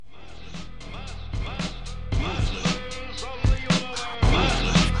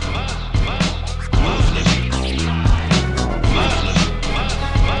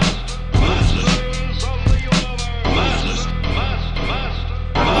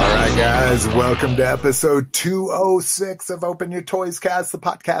guys, welcome to episode 206 of Open Your Toys Cast, the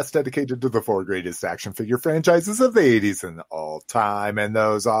podcast dedicated to the four greatest action figure franchises of the 80s and all time. And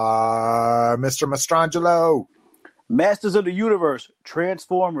those are Mr. Mastrangelo, Masters of the Universe,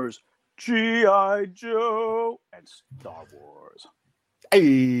 Transformers, G.I. Joe, and Star Wars.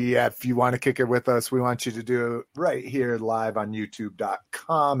 Hey, if you want to kick it with us, we want you to do it right here live on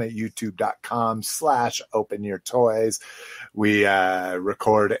youtube.com at youtube.com/openyourtoys. We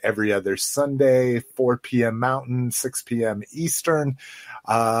record every other Sunday, 4 p.m. Mountain, 6 p.m. Eastern.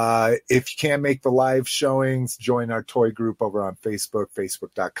 If you can't make the live showings, join our toy group over on Facebook,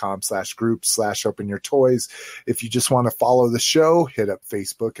 facebook.com/group/openyourtoys. If you just want to follow the show, hit up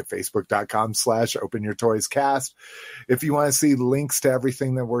Facebook at facebook.com/openyourtoyscast. If you want to see links to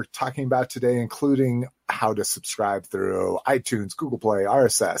everything that we're talking about today, including how to subscribe through iTunes, Google Play,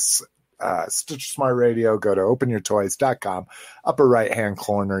 RSS, Stitcher Smart Radio, go to openyourtoys.com. Upper right-hand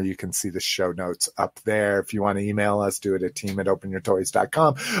corner, you can see the show notes up there. If you want to email us, do it at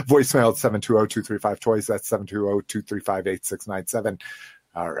team@openyourtoys.com. Voicemail at 720-235-TOYS. That's 720-235-8697.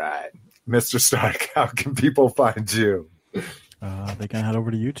 All right. Mr. Stark, how can people find you? They can head over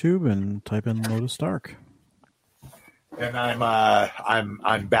to YouTube and type in Lotus Stark. And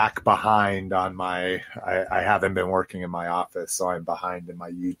I'm back behind on my. I haven't been working in my office, so I'm behind in my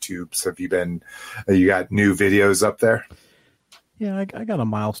YouTube. So you got new videos up there? Yeah, I got a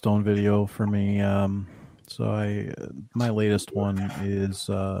milestone video for me. My latest one is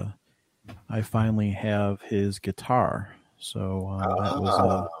I finally have his guitar. So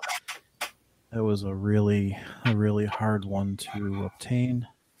that was a really hard one to obtain.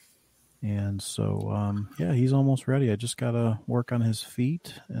 And so, he's almost ready. I just got to work on his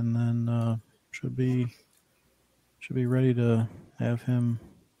feet, and then should be ready to have him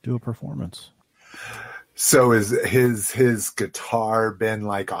do a performance. So is his guitar been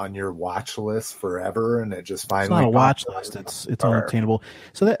like on your watch list forever, and it just finally? It's not a watch list. It's unattainable.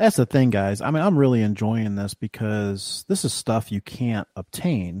 So that's the thing, guys. I mean, I'm really enjoying this because this is stuff you can't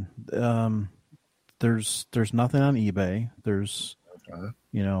obtain. There's nothing on eBay. There's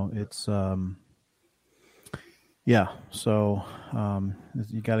it's so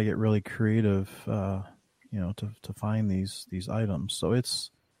you got to get really creative to find these items. So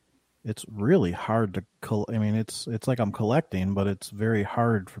it's really hard to it's like I'm collecting, but it's very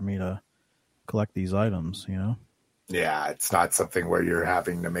hard for me to collect these items, Yeah, it's not something where you're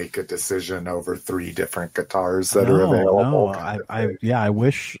having to make a decision over 3 different guitars that are available. No, I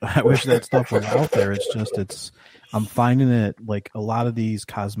wish that stuff was out there. I'm finding it like a lot of these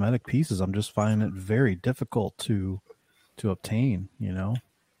cosmetic pieces. I'm just finding it very difficult to obtain.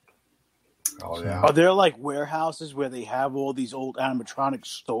 Oh yeah. Are there like warehouses where they have all these old animatronics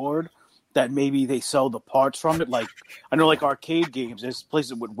stored that maybe they sell the parts from it? Like I know, like arcade games, there's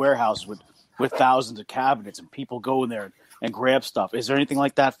places with warehouses with thousands of cabinets, and people go in there and grab stuff. Is there anything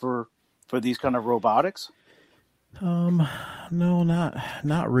like that for these kind of robotics? No,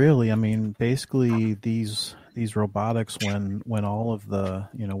 not really. I mean, basically these robotics, when all of the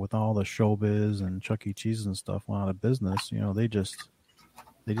with all the Showbiz and Chuck E. Cheese and stuff went out of business, they just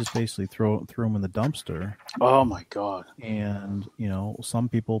basically threw them in the dumpster. Oh my god! And some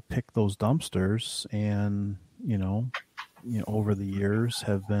people pick those dumpsters, and over the years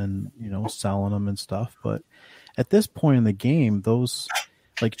have been selling them and stuff. But at this point in the game, those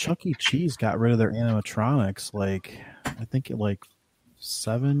like Chuck E. Cheese got rid of their animatronics. Like I think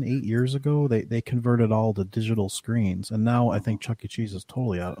 7-8 years ago, they converted all to digital screens, and now I think Chuck E. Cheese is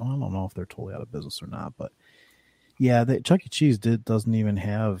totally out. I don't know if they're totally out of business or not, but yeah, Chuck E. Cheese doesn't even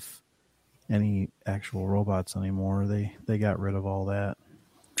have any actual robots anymore. They got rid of all that.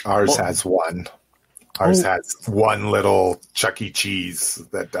 Ours has one. Ours has one little Chuck E. Cheese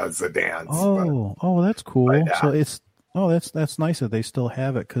that does the dance. That's cool. Yeah. So that's nice that they still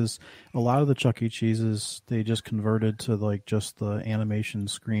have it, because a lot of the Chuck E. Cheeses, they just converted to like just the animation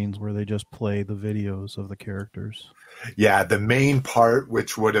screens where they just play the videos of the characters. Yeah, the main part,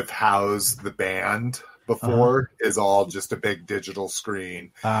 which would have housed the band before, is all just a big digital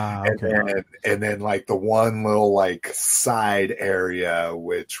screen. Okay. And then like the one little like side area,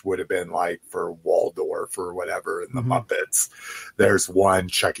 which would have been like for Waldorf or whatever in the Muppets, there's one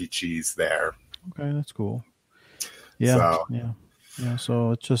Chuck E. Cheese there. Okay, that's cool. Yeah.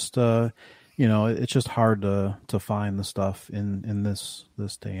 So it's just it's just hard to find the stuff in this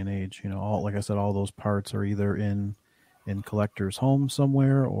day and age. Like I said, all those parts are either in collectors' homes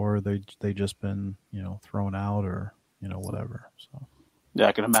somewhere, or they just been thrown out, or whatever. So yeah,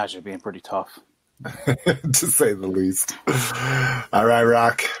 I can imagine it being pretty tough, to say the least. All right,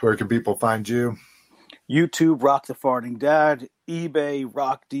 Rock, where can people find you? YouTube, Rock the Farting Dad. eBay,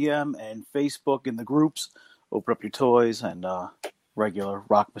 Rock DM, and Facebook in the groups. Open up your toys and regular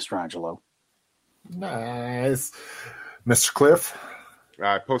Rock Mastrangelo. Nice. Mr. Cliff?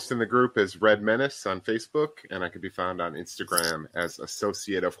 I post in the group as Red Menace on Facebook, and I can be found on Instagram as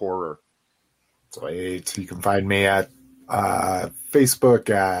Associate of Horror. Sweet. You can find me at Facebook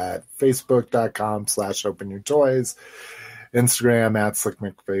at facebook.com/openyourtoys. Instagram at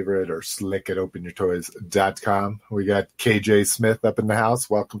slickmcfavorite or slick@openyourtoys.com. We got KJ Smith up in the house.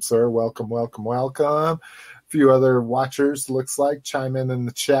 Welcome, sir. Welcome, welcome, welcome. A few other watchers, looks like, chime in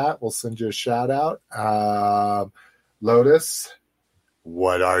the chat. We'll send you a shout out. Lotus,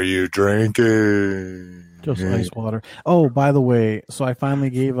 what are you drinking? Just ice water. Oh, by the way, so I finally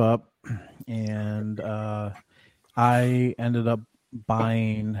gave up, and I ended up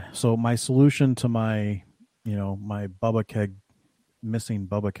buying. So my solution to my Bubba keg, missing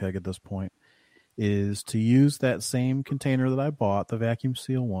Bubba keg at this point, is to use that same container that I bought, the vacuum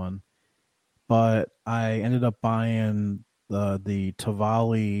seal one, but I ended up buying the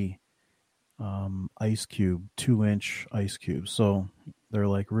Tavali ice cube, 2-inch ice cubes. So they're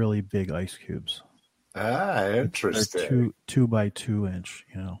like really big ice cubes. Interesting. They're 2x2 inch.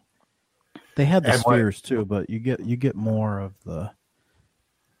 They had the spheres too, but you get more of the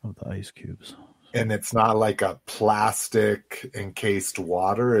ice cubes. And it's not like a plastic encased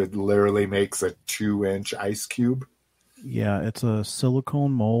water. It literally makes a 2-inch ice cube. Yeah, it's a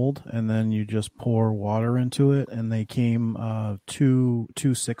silicone mold, and then you just pour water into it, and they came two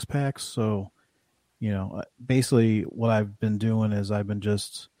 6-packs. So, basically what I've been doing is I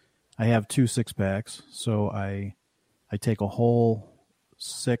have 2 6-packs. So I take a whole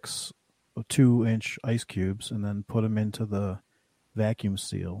 6 2-inch ice cubes and then put them into the vacuum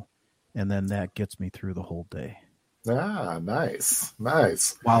seal. And then that gets me through the whole day. Nice.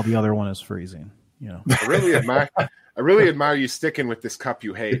 While the other one is freezing, I really admire you sticking with this cup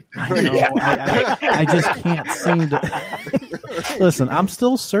you hate. I know. I just can't seem to. Listen, I'm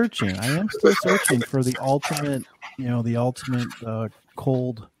still searching. I am still searching for the ultimate,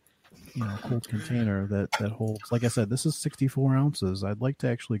 cold, cold container that holds. Like I said, this is 64 ounces. I'd like to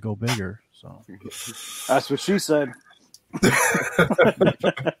actually go bigger. So that's what she said.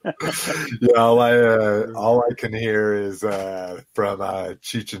 All I can hear is from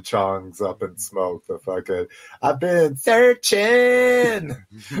Cheech and Chong's Up in Smoke. The fucking I've been searching.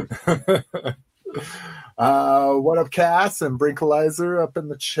 What up, Cass and Brinkalizer up in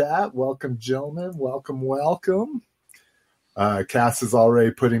the chat? Welcome, gentlemen. Welcome. Cass is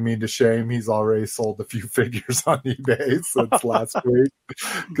already putting me to shame. He's already sold a few figures on eBay since last week.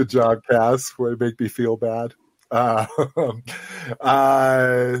 Good job, Cass. Way to make me feel bad. Rock,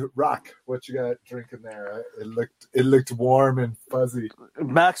 what you got drinking there? It looked warm and fuzzy.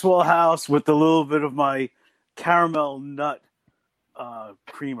 Maxwell House with a little bit of my caramel nut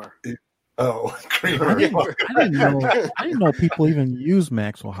creamer. Creamer. I didn't know people even use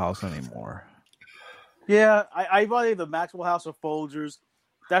Maxwell House anymore. Yeah, I bought either Maxwell House or Folgers.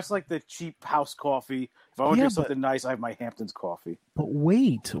 That's like the cheap house coffee. If I want to do something nice, I have my Hamptons coffee. But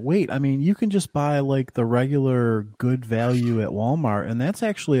wait. I mean, you can just buy like the regular good value at Walmart, and that's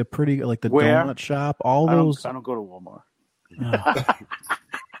actually a pretty like the donut shop. I don't go to Walmart.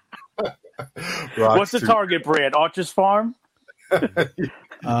 What's the Target brand? Archer's Farm.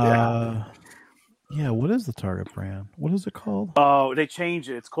 Yeah. What is the Target brand? What is it called? Oh, they changed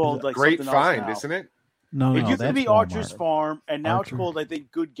it. It's called like Great something Find, else now. isn't it? No, it used to be Walmart. Archer's Farm, and now it's called, I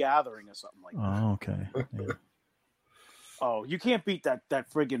think, Good Gathering or something like that. Oh, okay. Yeah. Oh, you can't beat that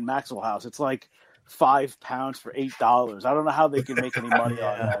friggin' Maxwell House. It's like £5 for $8. I don't know how they can make any money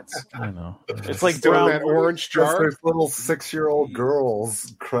on that. I know. It's like still brown that orange jar. There's little 6-year-old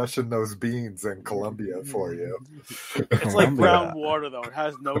girls crushing those beans in Colombia for you. It's like brown water, though. It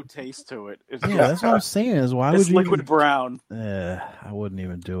has no taste to it. That's what I'm saying. Is why would you? It's liquid brown. I wouldn't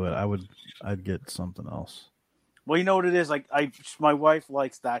even do it. I'd get something else. Well, you know what it is? Like, my wife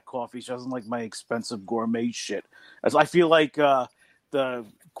likes that coffee. She doesn't like my expensive gourmet shit. As I feel like the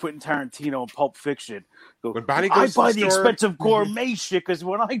Quentin Tarantino and Pulp Fiction. When Bonnie I goes buy to the expensive gourmet shit because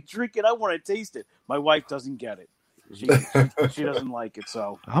when I drink it, I want to taste it. My wife doesn't get it. She doesn't like it.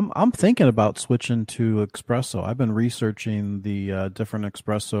 So I'm thinking about switching to espresso. I've been researching the different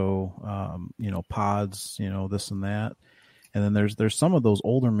espresso, pods, this and that. And then there's some of those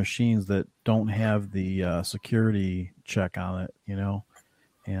older machines that don't have the security check on it,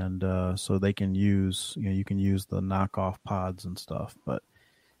 and so they can use, you can use the knockoff pods and stuff. But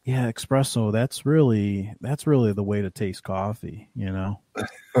yeah, espresso, that's really the way to taste coffee,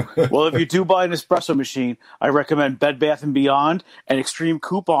 Well, if you do buy an espresso machine, I recommend Bed Bath & Beyond and extreme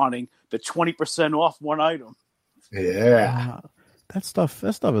couponing, the 20% off one item. Yeah. that stuff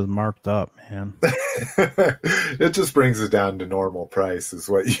is marked up, man. It just brings it down to normal price is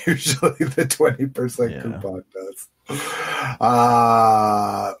what usually the 20% coupon does.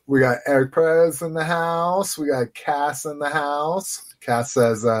 We got Eric Perez in the house. We got Cass in the house. Cass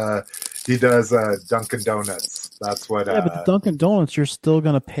says he does Dunkin' Donuts. That's what. Yeah, but the Dunkin' Donuts you're still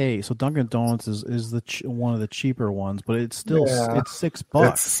gonna pay. So Dunkin' Donuts is the one of the cheaper ones, but it's still it's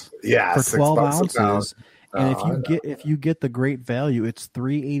 $6. For 12 ounces. And if you get the great value, it's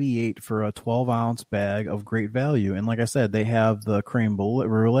 $3.88 for a 12-ounce bag of great value. And like I said, they have the creme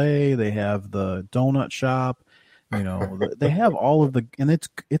brulee, they have the donut shop. You know, they have all of the, and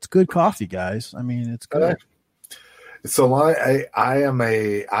it's good coffee, guys. I mean, it's good. So I am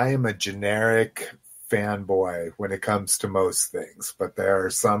a generic fanboy when it comes to most things, but there are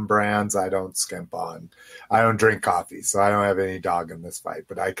some brands I don't skimp on. I don't drink coffee, so I don't have any dog in this fight.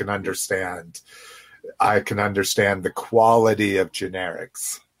 But I can understand the quality of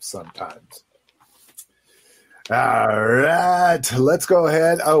generics sometimes. All right, let's go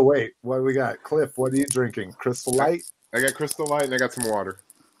ahead. Oh wait, what do we got? Cliff, what are you drinking? Crystal Light? I got Crystal Light and I got some water.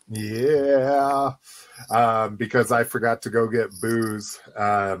 Yeah, because I forgot to go get booze.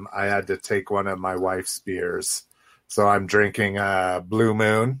 I had to take one of my wife's beers. So I'm drinking Blue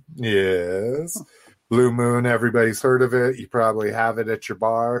Moon. Yes. Blue Moon, everybody's heard of it. You probably have it at your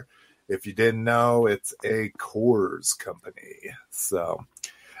bar. If you didn't know, it's a Coors company. So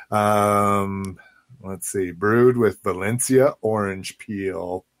let's see. Brewed with Valencia orange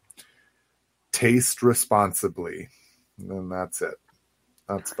peel. Taste responsibly. And that's it.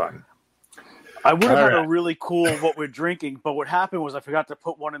 That's fun. I would have had a really cool what we're drinking, but what happened was I forgot to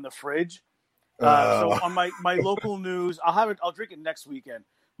put one in the fridge. So on my local news, I'll drink it next weekend.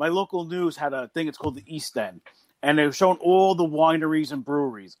 My local news had a thing, it's called the East End, and they were showing all the wineries and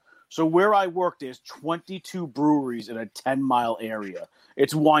breweries. So where I work, there's 22 breweries in a 10-mile area.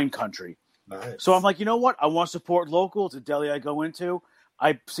 It's wine country. Nice. So I'm like, you know what? I want to support local. It's a deli I go into.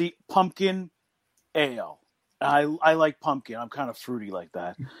 I see pumpkin ale. I like pumpkin. I'm kind of fruity like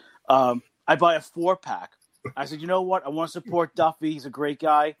that. I buy a 4-pack. I said, you know what? I want to support Duffy. He's a great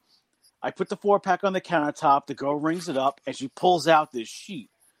guy. I put the 4-pack on the countertop. The girl rings it up, and she pulls out this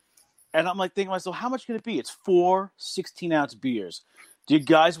sheet. And I'm like thinking to myself, how much can it be? It's 4 16-ounce beers. Do you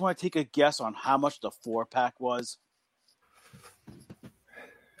guys want to take a guess on how much the 4-pack was?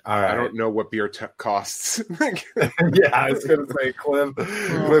 All right. I don't know what beer costs. Yeah, I was going to say Cliff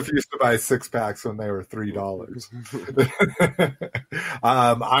used to buy 6-packs when they were $3.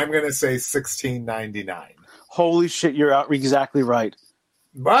 I'm going to say $16.99. Holy shit, you're out exactly right.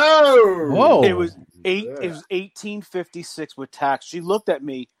 Whoa! It was It was $18.56 with tax. She looked at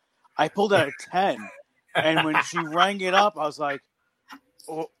me. I pulled out a 10, and when she rang it up, I was like,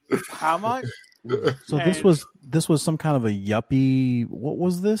 oh, "How much?" So this was some kind of a yuppie. What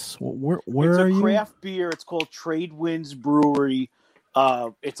was this? Where are you? It's a craft beer. It's called Trade Winds Brewery.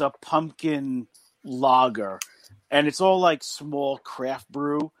 It's a pumpkin lager, and it's all like small craft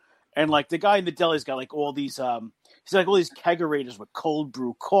brew. And like the guy in the deli's got like all these he's like all these kegerators with cold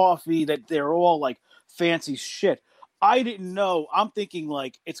brew coffee that they're all like fancy shit. I didn't know. I'm thinking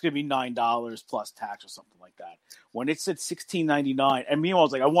like it's gonna be $9 plus tax or something like that. When it said $16.99, and meanwhile I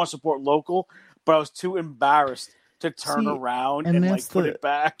was like, I want to support local, but I was too embarrassed to turn around and like put it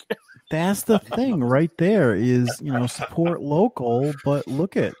back. That's the thing right there is, support local, but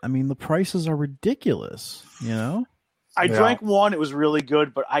I mean, the prices are ridiculous, I drank one. It was really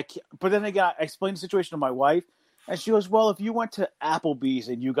good, but then I explained the situation to my wife, and she goes, well, if you went to Applebee's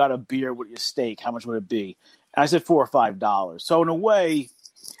and you got a beer with your steak, how much would it be? And I said $4 or $5. So in a way,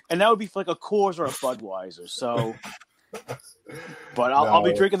 and that would be for like a Coors or a Budweiser. So, but I'll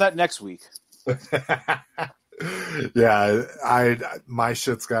be drinking that next week. Yeah, my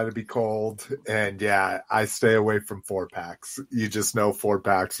shit's got to be cold, and yeah, I stay away from 4-packs. You just know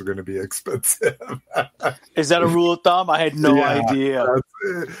 4-packs are going to be expensive. Is that a rule of thumb? I had no idea.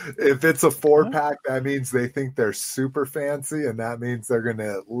 If it's a 4-pack, that means they think they're super fancy, and that means they're going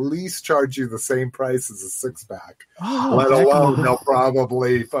to at least charge you the same price as a 6-pack. Let alone they'll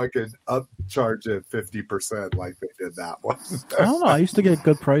probably fucking upcharge it 50% like they did that one. I don't know. I used to get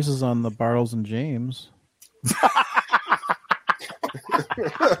good prices on the Bartles and James.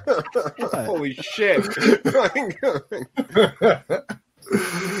 Holy shit.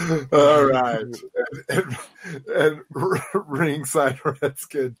 All right. And Ringside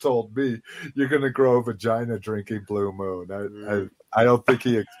Redskin told me you're going to grow a vagina drinking Blue Moon. I don't think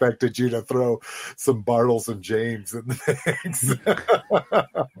he expected you to throw some Bartles and James in the mix.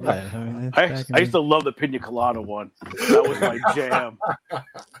 I used to love the Pina Colada one. That was my jam.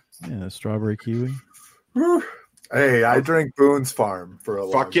 Yeah, strawberry kiwi. Hey, I drink Boone's Farm for a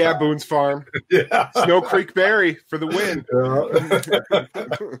long Fuck yeah, time. Boone's Farm. Yeah. Snow Creek Berry for the win.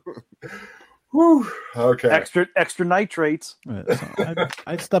 Whew. Okay. Extra nitrates. So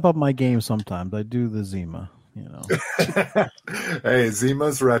I'd step up my game sometimes. I do the Zima, Hey,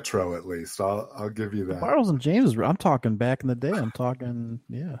 Zima's retro at least. I'll give you that. Bartles and James, I'm talking back in the day. I'm talking,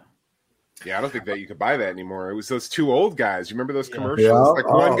 Yeah, I don't think that you could buy that anymore. It was those two old guys. You remember those commercials? Yeah. Like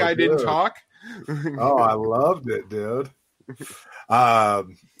one guy didn't talk. Oh, I loved it, dude.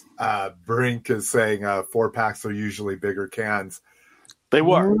 Brink is saying 4-packs are usually bigger cans. They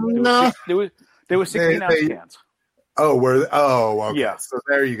were. No. They were 16-ounce cans. Okay. Yeah. So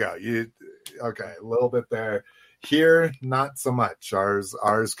there you go. Okay, a little bit there. Here, not so much. Ours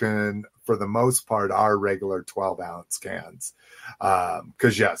can, for the most part, are regular 12-ounce cans.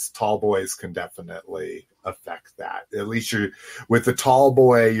 Because yes, tall boys can definitely affect that. At least with the tall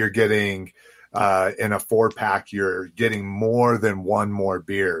boy, you're getting in a 4-pack, you're getting more than one more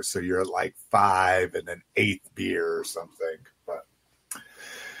beer. So you're at like 5 and an 8th beer or something. But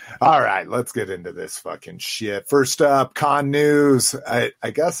all right, let's get into this fucking shit. First up, con news. I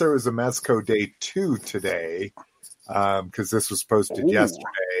guess there was a M.A.S.K Day 2 today. Because this was posted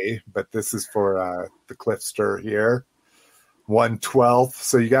yesterday, but this is for the Cliffster here. 1/12.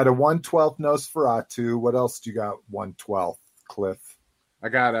 So you got a 1/12 Nosferatu. What else do you got? 1/12 Cliff. I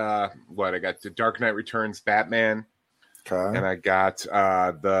got I got the Dark Knight Returns Batman. Okay. And I got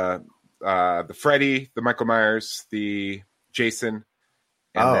the Freddy, the Michael Myers, the Jason,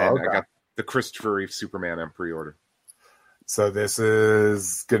 and then I got the Christopher Reeve Superman on pre-order. So this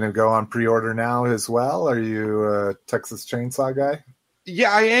is going to go on pre-order now as well. Are you a Texas Chainsaw guy?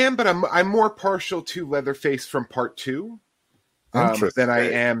 Yeah, I am, but I'm more partial to Leatherface from Part 2 than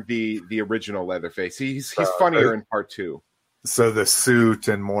I am the original Leatherface. He's funnier in Part 2. So the suit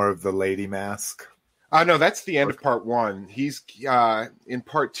and more of the lady mask. No, that's the end of Part 1. He's in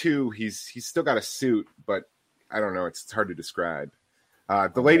Part 2. He's still got a suit, but I don't know. It's hard to describe.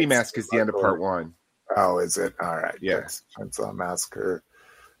 The lady mask is the end of Part 1. Oh, is it? All right. Yeah. Chainsaw Massacre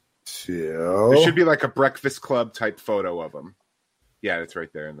 2. There should be like a Breakfast Club type photo of him. Yeah, it's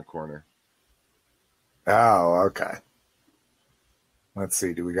right there in the corner. Oh, okay. Let's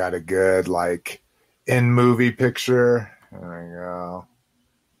see. Do we got a good, like, in-movie picture? There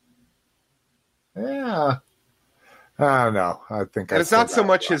we go. Yeah. I don't know. I think it's not so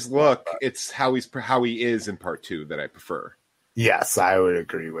much his look, it's how he is in Part 2 that I prefer. Yes, I would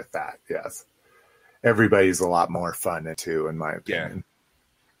agree with that. Yes. Everybody's a lot more fun in 2, in my opinion.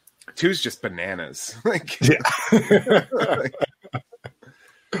 Yeah. 2's just bananas. Yeah.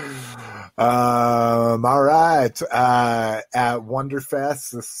 All right. At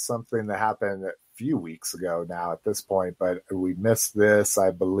Wonderfest, this is something that happened a few weeks ago now at this point, but we missed this, I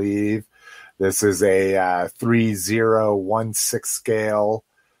believe. This is a 3016 scale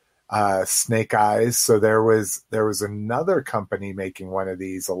Snake Eyes. So there was another company making one of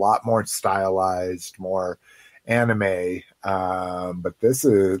these, a lot more stylized, more anime. But this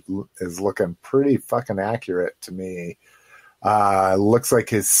is looking pretty fucking accurate to me. Looks like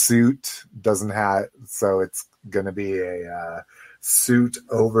his suit doesn't have, so it's going to be a suit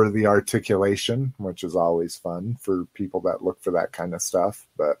over the articulation, which is always fun for people that look for that kind of stuff.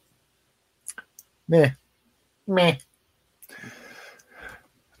 But meh.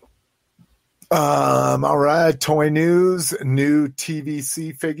 All right, toy news, new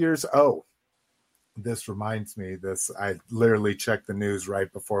TVC figures. Oh, this reminds me, I literally checked the news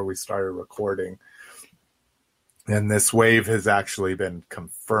right before we started recording. And this wave has actually been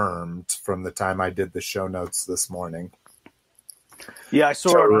confirmed from the time I did the show notes this morning. Yeah, I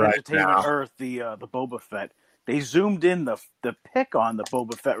saw it on Entertainment Earth, the Boba Fett. They zoomed in the pic on the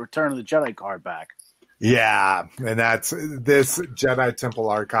Boba Fett Return of the Jedi card back. Yeah, and that's this Jedi Temple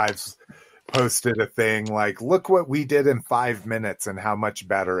Archives posted a thing like, look what we did in 5 minutes and how much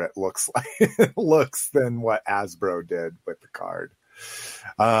better it looks than what Hasbro did with the card.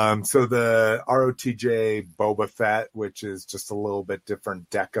 So the ROTJ Boba Fett, which is just a little bit different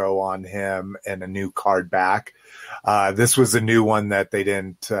deco on him and a new card back. This was a new one that they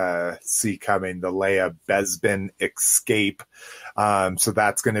didn't see coming, the Leia Bespin Escape. So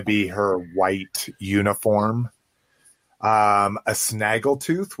that's going to be her white uniform. A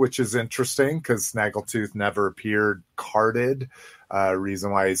Snaggletooth, which is interesting because Snaggletooth never appeared carded.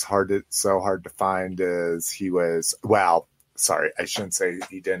 Reason why he's so hard to find is sorry, I shouldn't say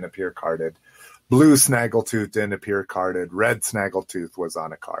he didn't appear carded. Blue Snaggletooth didn't appear carded. Red Snaggletooth was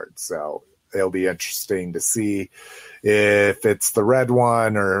on a card. So it'll be interesting to see if it's the red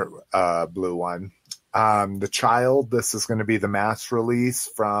one or blue one. The Child, this is going to be the mass release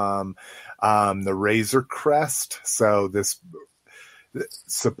from the Razor Crest. So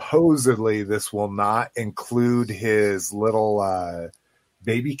supposedly this will not include his little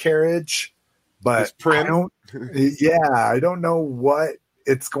baby carriage, but I don't know what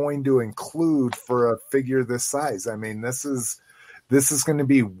it's going to include for a figure this size. I mean, this is going to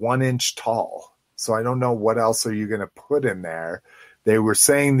be 1 inch tall. So I don't know what else are you going to put in there. They were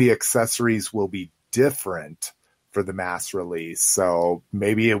saying the accessories will be different for the mass release. So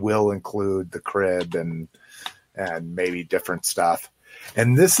maybe it will include the crib and maybe different stuff.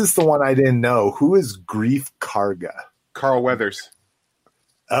 And this is the one I didn't know. Who is Grief Karga? Carl Weathers.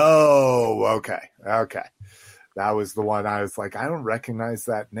 Oh, okay. Okay. That was the one I was like, I don't recognize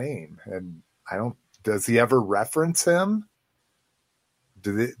that name. And does he ever reference him?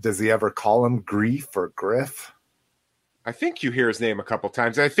 Does he ever call him Grief or Griff? I think you hear his name a couple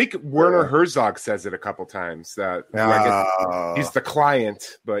times. I think Werner Herzog says it a couple times. I guess he's the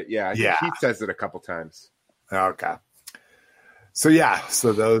client, but I think he says it a couple times. Okay. So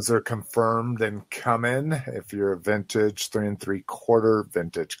those are confirmed and coming. If you're a vintage 3 3/4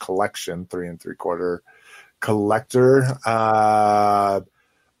 vintage collection 3 3/4 collector,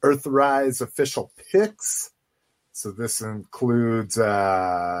 Earthrise official picks. So this includes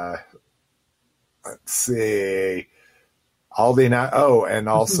let's see, and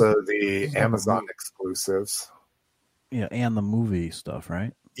also the Amazon exclusives. Yeah, and the movie stuff,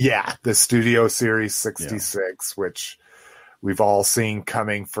 right? Yeah, the Studio Series 66, which we've all seen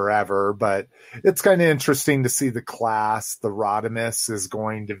coming forever, but it's kind of interesting to see the class. The Rodimus is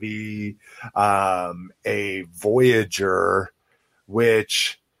going to be a Voyager,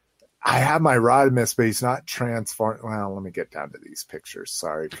 which I have my Rodimus, but he's not transformed. Well, let me get down to these pictures.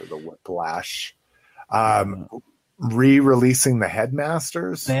 Sorry for the whiplash. Re-releasing the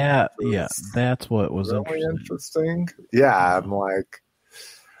Headmasters. That's what was really interesting. Yeah, I'm like,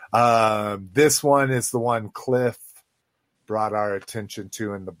 this one is the one Cliff brought our attention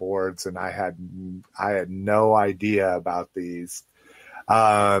to in the boards, and I had no idea about these.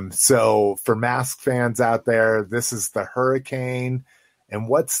 So for M.A.S.K fans out there, this is the Hurricane. And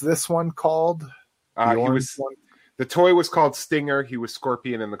what's this one called? The toy was called Stinger. He was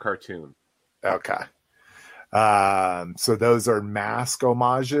Scorpion in the cartoon. Okay. So those are M.A.S.K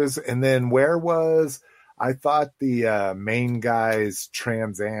homages. And then I thought the main guy's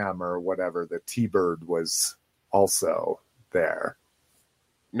Trans Am or whatever, the T-Bird was also there.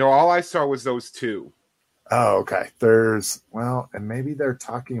 No, all I saw was those two. Oh, okay. And maybe they're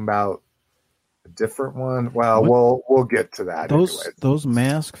talking about a different one. Well, we'll get to that. Those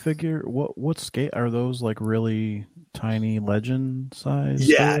M.A.S.K figure, what scale are those? Like really tiny legend size?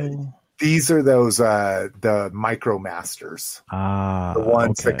 Yeah. Scale? These are those the Micromasters. The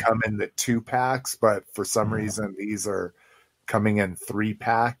ones that come in the 2-packs, but for some reason these are coming in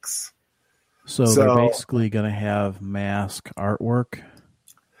 3-packs. So they're basically going to have M.A.S.K artwork.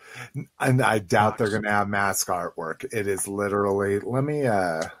 And I doubt they're going to have M.A.S.K artwork. It is literally. Let me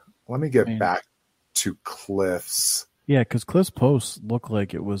get back to Cliff's. Yeah, because Cliff's posts look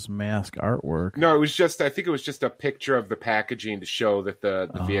like it was M.A.S.K artwork. No, I think it was just a picture of the packaging to show that the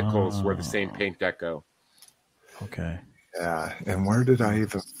vehicles were the same paint deco. Okay. Yeah, and where did I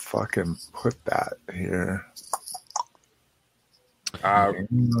even fucking put that here?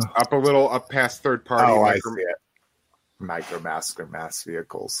 Up a little, up past third party. Oh, I see it. Micromaster mass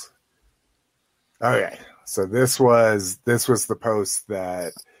vehicles. Okay, so this was the post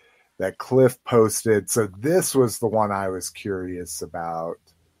that Cliff posted. So this was the one I was curious about.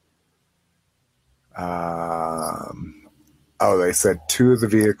 They said 2 of the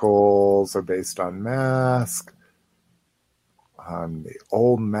vehicles are based on M.A.S.K. On the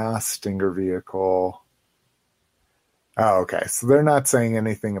old M.A.S.K Stinger vehicle. Oh, okay. So they're not saying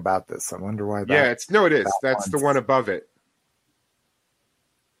anything about this. I wonder why. It is. That's the one above it.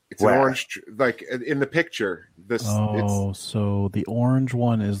 It's an orange, like in the picture. So the orange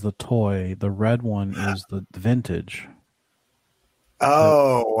one is the toy. The red one is the vintage.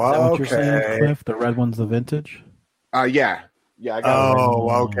 Oh, is that what you're saying, Cliff? The red one's the vintage? Yeah. I got it.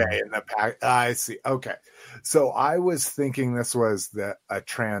 Okay. In the pack, I see. Okay. So I was thinking this was a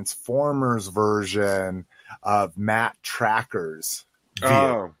Transformers version of Matt Tracker's view.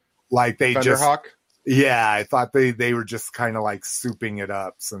 Oh, like they Thunderhawk? Yeah, I thought they were just kind of like souping it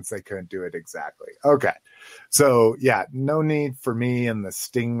up since they couldn't do it exactly. Okay. So yeah, no need for me in the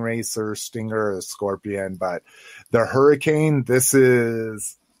Sting Racer, Stinger, or Scorpion, but the Hurricane, this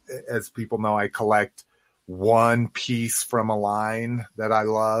is, as people know, I collect one piece from a line that I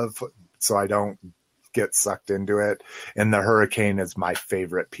love, so I don't get sucked into it. And the Hurricane is my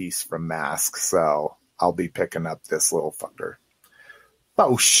favorite piece from M.A.S.K. So I'll be picking up this little fucker.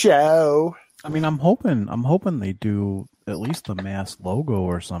 Oh, show. I mean, I'm hoping they do at least the M.A.S.K logo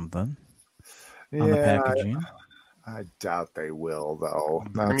or something on the packaging. I doubt they will, though.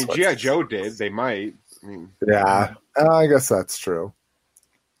 I mean, G.I. Joe did. They might. I mean, yeah, I guess that's true.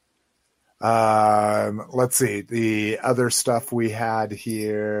 Let's see. The other stuff we had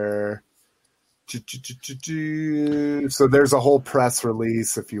here. So there's a whole press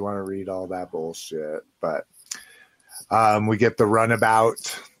release if you want to read all that bullshit. But we get the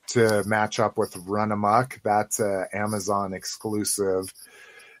Runabout to match up with Run Amok. That's an Amazon exclusive,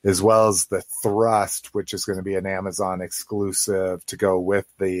 as well as the Thrust, which is going to be an Amazon exclusive to go with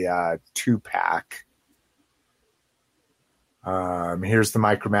the 2-pack. Here's the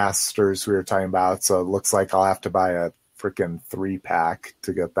Micromasters we were talking about. So it looks like I'll have to buy a freaking 3-pack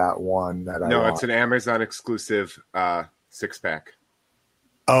to get that one that I want. No, it's an Amazon exclusive 6-pack.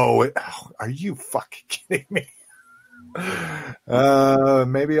 Oh, are you fucking kidding me?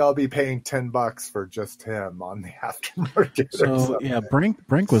 Maybe I'll be paying $10 for just him on the aftermarket. So yeah,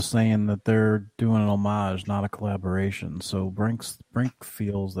 Brink was saying that they're doing an homage, not a collaboration. So Brink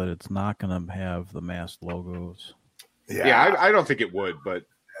feels that it's not going to have the M.A.S.K logos. Yeah, I don't think it would, but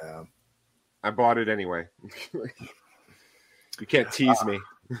I bought it anyway. You can't tease me.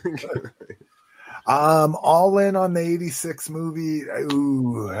 All in on the 86 movie.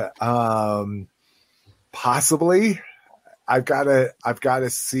 Ooh, possibly. I've got to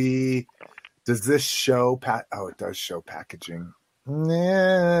see. Does this show? It does show packaging.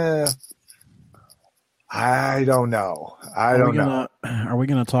 Yeah. I don't know. Are we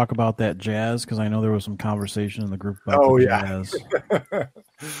gonna talk about that jazz? Because I know there was some conversation in the group about jazz.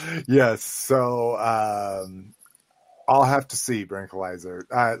 Yes. So I'll have to see, Brinkalizer.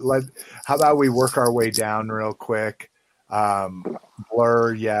 How about we work our way down real quick?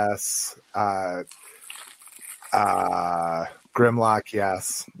 Blur, yes. Grimlock,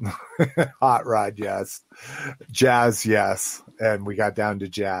 yes. Hot Rod, yes. Jazz, yes. And we got down to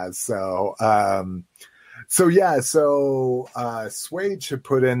jazz. So Swade should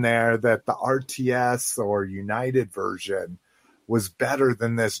put in there that the RTS or United version was better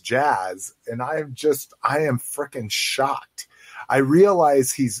than this jazz, and I am freaking shocked. I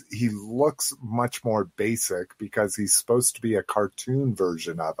realize he looks much more basic because he's supposed to be a cartoon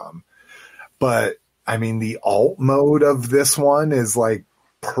version of him, but I mean the alt mode of this one is like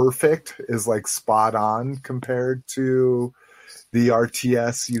perfect, is like spot on compared to the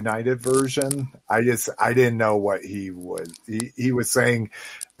RTS United version. I didn't know what he would. He was saying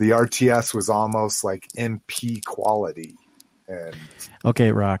the RTS was almost like MP quality. And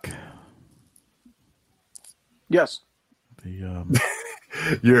okay, Rock. Yes. The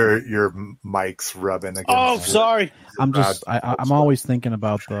your mic's rubbing against. Oh, sorry. I'm always thinking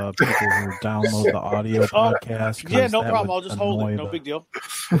about the people who download the audio podcast. Yeah, no problem. I'll just hold it. No big deal.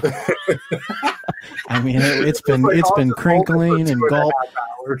 I mean, it's been crinkling and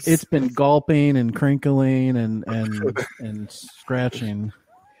it's been gulping and crinkling and scratching.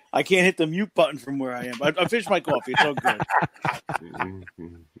 I can't hit the mute button from where I am. I finished my coffee. It's all good.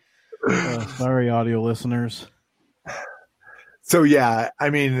 Sorry, audio listeners. So yeah, I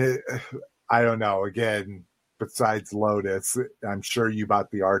mean, I don't know. Again, besides Lotus, I'm sure you bought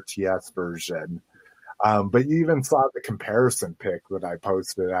the RTS version. But you even saw the comparison pic that I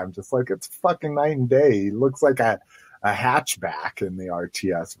posted. I'm just like, it's fucking night and day. He looks like a hatchback in the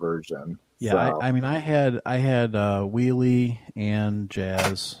RTS version. Yeah, so. I mean, I had Wheelie and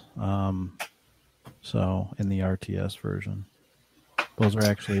Jazz, so in the RTS version. Those are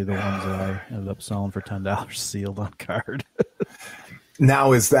actually the ones that I ended up selling for $10 sealed on card.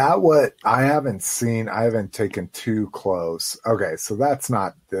 Now, is that what I haven't seen? I haven't taken too close. Okay, so that's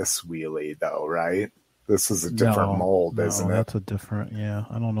not this Wheelie though, right? This is a different mold, isn't it? That's a different. Yeah,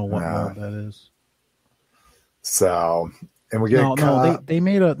 I don't know what mold that is. So, and we get they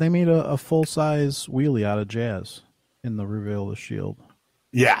made a full size Wheelie out of Jazz in the Reveal the Shield.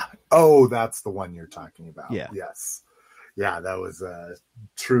 Yeah. Oh, that's the one you're talking about. Yeah. Yes. Yeah, that was a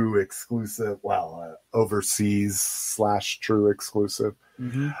true exclusive. Well, overseas / true exclusive.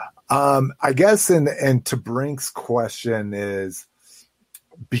 Mm-hmm. I guess, and to Brink's question is,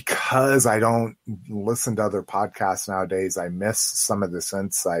 because I don't listen to other podcasts nowadays, I miss some of this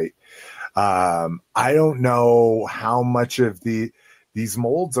insight. I don't know how much of these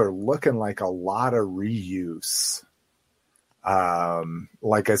molds are looking like a lot of reuse.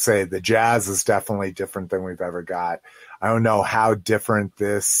 Like I say, the Jazz is definitely different than we've ever got. I don't know how different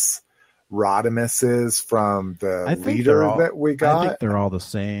this Rodimus is from the I think leader that we got. I think they're all the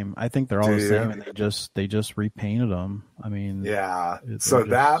same. I think they're all the same, and they just repainted them. I mean, yeah. So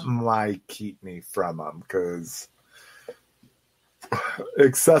that might keep me from them because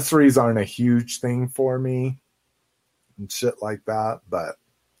accessories aren't a huge thing for me and shit like that. But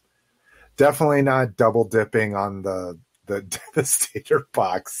definitely not double dipping on the Devastator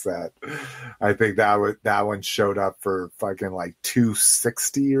box set. I think that one showed up for fucking like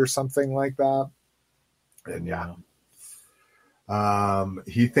 $260 or something like that. And yeah.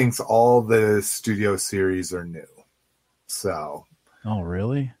 He thinks all the studio series are new. So. Oh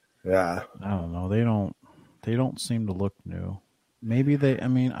really? Yeah. I don't know. They don't seem to look new. Maybe I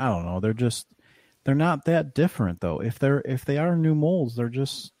don't know. They're not that different though. If they are new molds, they're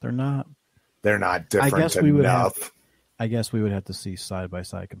not different enough. I guess we would have to see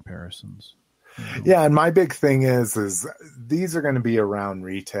side-by-side comparisons. Yeah, and my big thing is these are going to be around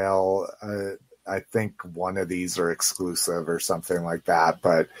retail. I think one of these are exclusive or something like that.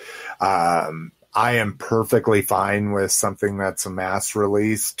 But I am perfectly fine with something that's a mass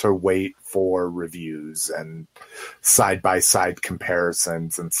release to wait for reviews and side-by-side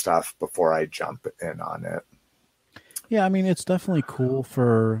comparisons and stuff before I jump in on it. Yeah, I mean, it's definitely cool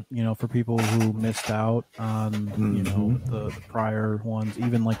for people who missed out on, the prior ones,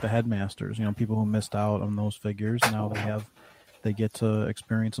 even like the Headmasters, people who missed out on those figures. Now they get to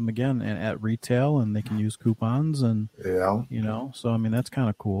experience them again and at retail, and they can use coupons and, so I mean, that's kind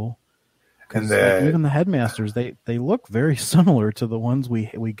of cool. And even the Headmasters, they look very similar to the ones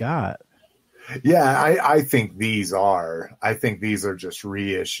we got. Yeah, I think these are. I think these are just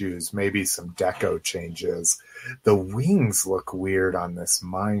reissues, maybe some deco changes. The wings look weird on this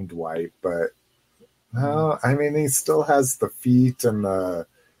Mind Wipe, but no, I mean he still has the feet and the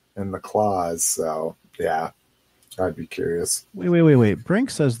claws. So yeah, I'd be curious. Wait.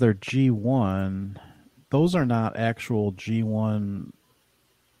 Brink says they're G1. Those are not actual G1.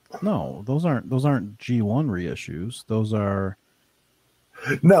 No, those aren't G1 reissues. Those are.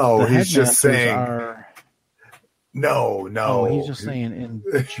 No, he's just saying. No. Oh, he's just saying in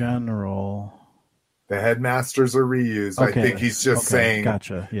general. The Headmasters are reused. Okay. I think he's just saying.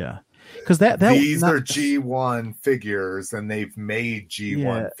 Gotcha. Yeah, because these are G1 figures, and they've made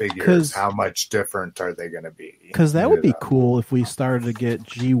G1 figures. How much different are they going to be? Because that would be cool if we started to get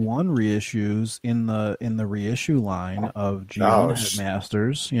G1 reissues in the reissue line of G1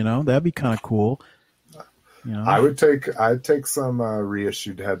 Headmasters. That'd be kind of cool. I'd take some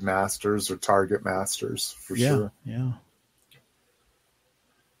reissued Headmasters or Target Masters for sure. Yeah.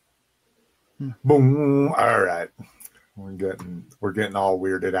 Boom. All right. We're getting all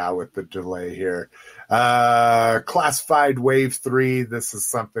weirded out with the delay here. Classified Wave 3. This is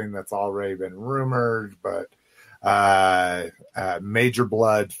something that's already been rumored, but Major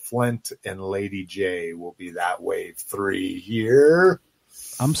Bludd, Flint, and Lady J will be that Wave 3 here.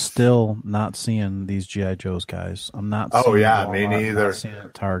 I'm still not seeing these G.I. Joes, guys. I'm not. Oh yeah, me neither. I'm not seeing it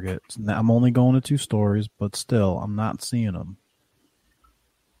at Target. I'm only going to 2 stores, but still, I'm not seeing them.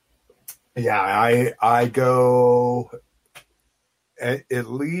 Yeah, I go at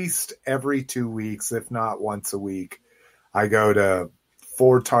least every 2 weeks, if not once a week. I go to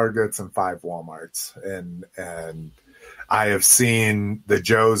 4 Targets and 5 Walmarts, and I have seen the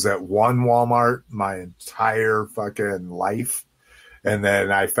Joes at 1 Walmart my entire fucking life. And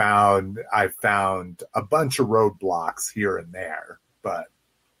then I found a bunch of roadblocks here and there, but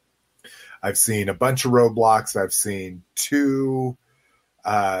I've seen a bunch of roadblocks. I've seen two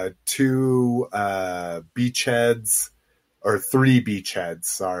beachheads, or 3 beachheads,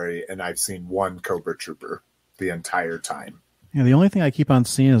 sorry, and I've seen 1 Cobra Trooper the entire time. Yeah, the only thing I keep on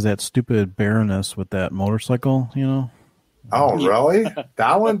seeing is that stupid Baroness with that motorcycle, Oh, really?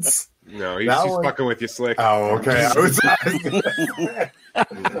 That one's... No, he's fucking with you, Slick. Oh, okay. I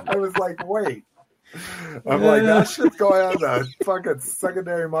was like, wait. I'm like, that shit's going on the fucking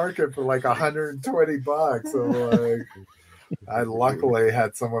secondary market for like $120. So like, I luckily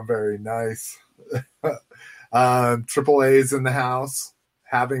had someone very nice. Triple A's in the house,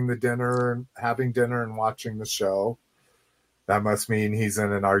 having dinner and watching the show. That must mean he's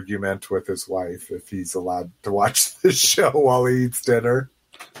in an argument with his wife if he's allowed to watch the show while he eats dinner.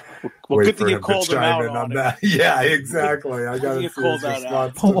 Well, good thing you called him out on that. Yeah, exactly. I got to call that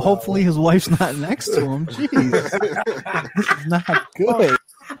out. Hopefully his wife's not next to him. Jeez. This is not good.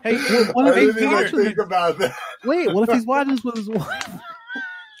 Hey, what if he's watching? Think about that. Wait, what if he's watching this with his wife?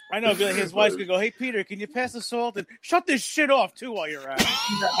 I know. His wife's gonna go, "Hey, Peter, can you pass the salt and shut this shit off too while you're at it?"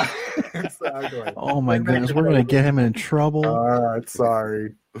 Exactly. Oh my goodness, we're gonna get him in trouble. All right,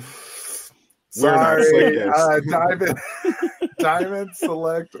 sorry. We're not Sorry, slickest. Diamond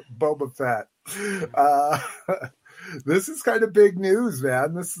Select Boba Fett. This is kind of big news,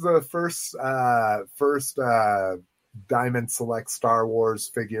 man. This is the first Diamond Select Star Wars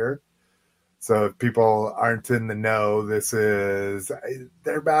figure. So if people aren't in the know, they're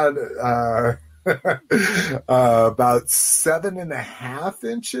about about 7.5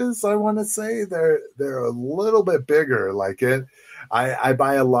 inches. I want to say they're a little bit bigger. Like it, I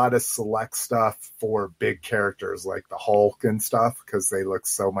buy a lot of Select stuff for big characters like the Hulk and stuff because they look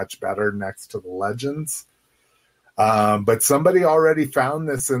so much better next to the Legends. But somebody already found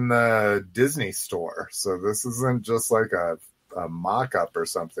this in the Disney store, so this isn't just like a mock-up or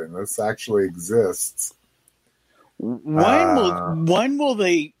something. This actually exists. When will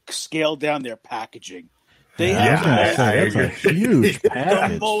they scale down their packaging? They have that's a huge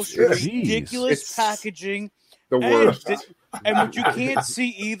package. The most ridiculous packaging. The worst. And what you can't see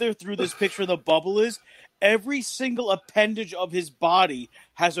either through this picture of the bubble is every single appendage of his body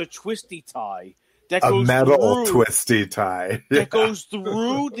has a twisty tie. That goes metal twisty tie that goes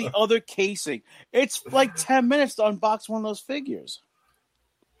through the other casing. It's like 10 minutes to unbox one of those figures.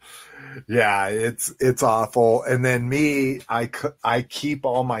 Yeah, it's awful. And then me, I keep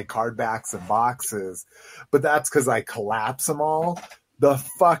all my card backs and boxes, but that's because I collapse them all. The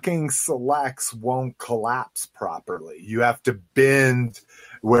fucking Selects won't collapse properly. You have to bend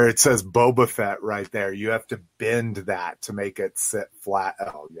where it says Boba Fett right there. You have to bend that to make it sit flat.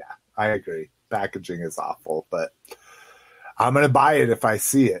 Oh yeah, I agree. Packaging is awful, but I'm gonna buy it if I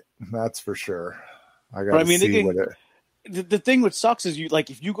see it. That's for sure. I gotta see what it. The thing that sucks is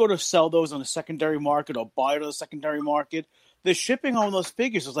if you go to sell those on the secondary market or buy it on the secondary market, the shipping on those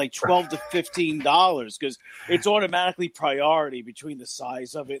figures is like $12 to $15 because it's automatically priority between the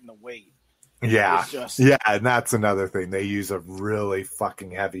size of it and the weight. Yeah, and that's another thing. They use a really fucking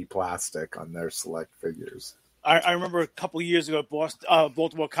heavy plastic on their Select figures. I remember a couple of years ago at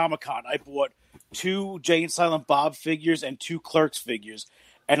Baltimore Comic-Con, I bought 2 Jay and Silent Bob figures and 2 Clerks figures.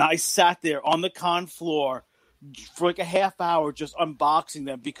 And I sat there on the con floor for like a half hour just unboxing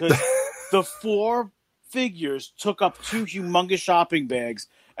them because the 4 figures took up 2 humongous shopping bags.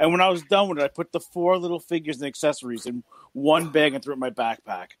 And when I was done with it, I put the 4 little figures and accessories in one bag and threw it in my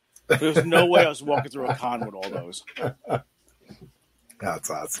backpack. There was no way I was walking through a con with all those. That's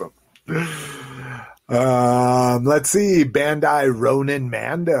awesome. Let's see, Bandai Ronin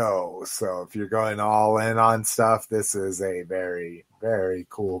Mando. So if you're going all in on stuff, this is a very, very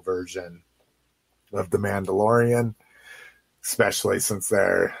cool version of the Mandalorian, especially since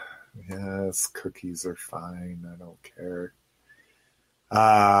cookies are fine. I don't care.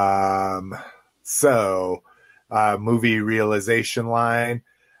 Movie realization line,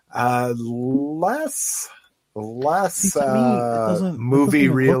 less movie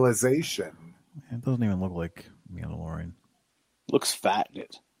realization. It doesn't even look like Mandalorian. Looks fat in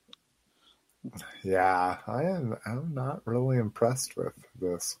it. Yeah, I'm not really impressed with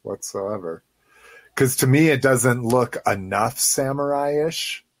this whatsoever. Because to me, it doesn't look enough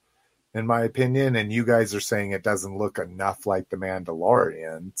samurai-ish, in my opinion. And you guys are saying it doesn't look enough like the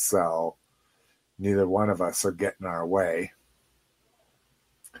Mandalorian. So neither one of us are getting our way.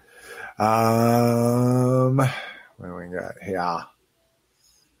 What do we got? Yeah.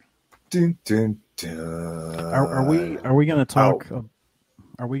 Dun, dun, dun. Are we going to talk?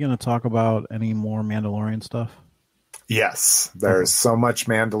 Are we going to talk about any more Mandalorian stuff? Yes, there's so much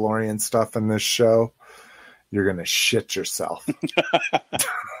Mandalorian stuff in this show. You're going to shit yourself.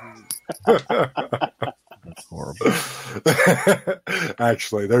 That's horrible.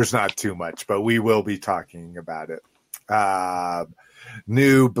 Actually, there's not too much, but we will be talking about it.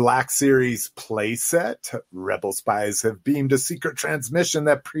 New Black Series playset. Rebel Spies have beamed a secret transmission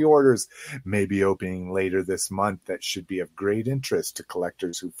that pre-orders may be opening later this month that should be of great interest to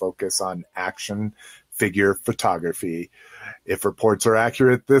collectors who focus on action figure photography. If reports are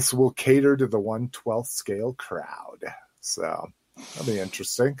accurate, this will cater to the 1/12 scale crowd. So that'll be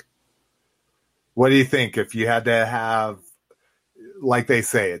interesting. What do you think if you had to have, like they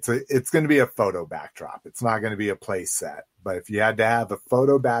say, it's going to be a photo backdrop. It's not going to be a play set. But if you had to have a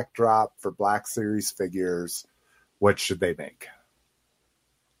photo backdrop for Black Series figures, what should they make?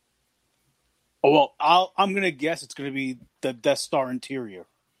 Oh, well, I'm going to guess it's going to be the Death Star interior.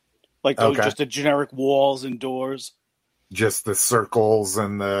 Like those, just the generic walls and doors. Just the circles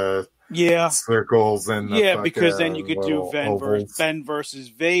and the circles and the because then you could do Ben versus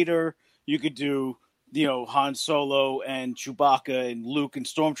Vader. You could do Han Solo and Chewbacca and Luke and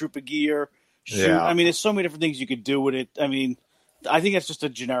Stormtrooper gear. Yeah. I mean, there's so many different things you could do with it. I mean, I think that's just a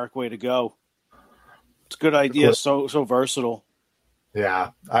generic way to go. It's a good idea. So versatile. Yeah,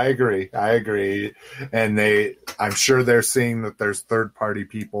 I agree. And I'm sure they're seeing that there's third-party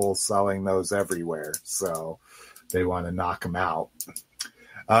people selling those everywhere, so they want to knock them out.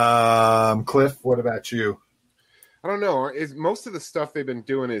 Cliff, what about you? I don't know. Most of the stuff they've been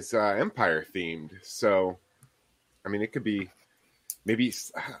doing is Empire themed. So, I mean, it could be maybe.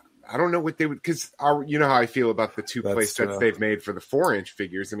 I don't know what they would, because you know how I feel about the two play sets they've made for the 4-inch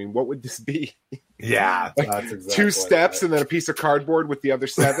figures. I mean, what would this be? Yeah, like that's exactly 2 steps and then a piece of cardboard with the other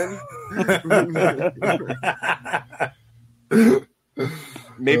 7.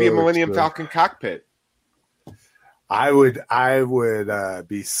 Maybe a Millennium Falcon cockpit. I would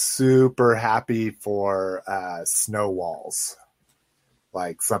be super happy for snow walls,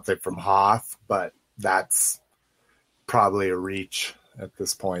 like something from Hoth, but that's probably a reach at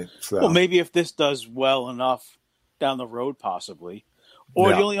this point. So. Well, maybe if this does well enough down the road, possibly. Or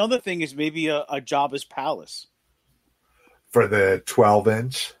the only other thing is maybe a Jabba's Palace. For the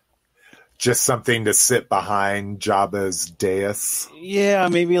 12-inch? Just something to sit behind Jabba's dais? Yeah,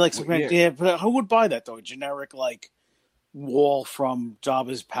 maybe like something. Yeah, but who would buy that, though? A generic, like, wall from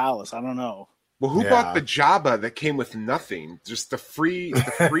Jabba's Palace? I don't know. Well, who bought the Jabba that came with nothing? Just the free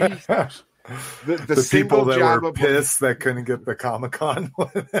the people that Jabba were pissed that couldn't get the Comic-Con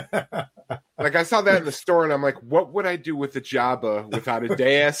one. Like, I saw that in the store, and I'm like, what would I do with the Jabba without a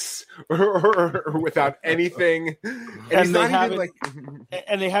dais or without anything? And they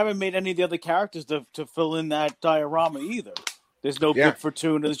haven't made any of the other characters to fill in that diorama either. There's no Bib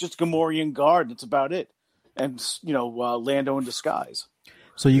Fortuna. There's just Gamorrean Guard. That's about it. And, Lando in disguise.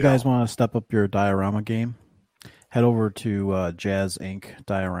 So you guys want to step up your diorama game? Head over to Jazz Inc.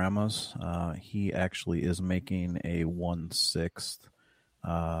 Dioramas. He actually is making a 1/6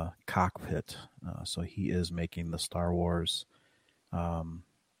 cockpit. So he is making the Star Wars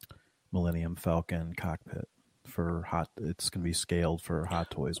Millennium Falcon cockpit for it's going to be scaled for Hot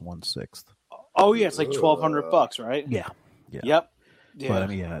Toys 1/6. Oh yeah, it's like $1,200, right? Yeah. Yep. Yeah. But I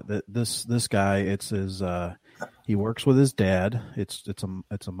mean, this guy, it's his. He works with his dad. It's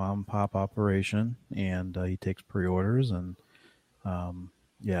a mom and pop operation, and he takes pre-orders, and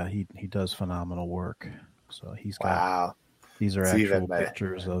he does phenomenal work. So he's got these are actual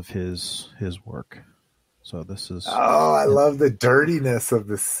pictures of his work. So this is I love the dirtiness of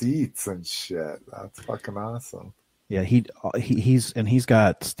the seats and shit. That's fucking awesome. Yeah, he's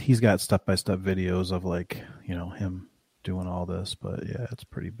got step-by-step videos of, like, him doing all this, but yeah, it's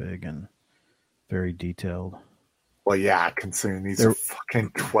pretty big and very detailed. Well, yeah, considering these are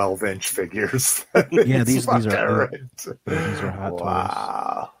fucking 12-inch figures. Yeah, these are Hot Toys.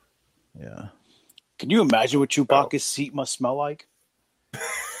 Wow. Yeah. Can you imagine what Chewbacca's seat must smell like?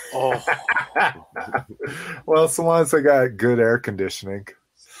 Oh. Well, so long as they got good air conditioning.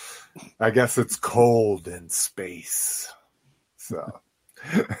 I guess it's cold in space. So.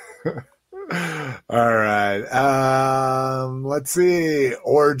 All right. Let's see.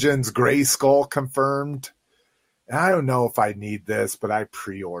 Origins Grayskull confirmed. I don't know if I need this, but I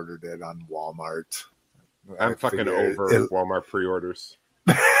pre-ordered it on Walmart. I'm fucking over Walmart pre-orders.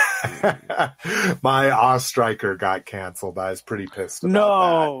 My Ostriker got canceled. I was pretty pissed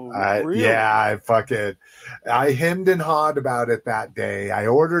about that. Really? Yeah, I hemmed and hawed about it that day. I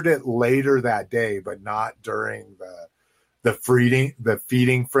ordered it later that day, but not during the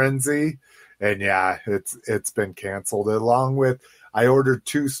feeding frenzy. And yeah, it's been canceled. Along with, I ordered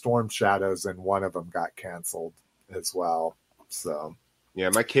 2 Storm Shadows, and one of them got canceled as well. So yeah,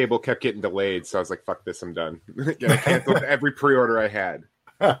 my cable kept getting delayed, so I was like, "Fuck this, I'm done." I canceled every pre-order I had.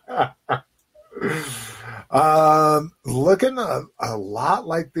 Looking a lot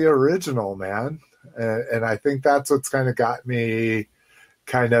like the original, man, and I think that's what's kind of got me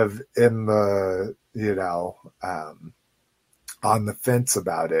kind of in the on the fence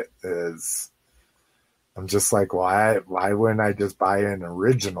about it. Is I'm just like, why wouldn't I just buy an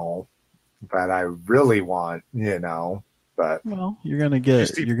original that I really want, but well, you're gonna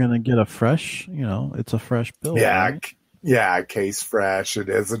get a fresh, it's a fresh build. Yeah, right? Yeah, case fresh. It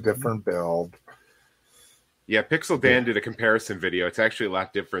is a different build. Yeah, Pixel Dan did a comparison video. It's actually a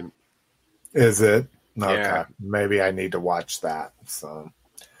lot different. Is it? Okay. Yeah. Maybe I need to watch that. So,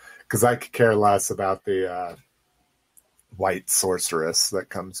 because I could care less about the white sorceress that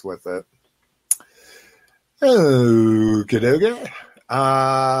comes with it. Okay.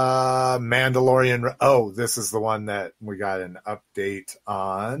 Mandalorian. Oh, this is the one that we got an update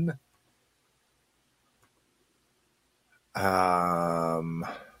on.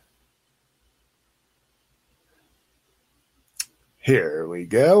 Here we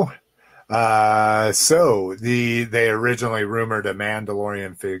go. So they originally rumored a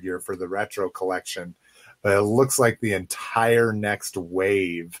Mandalorian figure for the Retro Collection, but it looks like the entire next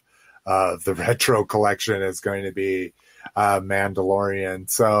wave of the retro collection is going to be Mandalorian.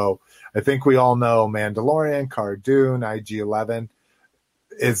 So I think we all know Mandalorian, Cardoon, IG-11.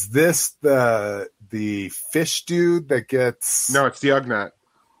 Is this the fish dude that gets? No, it's the Ugnaught.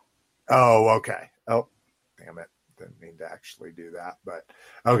 Oh, okay. Oh, damn it! Didn't mean to actually do that, but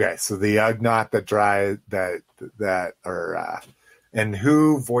okay. So the Ugnaught and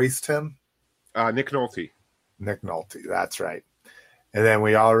who voiced him? Nick Nolte. Nick Nolte. That's right. And then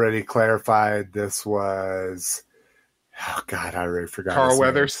we already clarified this was. Oh God, I already forgot. Carl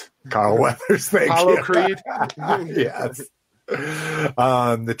Weathers. Carl Weathers. Thank Apollo you. Creed. Yes.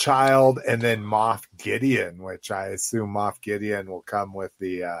 The child, and then Moff Gideon, which I assume Moff Gideon will come with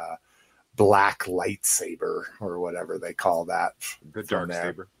the black lightsaber or whatever they call that. The dark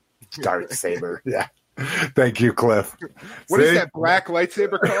saber. Dark saber. Yeah. Thank you, Cliff. What is that black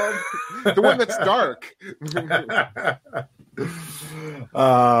lightsaber called? The one that's dark. I'm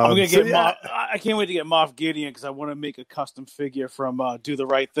gonna get. I can't wait to get Moff Gideon because I want to make a custom figure from Do the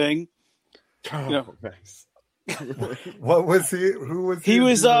Right Thing. Nice. What was he? Who was he? He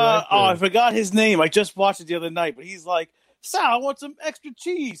was. I forgot his name. I just watched it the other night, but he's like, "Sal, I want some extra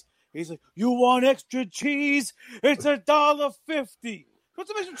cheese." He's like, "You want extra cheese? It's $1.50. Put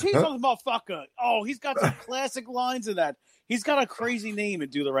some extra cheese on the motherfucker." Oh, he's got some classic lines in that. He's got a crazy name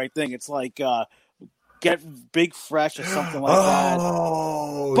and Do the Right Thing. It's like Get Big Fresh or something like that.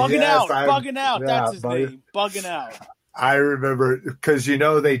 Oh, Bugging out. Yeah, that's his name. Bugging Out. I remember because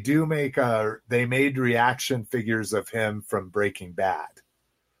they made reaction figures of him from Breaking Bad.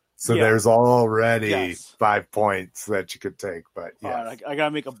 So there's already 5 points that you could take. But yeah, right, I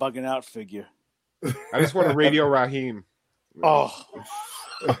gotta make a Bugging Out figure. I just want a Radio Raheem. Oh,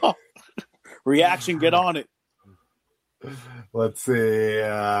 reaction! Get on it. Let's see.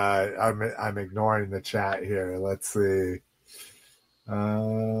 I'm ignoring the chat here. Let's see.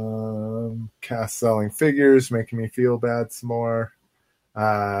 Cast selling figures making me feel bad some more.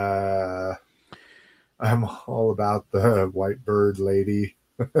 I'm all about the white bird lady.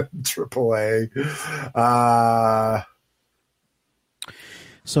 AAA.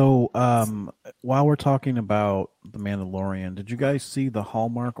 So while we're talking about the Mandalorian, did you guys see the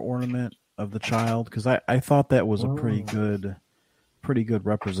Hallmark ornament of the child? Because I thought that was a pretty good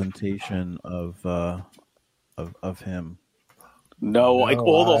representation of him. No, like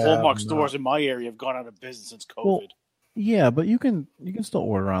all the Hallmark stores in my area have gone out of business since COVID. Well, yeah, but you can still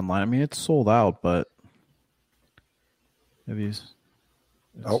order online. I mean, it's sold out, but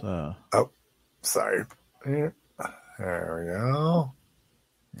sorry. There we go.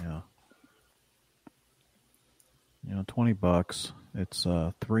 Yeah. $20. It's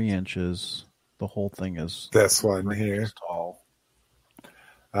 3 inches. The whole thing is this one here tall.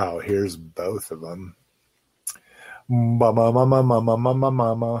 Oh, here's both of them.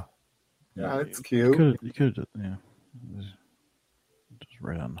 Mama. Yeah, it's cute. You could just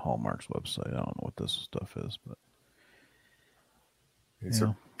right on Hallmark's website. I don't know what this stuff is, but these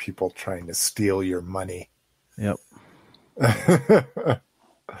are people trying to steal your money. Yep.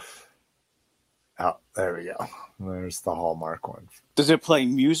 Oh, there we go. There's the Hallmark one. Does it play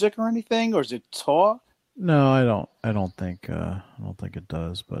music or anything, or is it talk? No, I don't think it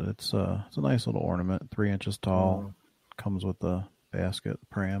does, but it's a nice little ornament, 3 inches tall. Comes with the basket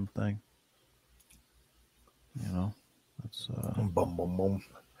pram thing. It's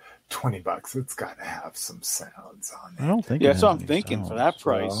 $20. It's got to have some sounds on it. I don't think. Yeah, that's what I'm thinking for that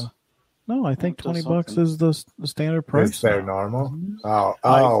price. No, I think $20 is the standard price. Is that normal?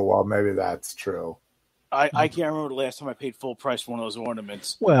 Well, maybe that's true. I can't remember the last time I paid full price for one of those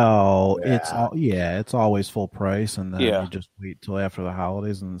ornaments. Well, it's always full price, and then you just wait till after the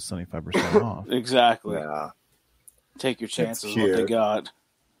holidays and it's 75% off. Exactly. Yeah. Take your chances with what they got.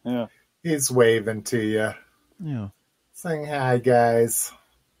 Yeah. He's waving to you. Yeah. Saying hi, guys.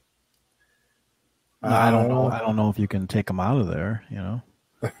 No, I don't know if you can take them out of there,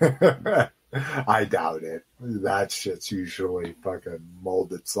 I doubt it. That shit's usually fucking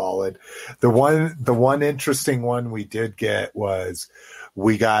molded solid. The one interesting one we did get was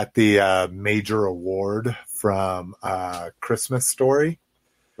we got the major award from Christmas Story.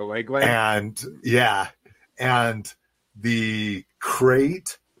 The leg lamp? And the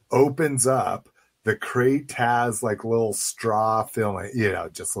crate opens up. The crate has like little straw film,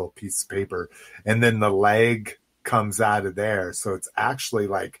 just a little piece of paper. And then the leg comes out of there. So it's actually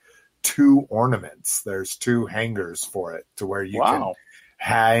like 2 ornaments. There's 2 hangers for it to where you can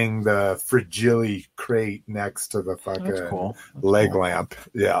hang the Fragile crate next to the fucking leg lamp.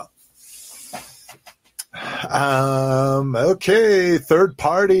 Yeah. Okay, third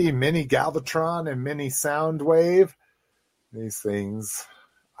party mini Galvatron and mini Soundwave. These things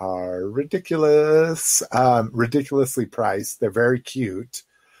are ridiculous, ridiculously priced. They're very cute.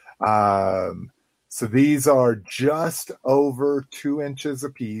 So these are just over 2 inches a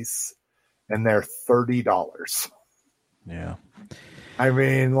piece, and they're $30. Yeah. I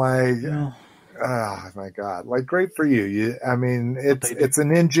mean, like, Yeah. oh my God, like, great for you. I mean, it's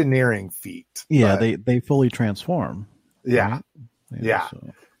an engineering feat. Yeah, but, they fully transform. yeah, Right? yeah.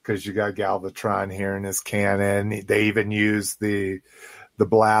 So. Because you got Galvatron here in his cannon. They even use the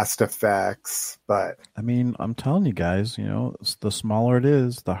blast effects. But I mean, I'm telling you guys, you know, the smaller it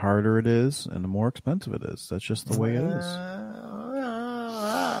is, the harder it is, and the more expensive it is. That's just the way it is.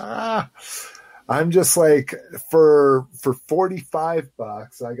 I'm just like, for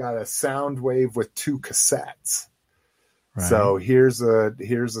 $45, I got a Soundwave with 2 cassettes. Right. So here's a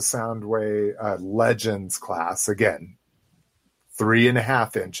Soundwave Legends class again,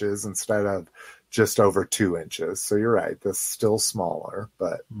 3.5 inches instead of just over 2 inches. So you're right, this is still smaller,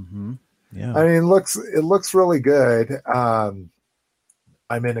 but yeah, I mean, it looks really good. I'm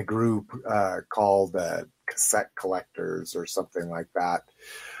in a group called Cassette Collectors or something like that.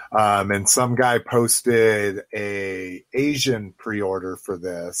 And some guy posted a Asian pre-order for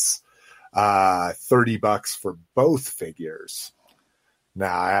this, $30 for both figures.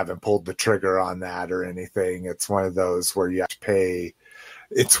 Now, I haven't pulled the trigger on that or anything. It's one of those where you have to pay.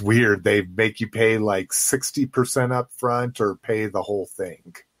 It's weird. They make you pay like 60% up front or pay the whole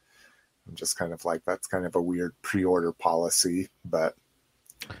thing. I'm just kind of like, that's kind of a weird pre-order policy, but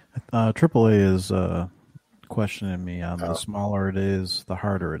AAA is questioning me on the smaller it is, the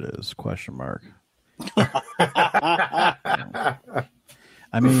harder it is, question mark.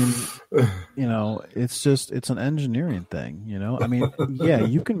 I mean, you know, it's an engineering thing, you know? I mean, yeah,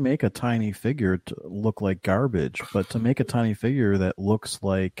 you can make a tiny figure to look like garbage, but to make a tiny figure that looks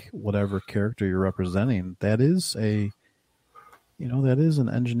like whatever character you're representing, that is an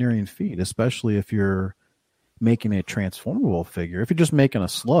engineering feat, especially if you're making a transformable figure. If you're just making a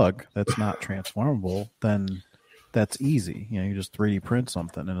slug that's not transformable, then that's easy. You know, you just 3D print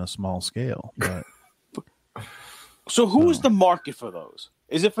something in a small scale. But so who is the market for those?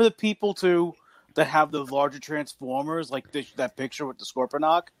 Is it for the people that have the larger transformers, like that picture with the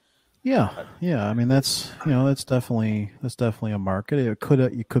Scorponok? Yeah. I mean, that's definitely a market. It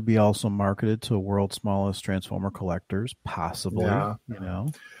could be also marketed to world's smallest transformer collectors, possibly. Yeah. You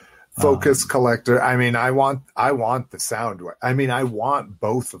know, Focus collector. I mean, I want the Soundwave. I mean, I want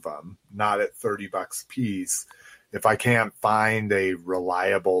both of them, not at $30 a piece. If I can't find a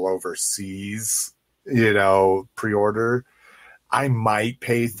reliable overseas, pre-order, I might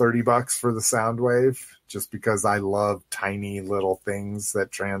pay $30 for the Soundwave just because I love tiny little things that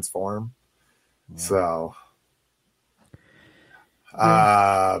transform. Yeah.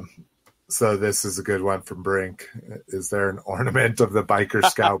 So this is a good one from Brink. Is there an ornament of the biker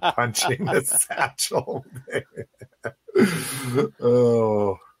scout punching the satchel?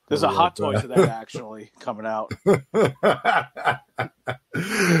 Oh, there's a Hot Toys of that actually coming out.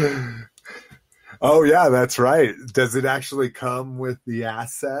 Oh yeah, that's right. Does it actually come with the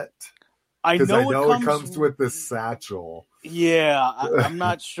asset? I know it comes with the satchel. Yeah, I'm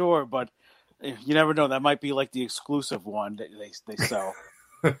not sure, but you never know. That might be like the exclusive one that they sell.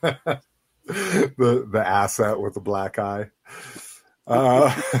 the asset with the black eye.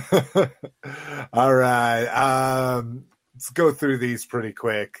 All right. Let's go through these pretty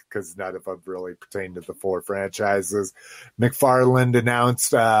quick because none of them really pertain to the 4 franchises. McFarlane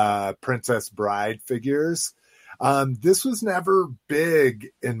announced Princess Bride figures. This was never big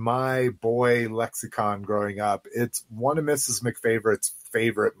in my boy lexicon growing up. It's one of Mrs. McFavorite's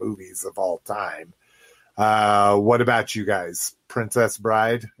favorite movies of all time. What about you guys? Princess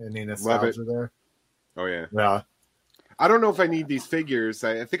Bride? Any nostalgia there? Oh, yeah. Yeah. I don't know if I need these figures.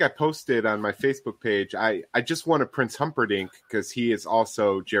 I think I posted on my Facebook page. I just want a Prince Humperdinck because he is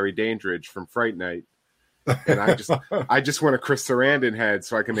also Jerry Dandridge from Fright Night. And I just want a Chris Sarandon head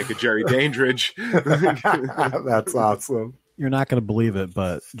so I can make a Jerry Dandridge. That's awesome. You're not going to believe it,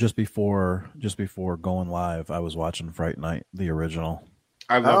 but just before going live, I was watching Fright Night, the original.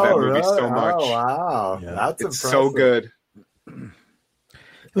 I love that movie so much. Oh, wow. Yeah. That's it's impressive. so good.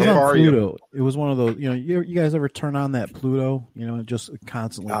 It was on Pluto. It was one of those, you guys ever turn on that Pluto, it just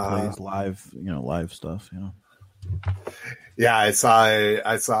constantly plays live stuff, Yeah, I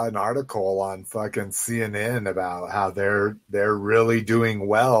saw an article on fucking CNN about how they're really doing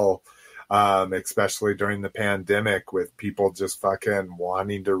well, especially during the pandemic with people just fucking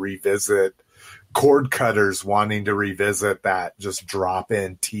wanting to revisit cord cutters, wanting to revisit that just drop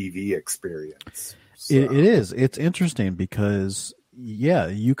in TV experience. So. It is. It's interesting because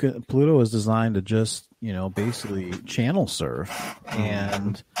you can. Pluto is designed to just basically channel surf,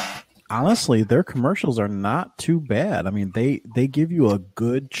 and honestly, their commercials are not too bad. I mean, they give you a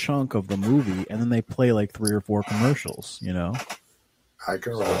good chunk of the movie, and then they play like 3 or 4 commercials. I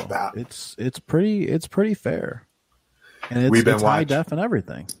can roll with that. It's pretty fair, and it's high def and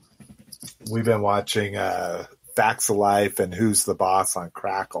everything. We've been watching Facts of Life and Who's the Boss on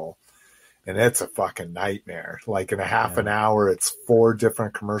Crackle, and it's a fucking nightmare. Like in a half an hour, it's 4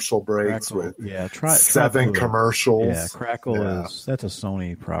 different commercial breaks Crackle, with 7 commercials. Yeah, Crackle that's a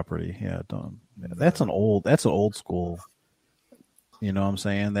Sony property. Yeah, that's an old school. You know what I'm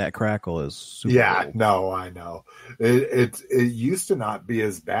saying? That Crackle is super old. No, I know. It used to not be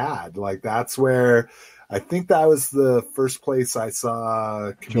as bad. Like that's where I think that was the first place I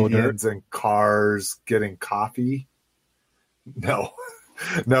saw comedians in cars getting coffee. No,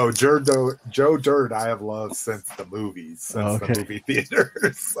 Joe Dirt I have loved since the movies, since the movie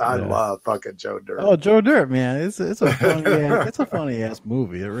theaters. I love fucking Joe Dirt. Oh, Joe Dirt, man. It's a funny ass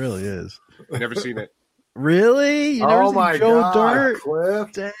movie. It really is. Never seen it. Really? You never seen Joe Dirt?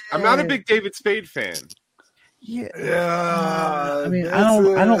 Cliff. I'm not a big David Spade fan. Yeah. I mean, I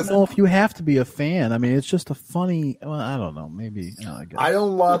don't know if you have to be a fan. I mean, it's just a funny. Well, I don't know. Maybe I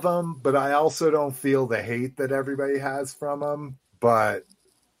don't love him, but I also don't feel the hate that everybody has from him. But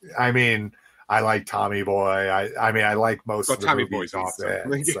I mean, I like Tommy Boy. I mean, I like most of the Tommy movies Boy's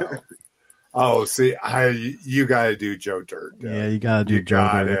awesome. You got to do Joe Dirt. Yeah, you got to do Joe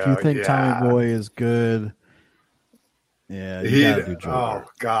Dirt. If you think Tommy Boy is good, you got to do Joe Dirt. Oh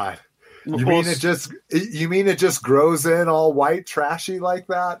God. You mean it just grows in all white trashy like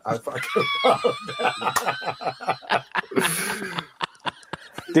that? I fucking love that.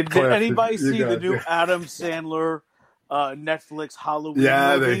 Did anybody see the new Adam Sandler Netflix Halloween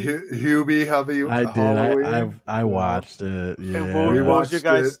movie? The Hubie Hubby. I did. Halloween. I watched it. Yeah. And what was your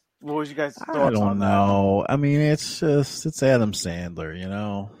guys' thoughts on that? I don't know. I mean, it's Adam Sandler, I don't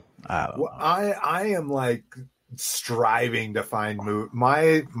know. I am like striving to find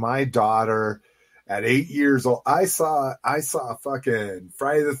my daughter at 8 years old. I saw fucking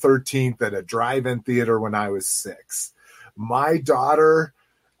Friday the 13th at a drive-in theater when I was 6. My daughter,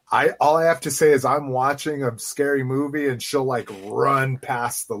 all I have to say is I'm watching a scary movie and she'll like run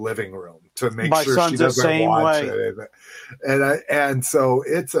past the living room to make sure she doesn't watch it. And so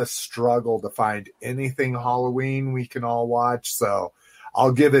it's a struggle to find anything Halloween we can all watch. So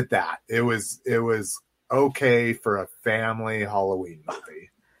I'll give it that. It was okay for a family Halloween movie.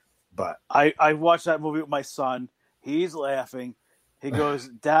 But I watched that movie with my son. He's laughing. He goes,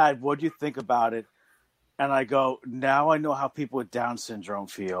 "Dad, what'd you think about it?" And I go, "Now I know how people with Down syndrome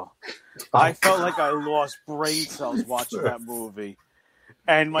feel." I felt like I lost brain cells watching that movie.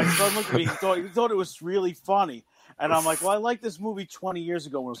 And my son looked at me, he thought it was really funny. And I'm like, well, I liked this movie 20 years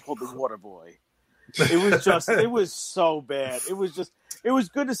ago when it was called The Waterboy. It was so bad. It was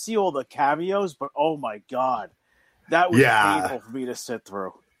good to see all the cameos, but oh my God, that was painful for me to sit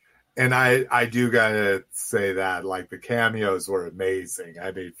through. And I do gotta say that, like, the cameos were amazing.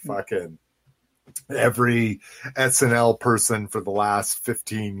 I mean, fucking every SNL person for the last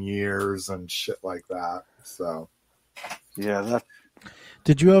 15 years and shit like that. So, yeah.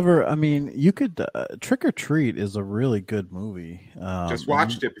 Did you ever? I mean, you could. Trick or Treat is a really good movie. Just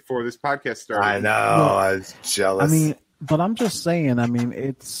watched it before this podcast started. I know. I was jealous. I mean, but I'm just saying. I mean,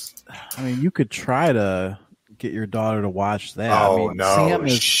 you could try to get your daughter to watch that. Oh, I mean, no. Sam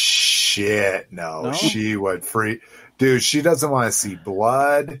is, shit. No, she would Dude, she doesn't want to see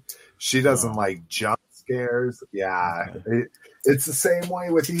blood. She doesn't like jump scares. Yeah. Okay. It's the same way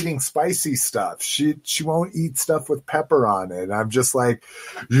with eating spicy stuff. She won't eat stuff with pepper on it. I'm just like,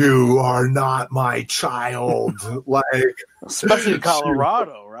 you are not my child. Like, especially in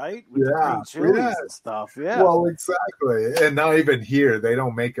Colorado, right? With the green chilies and stuff. Yeah. Well, exactly. And not even here. They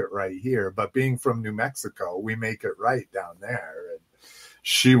don't make it right here. But being from New Mexico, we make it right down there. And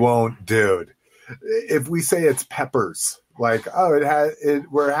she won't, dude. If we say it's peppers, like,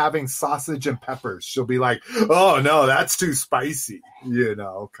 we're having sausage and peppers, she'll be like, oh no, that's too spicy,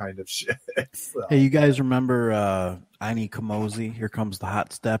 kind of shit. So. Hey, you guys remember Ani Kamosi? Here comes the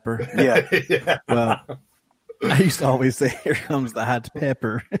hot stepper. Yeah. Yeah. Well, I used to always say, here comes the hot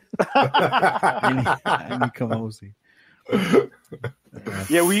pepper. Ani Kamosi.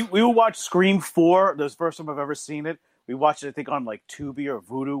 Yeah, we will watch Scream 4. That was the first time I've ever seen it. We watched it, I think, on like Tubi or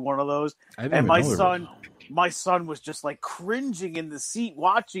Vudu, one of those. And my son was just like cringing in the seat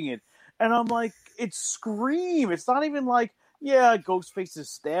watching it. And I'm like, it's Scream. It's not even like, Ghostface is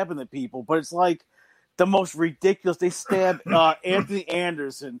stabbing the people, but it's like the most ridiculous. They stab Anthony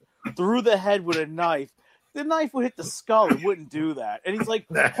Anderson, through the head with a knife, the knife would hit the skull. It wouldn't do that. And he's like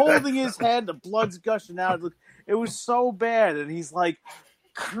holding his head, the blood's gushing out. It was so bad. And he's like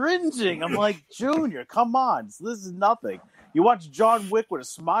cringing. I'm like, Junior, come on. This is nothing. You watch John Wick with a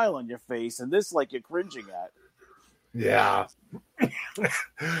smile on your face, and this like you're cringing at. Yeah.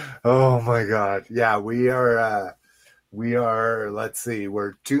 Oh my God. Yeah, we are, let's see,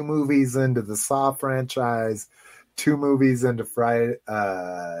 we're 2 movies into the Saw franchise, 2 movies into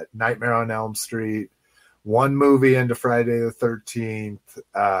Nightmare on Elm Street, 1 movie into Friday the 13th,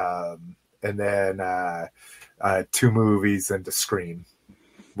 and then 2 movies into Scream.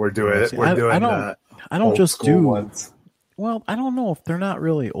 We're doing it. I don't just do ones. Well, I don't know if they're not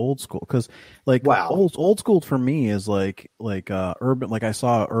really old school because, like, old school for me is like urban. Like I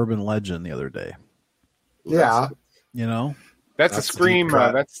saw Urban Legend the other day. Yeah, you know, that's a Scream.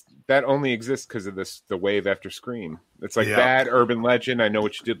 That only exists because of the wave after Scream. It's like that Urban Legend. I Know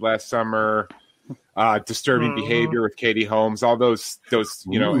What You Did Last Summer. Disturbing Behavior with Katie Holmes. All those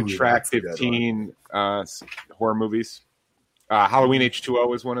attractive teen horror movies. Halloween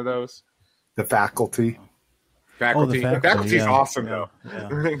H2O is one of those. The Faculty. Faculty's awesome though. Yeah.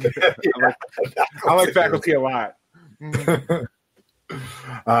 I like Faculty a lot.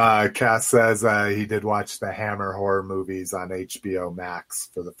 Cass says he did watch the Hammer horror movies on HBO Max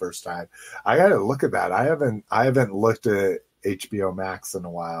for the first time. I got to look at that. I haven't looked at HBO Max in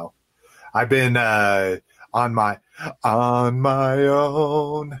a while. I've been on my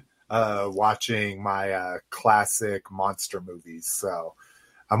own watching my classic monster movies. So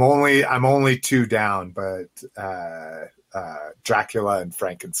I'm only 2 down, but Dracula and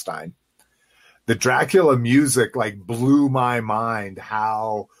Frankenstein. The Dracula music like blew my mind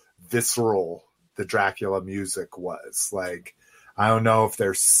how visceral the Dracula music was. Like, I don't know if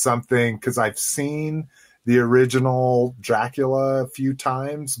there's something, because I've seen the original Dracula a few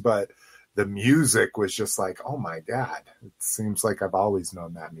times, but the music was just like, oh my God, it seems like I've always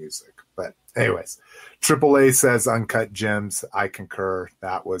known that music. But anyways, AAA says Uncut Gems. I concur.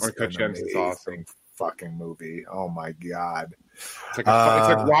 That was Uncut Gems is awesome. Fucking movie. Oh my God. It's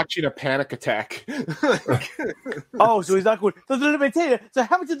like watching a panic attack. Oh, so he's not going, so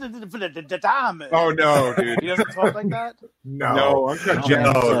how much the time? Oh no, dude. He doesn't talk like that? No, Uncut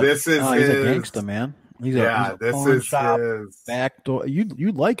Gems. No, this is he's a gangster, man. He's a this pawn is shop, his back door.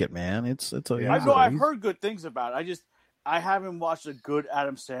 You'd like it, man. I've heard good things about it. I haven't watched a good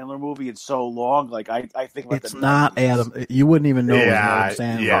Adam Sandler movie in so long. Like I think about it's not Adam. You wouldn't even know it was Adam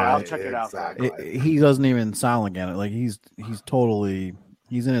Sandler. Yeah, I'll check it out. He doesn't even sound like it. Like he's totally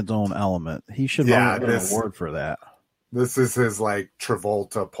in his own element. He should have an award for that. This is his like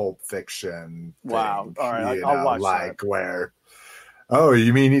Travolta Pulp Fiction. Wow. Thing, all right, I'll watch like that. Where. Oh,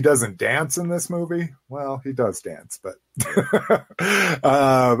 you mean he doesn't dance in this movie? Well, he does dance, but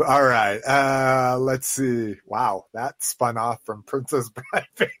all right. Let's see. Wow, that spun off from Princess Bride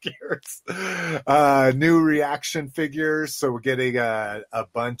figures. New reaction figures. So we're getting a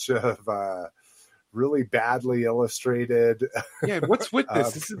bunch of really badly illustrated. Yeah, what's with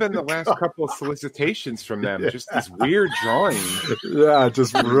this? This has been the last couple of solicitations from them. Just this weird drawing. Yeah,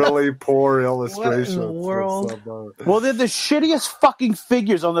 just really poor illustrations. What in the world? Well, they're the shittiest fucking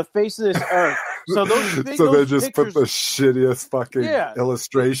figures on the face of this earth. So they just put the shittiest fucking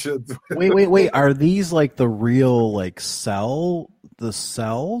illustrations. Wait. Are these like the real the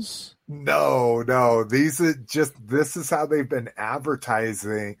cells? No. This is how they've been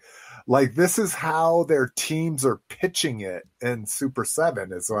advertising. Like, this is how their teams are pitching it in Super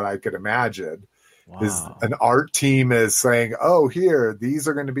 7 is what I could imagine. Wow. Is an art team is saying, oh, here, these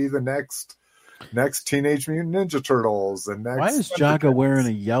are going to be the next Teenage Mutant Ninja Turtles. And next. Why is Jaga wearing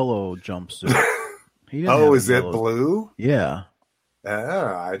a yellow jumpsuit? Is it blue? Yeah.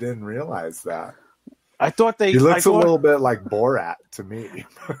 Oh, I didn't realize that. I thought he looks a little bit like Borat to me.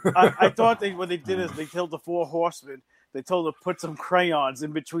 I thought what they did is they killed the 4 horsemen. They told them to put some crayons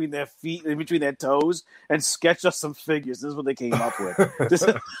in between their feet, in between their toes, and sketch us some figures. This is what they came up with. This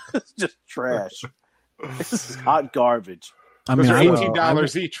is just trash. This is hot garbage. I mean,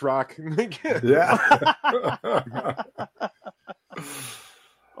 $18 each, Rock. Yeah.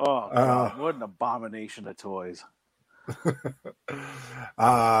 Oh, God, what an abomination of toys.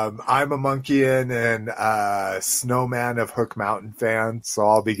 I'm a Monkeyan and Snowman of Hook Mountain fan, so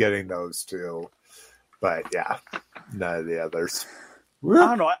I'll be getting those too. But yeah, none of the others. I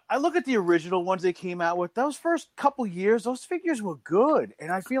don't know. I look at the original ones they came out with. Those first couple years, those figures were good,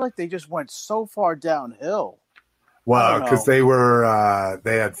 and I feel like they just went so far downhill. Well, because they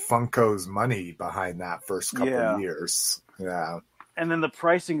had Funko's money behind that first couple of years. Yeah, and then the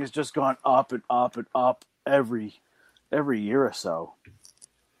pricing has just gone up and up and up every year or so.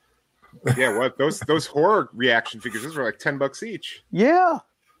 Yeah, what those horror reaction figures? Those were like $10 each. Yeah.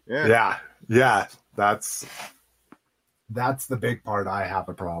 Yeah. That's the big part I have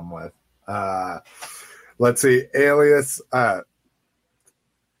a problem with. Let's see, Alias.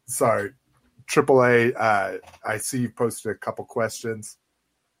 Sorry, AAA. I see you posted a couple questions.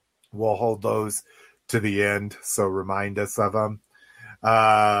 We'll hold those to the end, so remind us of them.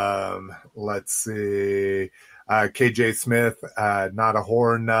 Let's see. KJ Smith, not a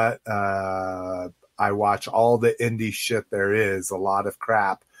horror nut. I watch all the indie shit there is, a lot of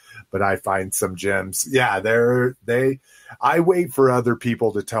crap, but I find some gems. Yeah, I wait for other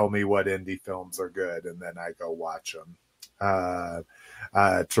people to tell me what indie films are good, and then I go watch them.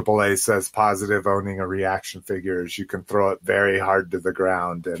 AAA says positive owning a reaction figure is you can throw it very hard to the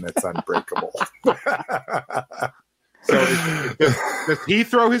ground and it's unbreakable. So does he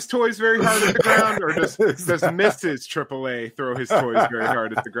throw his toys very hard at the ground, or does Mrs. AAA throw his toys very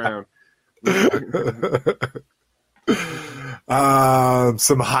hard at the ground?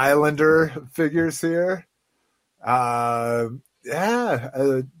 Some Highlander figures here.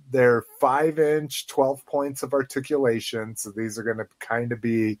 They're 5-inch, 12 points of articulation. So these are going to kind of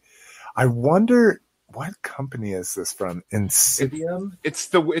be. I wonder what company is this from? Insidium? It's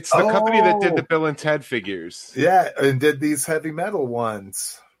the company that did the Bill and Ted figures. Yeah, and did these heavy metal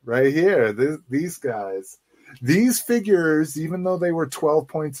ones right here. These guys. These figures, even though they were 12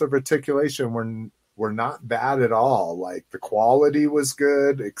 points of articulation, were not bad at all. Like the quality was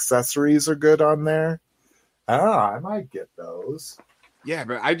good. Accessories are good on there. I might get those. Yeah,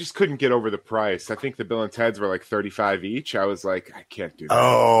 but I just couldn't get over the price. I think the Bill and Ted's were like $35 each. I was like, I can't do that.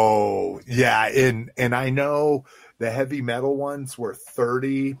 Oh, yeah. And I know the heavy metal ones were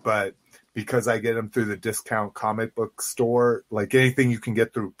 $30, but because I get them through the discount comic book store, like anything you can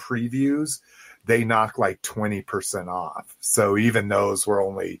get through previews, they knock like 20% off. So even those were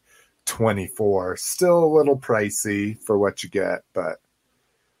only $24. Still a little pricey for what you get, but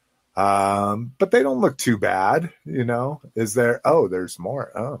they don't look too bad, you know. Is there? Oh, there's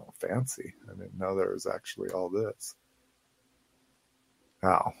more. Oh, fancy. I didn't know there was actually all this.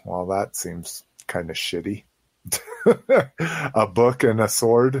 Oh, well, that seems kind of shitty. A book and a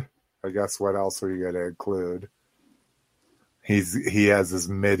sword. I guess what else are you going to include? He has his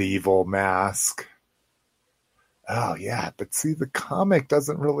medieval mask. Oh, yeah, but see, the comic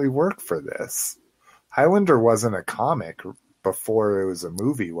doesn't really work for this. Highlander wasn't a comic before it was a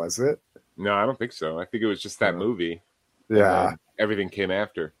movie, was it? No, I don't think so. I think it was just that movie. Yeah. Everything came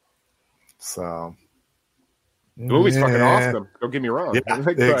after. So. The movie's fucking awesome. Don't get me wrong. Yeah,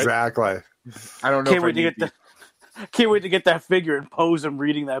 exactly. I don't know. Can't wait to get that figure and pose him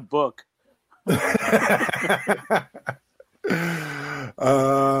reading that book.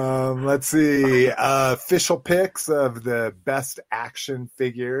 Let's see. Official pics of the best action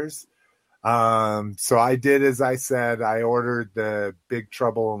figures. So I did as I said. I ordered the Big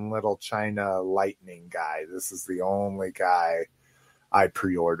Trouble in Little China Lightning guy. This is the only guy I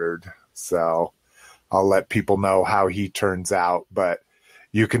pre-ordered. So I'll let people know how he turns out. But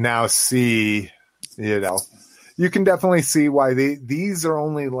you can now see, you can definitely see why these are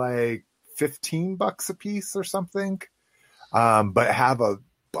only like $15 a piece or something. But have a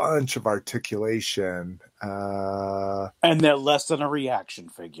bunch of articulation. And they're less than a reaction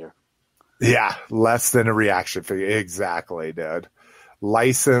figure. Yeah, less than a reaction figure. Exactly, dude.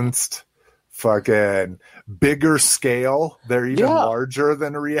 Licensed, fucking bigger scale. They're even larger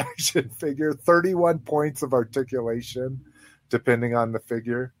than a reaction figure. 31 points of articulation, depending on the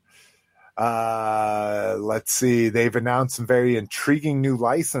figure. Let's see. They've announced some very intriguing new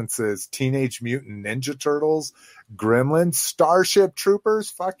licenses. Teenage Mutant Ninja Turtles, Gremlins, Starship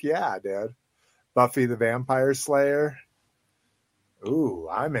Troopers. Fuck yeah, dude. Buffy the Vampire Slayer. Ooh,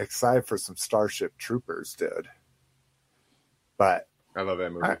 I'm excited for some Starship Troopers, dude. But I love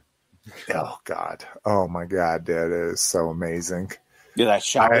that movie. Oh, God. Oh, my God, dude. It is so amazing. Yeah, that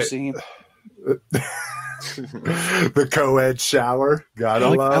shower scene. The co-ed shower. Gotta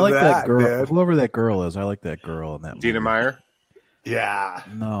love that girl. dude. Whoever that girl is, I like that girl in that movie. Dina Meyer? Yeah.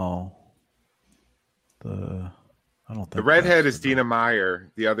 No. I don't think the redhead is Dina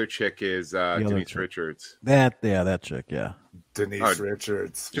Meyer. The other chick is Denise Richards. That chick, yeah. Denise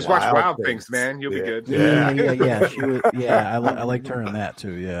Richards. Just watch Wild Things, man. You'll be good. Yeah. She was, I liked her in that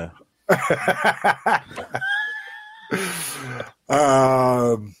too. Yeah.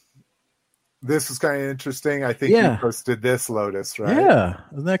 This was kind of interesting. I think you posted this, Lotus, right? Yeah.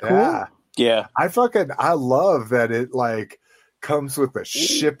 Isn't that cool? Yeah. I love that it like comes with a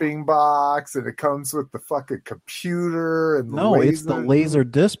shipping box, and it comes with the fucking computer and the No, it's laser. the laser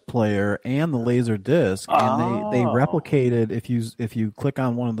disc player and the laser disc, and they replicated. If you click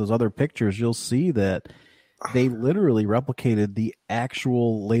on one of those other pictures, you'll see that they literally replicated the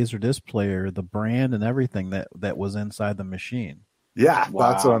actual laser disc player, the brand and everything that was inside the machine. Yeah,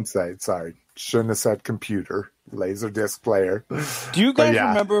 that's what I'm saying. Sorry, shouldn't have said computer. Laser disc player. Do you guys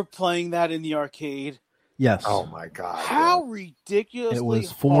remember playing that in the arcade? Yes. Oh my god! How ridiculously it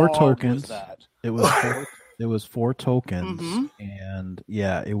was 4 tokens. Was that? It was 4 tokens, and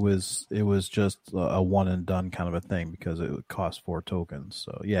it was just a one and done kind of a thing because it would cost 4 tokens.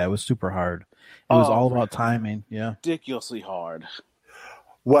 So yeah, it was super hard. It was all about timing. Yeah, ridiculously hard.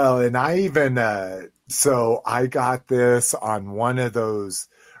 Well, and I even so I got this on one of those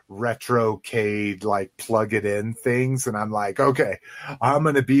Retrocade like plug it in things, and I'm like, okay, I'm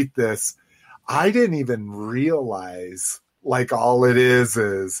gonna beat this. I didn't even realize like all it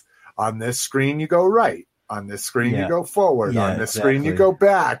is on this screen you go right, on this screen you go forward, on this screen you go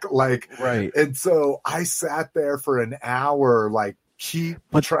back, like right. And so I sat there for an hour like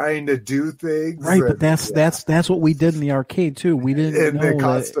trying to do things, right? But that's what we did in the arcade too. We didn't know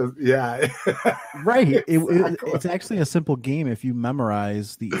that. Right. It's actually a simple game if you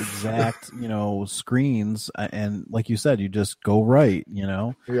memorize the exact screens, and like you said, you just go right.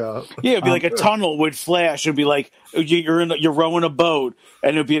 Yeah, it'd be like a tunnel would flash. It'd be like you're rowing a boat,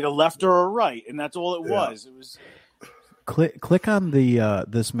 and it'd be like a left or a right, and that's all it was. It was. Click on the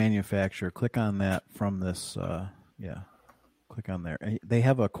this manufacturer. Click on that from this. Click on there. They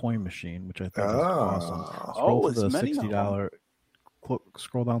have a coin machine, which I think is awesome. Scroll to the $60.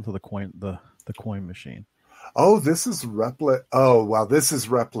 Scroll down to the coin machine. Oh, this is Replit. Oh, wow, this is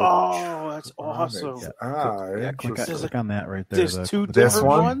Replit. Oh, that's awesome. Click on that right there. There's two different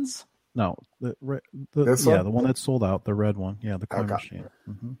ones? No, the one that's sold out, the red one. Yeah, the coin machine.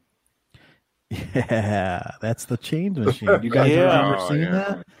 Mm-hmm. Yeah, that's the change machine. You guys remember seeing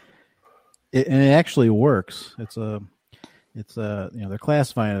that? And it actually works. It's they're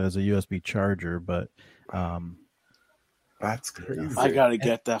classifying it as a USB charger, but that's crazy. I gotta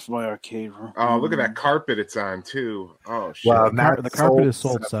get that for my arcade room. Oh, look at that carpet it's on too. Oh shit! Well, the carpet is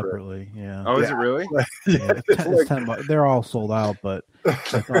sold separately. Yeah. Oh, is it really? It's $10. They're all sold out, but I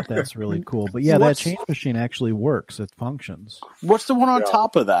thought that's really cool. But yeah, that change machine actually works. It functions. What's the one on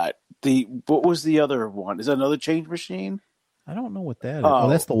top of that? What was the other one? Is that another change machine? I don't know what that is. Oh,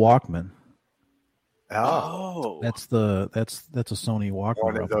 that's the Walkman. Oh, that's a Sony Walkman.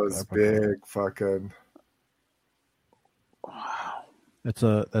 One of those big fucking. Wow. That's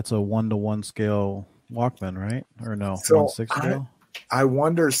a 1-to-1 scale Walkman, right? Or no, so 1/6 scale. I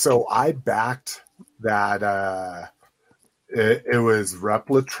wonder. So I backed that. It was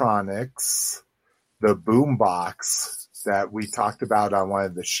Replitronics, the boombox that we talked about on one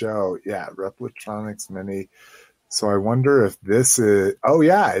of the show. Yeah, Replitronics Mini. So I wonder if this is. Oh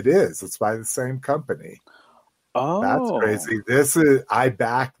yeah, it is. It's by the same company. Oh, that's crazy. I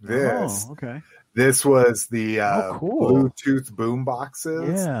backed this. Oh, okay. This was the cool. Bluetooth boom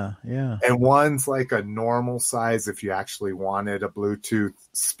boxes. Yeah. And one's like a normal size if you actually wanted a Bluetooth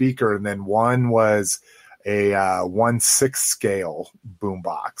speaker, and then one was a 1/6 scale boom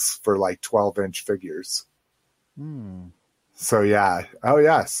box for like 12-inch figures. So yeah. Oh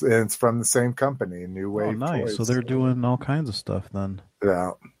yes, and it's from the same company, New Wave. Oh, nice. Toys. So they're doing all kinds of stuff then.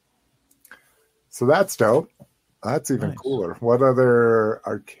 Yeah. So that's dope. That's even cooler. What other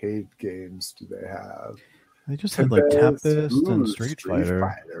arcade games do they have? They just had like Tempest and Street Fighter. Street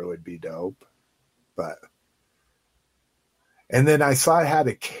Fighter would be dope. But and then I saw I had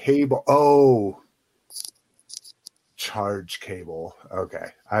a cable. Oh, charge cable. Okay.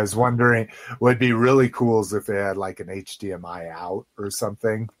 I was wondering what would be really cool is if they had like an HDMI out or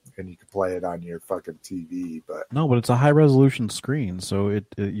something and you could play it on your fucking TV. But no, but it's a high resolution screen, so it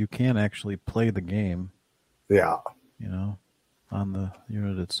you can actually play the game. Yeah. On the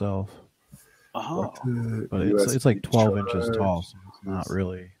unit itself. Oh. But it's like 12 inches tall, so it's not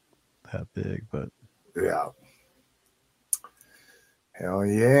really that big, but yeah. Hell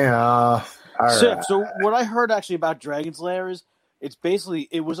yeah. So what I heard actually about Dragon's Lair is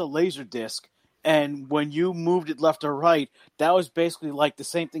it was a laser disc, and when you moved it left or right, that was basically like the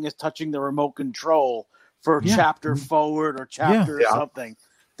same thing as touching the remote control for chapter forward or chapter something.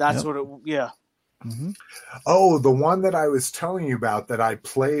 That's what it. Yeah. Mm-hmm. Oh, the one that I was telling you about that I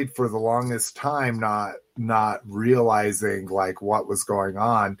played for the longest time, not realizing like what was going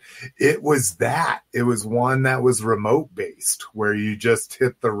on. It was one that was remote based where you just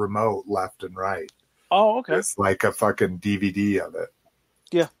hit the remote left and right. Oh, okay. It's like a fucking DVD of it.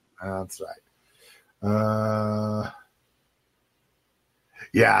 Yeah. That's right.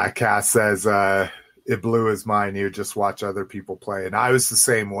 Yeah, Cass says it blew his mind. He would just watch other people play. And I was the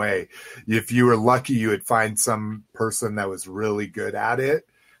same way. If you were lucky, you would find some person that was really good at it,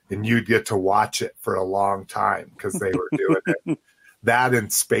 and you'd get to watch it for a long time because they were doing it. That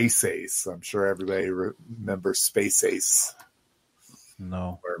and Space Ace. I'm sure everybody remembers Space Ace.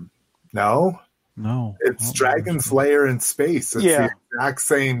 No. No? No. It's Dragon's Lair in space. It's the exact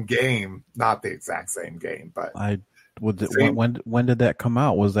same game. Not the exact same game, but when did that come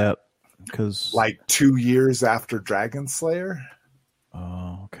out? Was that because like 2 years after Dragon Slayer?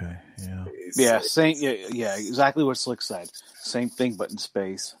 Oh, okay. Yeah. Yeah, same yeah, exactly what Slick said. Same thing but in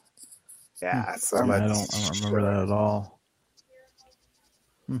space. Yeah, so I don't remember that at all.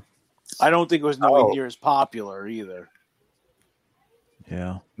 I don't think it was nowhere near as popular either.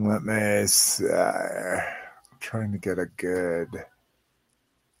 Yeah. Let me see. I'm trying to get a good.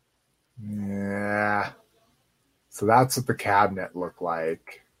 Yeah. So that's what the cabinet looked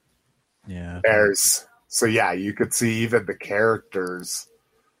like. Yeah. You could see even the characters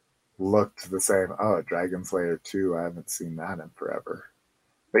looked the same. Oh, Dragon Slayer 2. I haven't seen that in forever.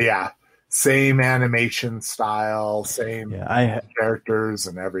 But yeah, same animation style, same characters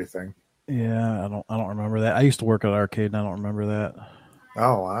and everything. Yeah, I don't remember that. I used to work at an arcade and I don't remember that.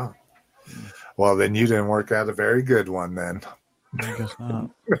 Oh, wow. Well, then you didn't work out a very good one then. I guess not.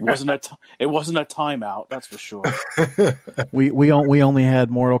 It wasn't a timeout, that's for sure. we only had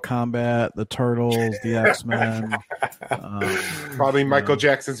Mortal Kombat, the Turtles, the X-Men, probably Michael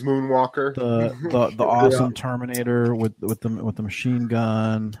Jackson's Moonwalker, the awesome Terminator with the machine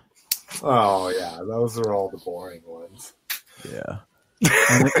gun. Oh yeah, those are all the boring ones. Yeah.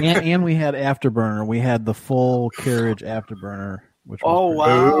 And we had Afterburner. We had the full carriage Afterburner, which was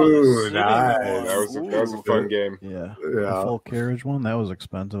wow! Ooh, nice. That was a fun game. Yeah, the full carriage one that was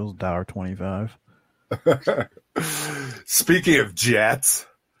expensive. It was $1.25. Speaking of jets,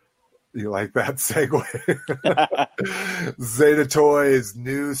 you like that segue? Zeta Toys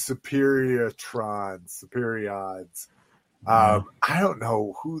new Superions. I don't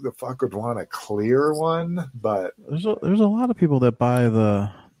know who the fuck would want a clear one, but there's a lot of people that buy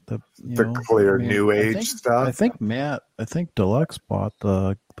the clear new age stuff. I think Deluxe bought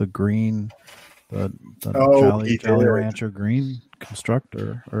the green, the Jolly Rancher green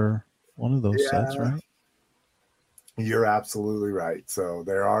constructor or one of those sets, right? You're absolutely right. So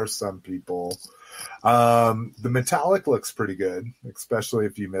there are some people. The metallic looks pretty good, especially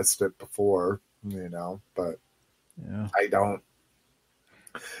if you missed it before, but. Yeah. I don't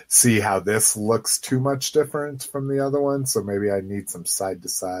see how this looks too much different from the other one, so maybe I need some side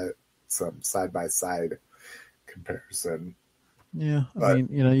by side comparison. Yeah, I mean,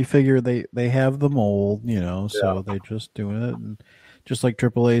 you figure they have the mold, so they just doing it, and just like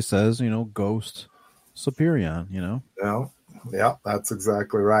AAA says, Ghost Superion, Yeah, that's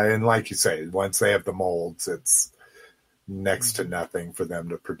exactly right. And like you say, once they have the molds, it's next to nothing for them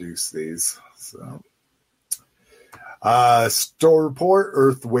to produce these. So. Store report: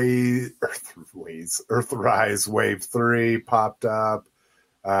 Earthrise Wave 3 popped up.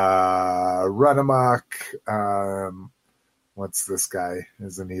 Run Amok. What's this guy?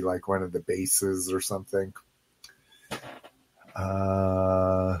 Isn't he like one of the bases or something?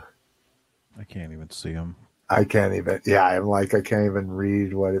 I can't even see him. I can't even. Yeah, I can't even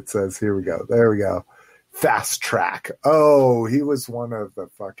read what it says. Here we go. There we go. Fast Track. Oh, he was one of the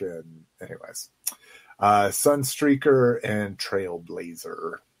fucking. Anyways. Sunstreaker and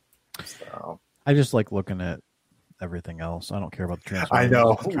Trailblazer. So I just like looking at everything else. I don't care about the transfer. I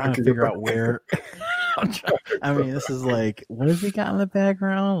know. I'm trying to figure out where. I mean, this is like, what has he got in the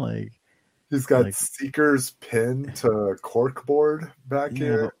background? Like, he's got Seeker's pin to corkboard back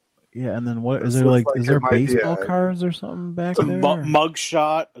here. Yeah, and then what is there like? Is there baseball cards or something back there? Mug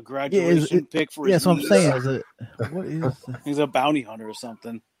shot, a graduation pick for his. Yeah, so I'm saying, is it? What is? He's a bounty hunter or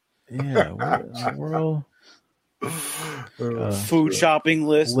something. Yeah, what in the world? Food shopping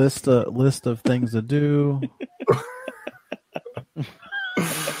list of things to do.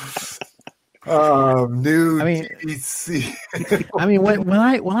 New. I mean, DC. I mean, when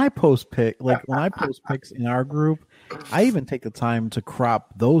I post pics in our group, I even take the time to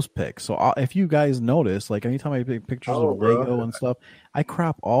crop those pics. So if you guys notice, like anytime I take pictures of Lego and stuff, I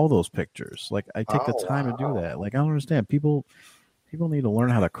crop all those pictures. Like I take the time to do that. Like I don't understand people. People need to learn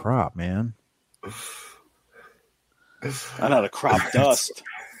how to crop, man. I know how to crop dust.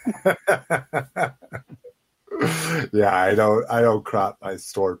 Yeah, I don't crop my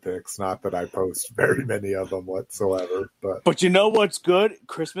store pics. Not that I post very many of them whatsoever. But you know what's good?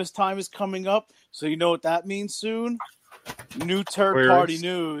 Christmas time is coming up, so you know what that means soon? New third-party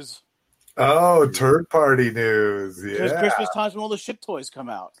news. Oh, third party news. Because Yeah. Christmas time's when all the ship toys come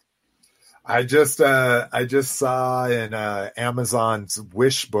out. I just saw in Amazon's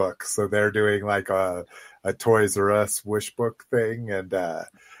wish book, so they're doing like a Toys R Us wish book thing, and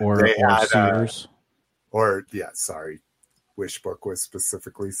or Sears. Sorry, wish book was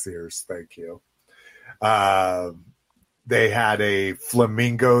specifically Sears. Thank you. They had a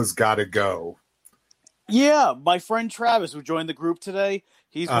Flamingos Gotta Go. Yeah, my friend Travis, who joined the group today,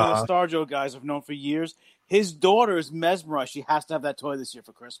 he's one of the StarJo guys I've known for years. His daughter is mesmerized. She has to have that toy this year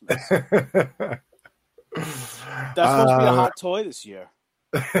for Christmas. That's supposed to be a hot toy this year.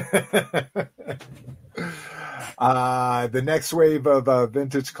 The next wave of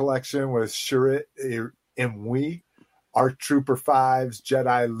vintage collection was Shirit Imwe, Arc Trooper 5s,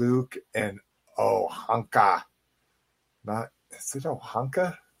 Jedi Luke, and Ohanka. Is it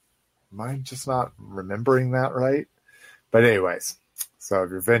Ohanka? Am I just not remembering that right? But anyways, so if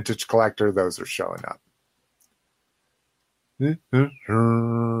you're a vintage collector, those are showing up.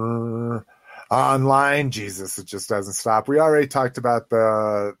 Online, Jesus, it just doesn't stop. We already talked about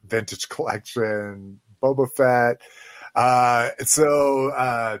the vintage collection, Boba Fett.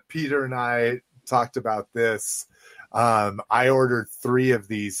 So Peter and I talked about this. I ordered 3 of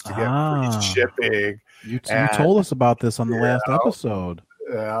these to get free shipping. You told us about this on the last episode.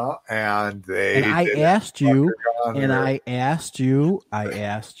 Yeah, and I asked you if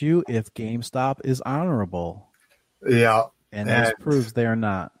GameStop is honorable. Yeah. And this proves they are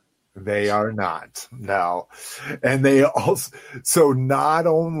not. They are not. No. And they also, so not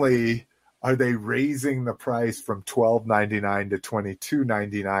only are they raising the price from $12.99 to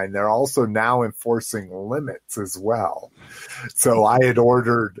 $22.99, they're also now enforcing limits as well. So I had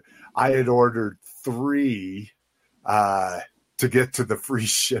ordered 3 to get to the free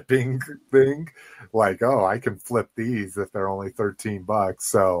shipping thing. Like, I can flip these if they're only $13.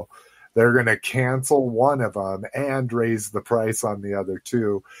 So they're going to cancel one of them and raise the price on the other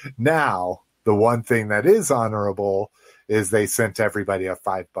 2. Now, the one thing that is honorable is they sent everybody a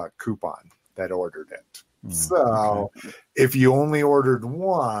 $5 coupon that ordered it. So if you only ordered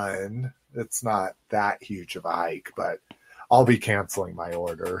 1, it's not that huge of a hike, but I'll be canceling my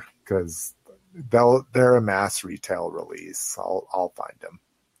order because they're a mass retail release. I'll find them.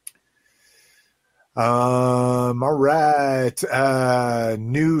 All right.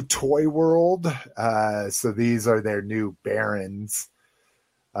 New Toy World. So these are their new Barons.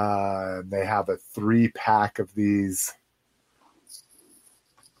 They have a 3-pack of these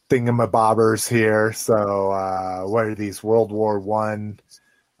thingamabobbers here. So what are these? World War One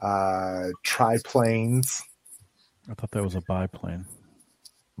triplanes. I thought that was a biplane.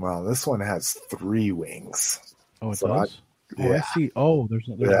 Well, this one has 3 wings. Oh, it does? I see. Oh, there's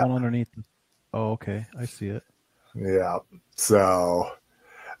one underneath. Oh, okay. I see it. Yeah. So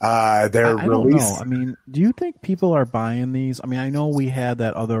they're I don't released. know. I mean, do you think people are buying these? I mean, I know we had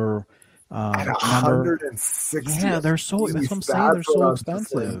that other at $160. Yeah, they're so. That's what I'm saying. They're so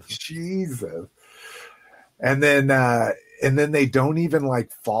expensive. Like, Jesus. And then they don't even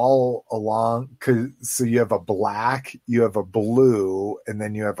like fall along so you have a black, you have a blue, and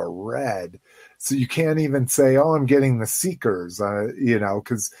then you have a red. So you can't even say, I'm getting the Seekers,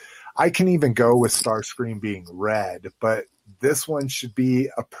 because I can even go with Starscream being red, but this one should be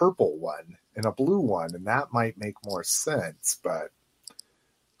a purple one and a blue one, and that might make more sense, but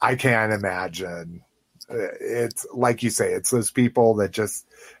I can't imagine. It's like you say, it's those people that just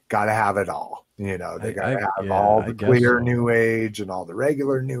got to have it all. They got to have all the clear New Age and all the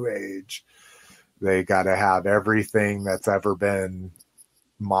regular New Age. They got to have everything that's ever been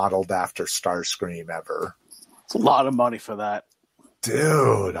modeled after Starscream ever. It's a lot of money for that.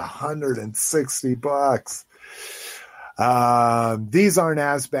 Dude, $160. These aren't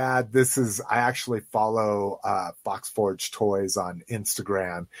as bad. I actually follow Foxforge Toys on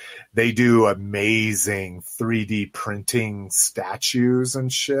Instagram. They do amazing 3D printing statues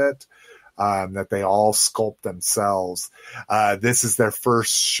and shit that they all sculpt themselves. This is their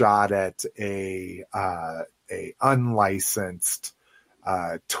first shot at a unlicensed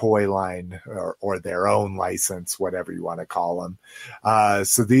toy line or their own license, whatever you want to call them.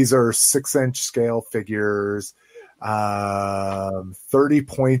 So these are 6-inch scale figures. 30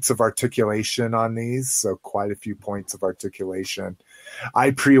 points of articulation on these, so quite a few points of articulation.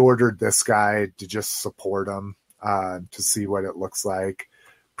 I pre-ordered this guy to just support him, to see what it looks like.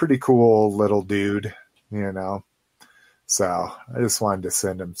 Pretty cool little dude, So I just wanted to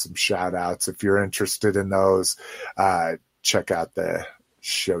send him some shout outs. If you're interested in those, check out the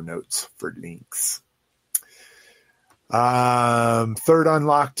show notes for links. Third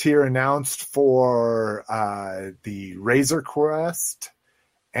unlock tier announced for the Razor Crest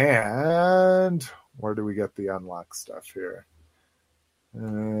And where do we get the unlock stuff here?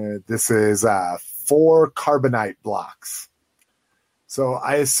 This is 4 carbonite blocks. So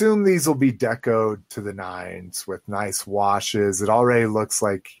I assume these will be decoed to the nines with nice washes. It already looks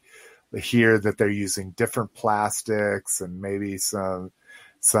like here that they're using different plastics and maybe some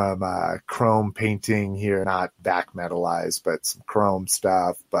chrome painting here, not back metallized, but some chrome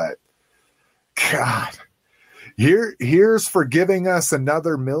stuff. But God, here's for giving us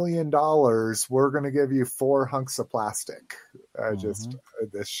another $1 million. We're going to give you 4 hunks of plastic.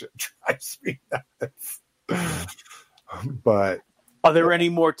 This shit drives me nuts. But are there any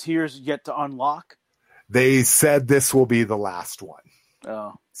more tiers yet to unlock? They said this will be the last one.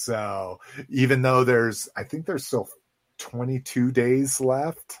 Oh, so even though I think there's still 22 days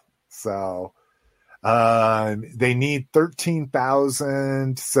left. So they need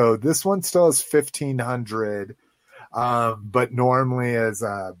 13,000. So this one still has 1,500. But normally, as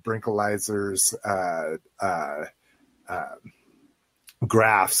Brinkalizer's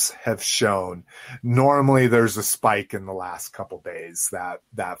graphs have shown, normally there's a spike in the last couple days. That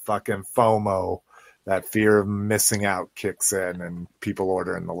fucking FOMO, that fear of missing out, kicks in, and people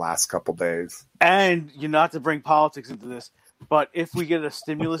order in the last couple days. And not to bring politics into this, but if we get a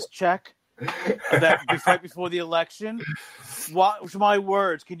stimulus check that right before the election, watch my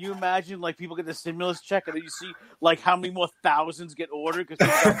words. Can you imagine, like, people get the stimulus check and then you see like how many more thousands get ordered because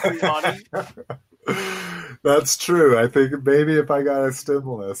people got free money? That's true. I think maybe if I got a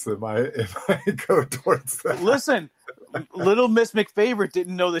stimulus, it might go towards that. Listen, little Miss McFavorite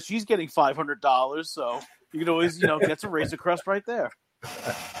didn't know that she's getting $500, so you can always, get some Razor Crest right there.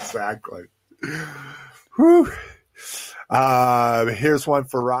 Exactly. Whew. Here's one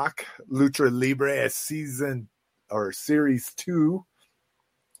for Rock. Lucha Libre Series 2.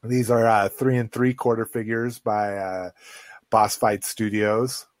 These are 3 3/4 figures by Boss Fight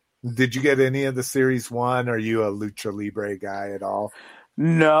Studios. Did you get any of the Series 1? Are you a Lucha Libre guy at all?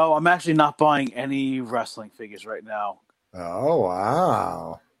 No, I'm actually not buying any wrestling figures right now. Oh,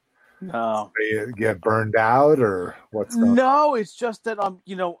 wow. No. You get burned out, or what's going on? No, it's just that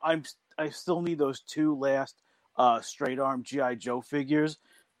I still need those 2 last straight arm G.I. Joe figures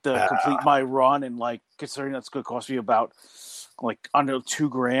to complete my run, and like considering that's going to cost me about like under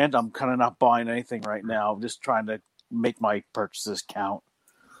 $2,000, I'm kind of not buying anything right now. I'm just trying to make my purchases count.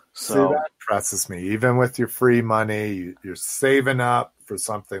 So see, that impresses me. Even with your free money, you're saving up for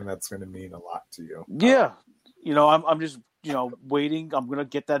something that's going to mean a lot to you. Yeah, I'm just waiting. I'm going to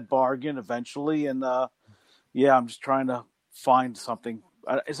get that bargain eventually, and I'm just trying to find something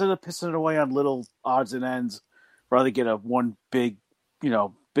instead of pissing it away on little odds and ends. Rather get a one big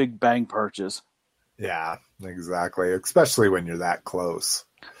bang purchase. Yeah, exactly. Especially when you're that close.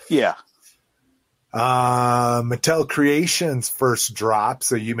 Yeah. Mattel Creations first drop,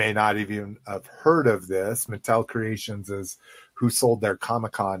 so you may not even have heard of this. Mattel Creations is who sold their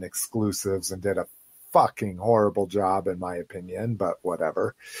Comic-Con exclusives and did a fucking horrible job, in my opinion, but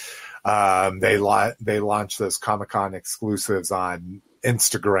whatever. They launched those Comic-Con exclusives on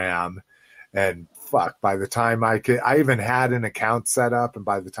Instagram, and fuck, by the time I even had an account set up, and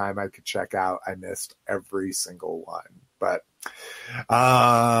by the time I could check out, I missed every single one. But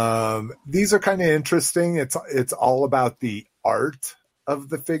these are kind of interesting. It's all about the art of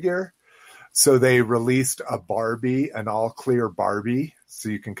the figure. So they released a Barbie, an all clear Barbie, so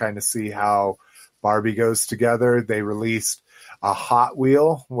you can kind of see how Barbie goes together. They released a Hot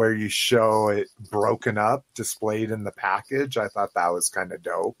Wheel where you show it broken up, displayed in the package. I thought that was kind of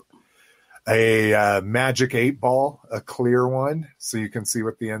dope. A Magic 8-Ball, a clear one, so you can see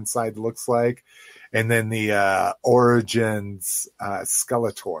what the inside looks like. And then the Origins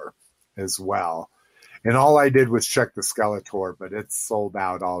Skeletor as well. And all I did was check the Skeletor, but it's sold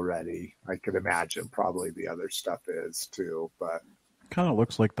out already. I could imagine probably the other stuff is too. But kind of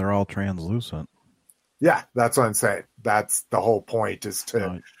looks like they're all translucent. Yeah, that's what I'm saying. That's the whole point, is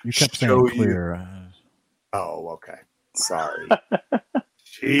to you kept show saying clear. Oh, okay. Sorry.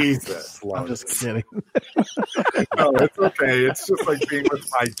 Jesus. I'm just kidding. No, it's okay. It's just like being with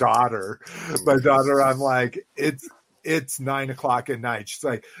my daughter. My daughter, I'm like, it's 9:00 at night. She's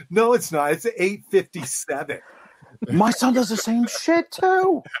like, no, it's not. It's 8:57. My son does the same shit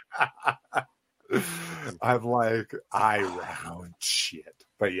too. I'm like, I round shit.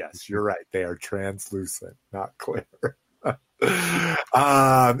 But yes, you're right. They are translucent, not clear.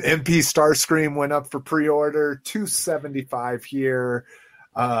 MP Starscream went up for pre-order, $275 here.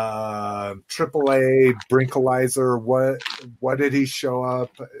 AAA Brinkalizer, what did he show up?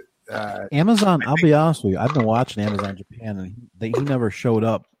 Amazon, I'll be honest with you, I've been watching Amazon Japan, and he never showed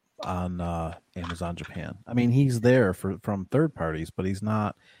up on Amazon Japan. I mean, he's there from third parties, but he's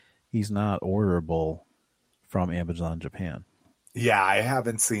not orderable from Amazon Japan. Yeah, I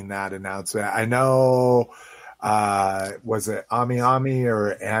haven't seen that announcement. I know, was it Ami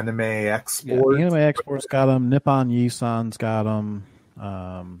or Anime Export? Yeah, Anime Export's got him. Nippon Yisan's got him.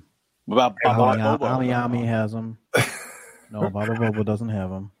 What about Baba Bobo? Ami has him. No, Baba Bobo doesn't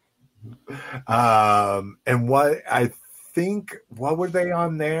have him. And what were they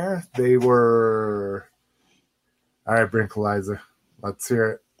on there? They were. All right, Brinkalizer, let's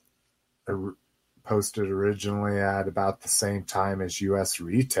hear it. Posted originally at about the same time as U.S.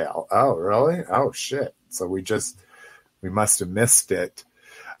 retail. Oh, really? Oh, shit. So we must have missed it.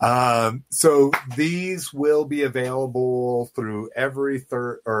 So these will be available through every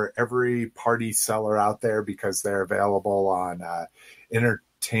party seller out there because they're available on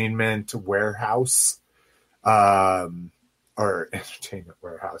Entertainment Warehouse,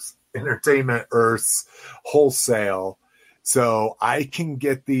 Entertainment Earth's wholesale. So I can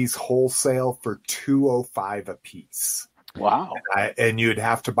get these wholesale for $205 a piece. Wow. And you'd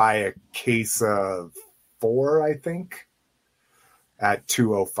have to buy a case of 4, I think, at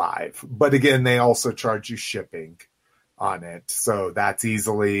 $205. But again, they also charge you shipping on it. So that's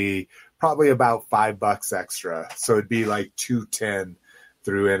easily probably about $5 extra. So it'd be like $210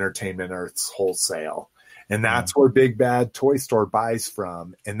 through Entertainment Earth's wholesale. And that's where Big Bad Toy Store buys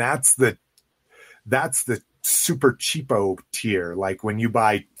from. And that's the super cheapo tier. Like when you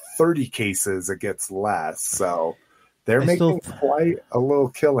buy 30 cases, it gets less. So they're making quite a little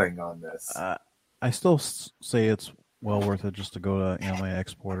killing on this. I still say it's well worth it just to go to Anime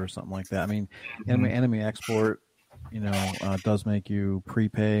Export or something like that. I mean, Anime Export, does make you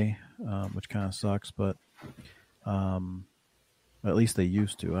prepay, which kind of sucks, but at least they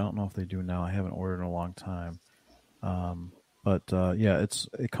used to. I don't know if they do now. I haven't ordered in a long time. But yeah,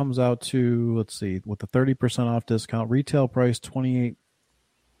 it comes out to, let's see, with the 30% off discount, retail price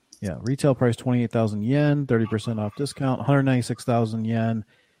 28,000 yen, 30% off discount, 196,000 yen,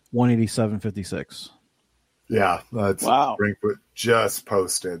 187.56. Yeah, that's wow. Brinkwood just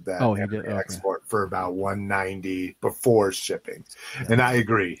posted that. Oh, he did. Okay. Export for about $190 before shipping. Yeah. And I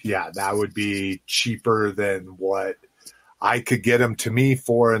agree. Yeah, that would be cheaper than what I could get them to me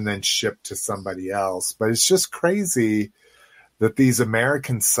for and then ship to somebody else. But it's just crazy that these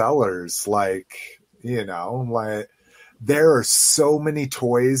American sellers, there are so many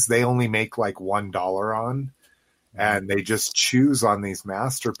toys they only make like $1 on, and they just choose on these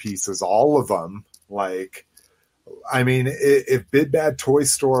masterpieces, all of them. If Big Bad Toy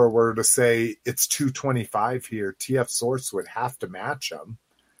Store were to say it's $225 here, TF Source would have to match them,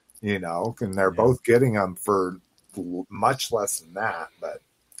 and they're both getting them for much less than that. But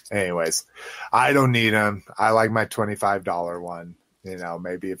anyways, I don't need them. I like my $25 one.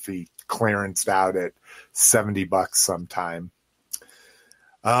 Maybe if he clearanced out at $70 sometime.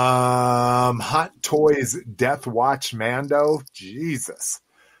 Hot Toys Death Watch Mando. Jesus.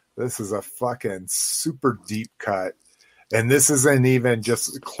 This is a fucking super deep cut. And this isn't even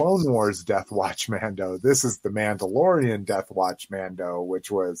just Clone Wars Death Watch Mando. This is the Mandalorian Death Watch Mando,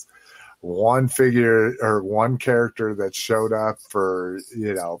 which was one figure or one character that showed up for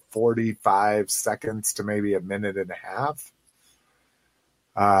 45 seconds to maybe a minute and a half.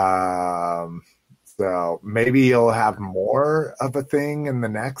 So maybe he'll have more of a thing in the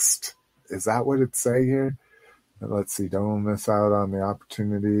next. Is that what it say here? Let's see. Don't miss out on the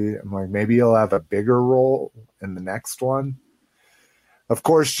opportunity. I'm like, maybe he'll have a bigger role in the next one. Of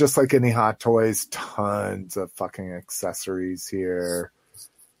course, just like any Hot Toys, tons of fucking accessories here.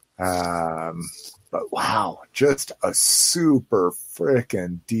 But wow, just a super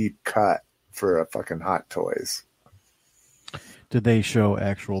freaking deep cut for a fucking Hot Toys. Did they show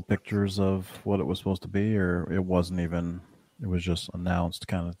actual pictures of what it was supposed to be, or it wasn't even? It was just announced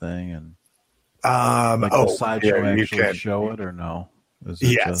kind of thing, and the sideshow actually show it, or no?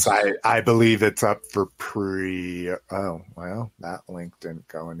 Yes, I believe it's up for pre. Oh well, that link didn't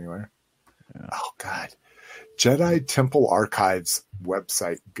go anywhere. Yeah. Oh God. Jedi Temple Archives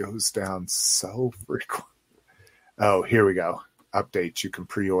website goes down so frequent. Oh, here we go. Update. You can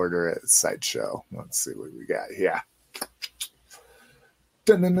pre-order at Sideshow. Let's see what we got. Yeah.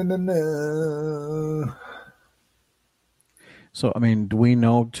 Da-na-na-na-na. So, I mean, do we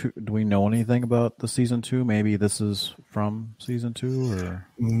know anything about the season 2? Maybe this is from season 2, or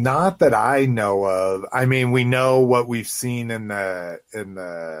not that I know of. I mean, we know what we've seen in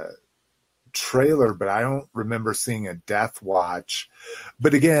the trailer, but I don't remember seeing a Death Watch.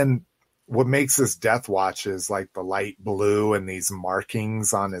 But again, what makes this Death Watch is like the light blue and these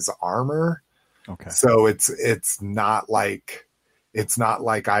markings on his armor. Okay. So it's not like it's not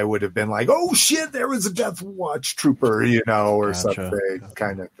like I would have been like, oh shit, there was a Death Watch trooper, or something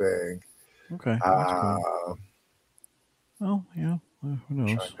kind of thing. Okay. That's cool. Well, yeah. Who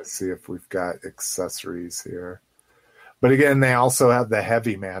knows? Trying to see if we've got accessories here. But again, they also have the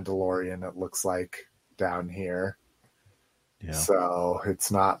heavy Mandalorian, it looks like, down here. Yeah. So it's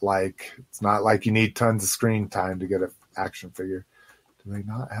not like you need tons of screen time to get an action figure. Do they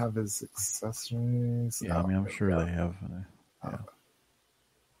not have his accessories? Yeah, I'm sure they have. Yeah.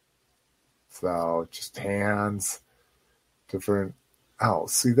 So just hands, different. Oh,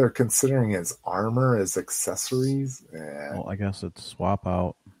 see, they're considering his armor as accessories. Yeah. Well, I guess it's swap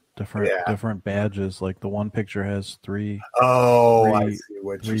out different badges. Like the one picture has three. Oh, I see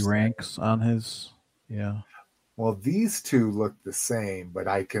what three ranks on his. Yeah. Well, these two look the same, but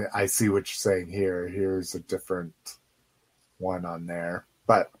I see what you're saying here. Here's a different one on there.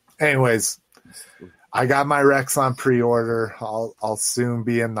 But anyways, I got my Rex on pre-order. I'll soon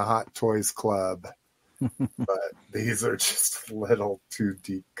be in the Hot Toys Club. But these are just a little too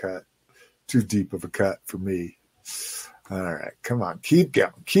deep of a cut for me. All right, come on, keep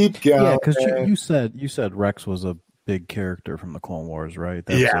going. Yeah, because you said Rex was a big character from the Clone Wars, right?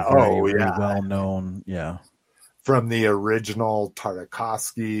 That's very well known. Yeah, from the original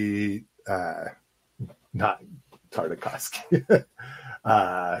Tartakovsky, not Tartakovsky,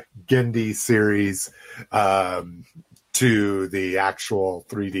 Genndy series. To the actual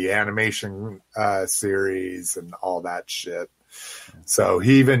 3D animation series and all that shit. So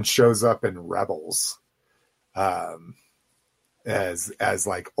he even shows up in Rebels as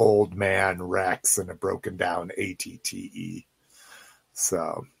like old man Rex in a broken down ATTE.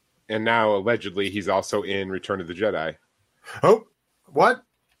 So, and now allegedly he's also in Return of the Jedi. Oh, what?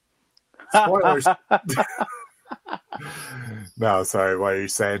 Spoilers. No, sorry. What are you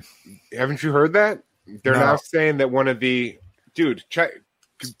saying? Haven't you heard that? They're now saying that one of the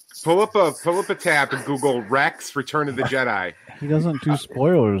pull up a tab and Google Rex Return of the Jedi. He doesn't do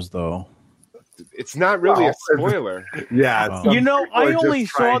spoilers though. It's not really a spoiler. Yeah, I only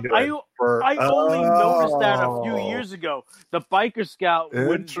noticed that a few years ago. The biker scout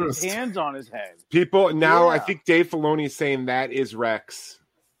with his hands on his head. People now, I think Dave Filoni is saying that is Rex.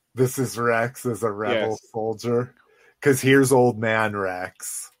 This is Rex as a rebel soldier. Because here's old man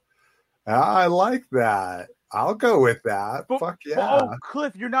Rex. I like that. I'll go with that. Fuck yeah. Oh,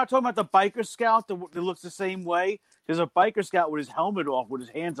 Cliff, you're not talking about the biker scout that looks the same way? There's a biker scout with his helmet off with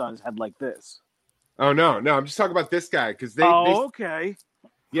his hands on his head like this. Oh, no. I'm just talking about this guy. Because okay.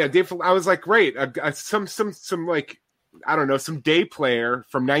 Yeah, Dave, I was like, great. Some like, I don't know, some day player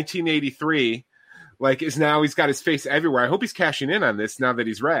from 1983 like he's got his face everywhere. I hope he's cashing in on this now that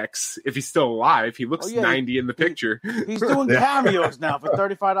he's Rex. If he's still alive, he looks 90 in the picture. He's doing cameos now for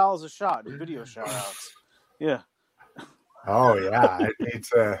 $35 a shot, video shout outs. Yeah. Oh yeah,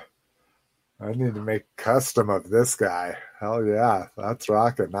 I need to make custom of this guy. Hell yeah, that's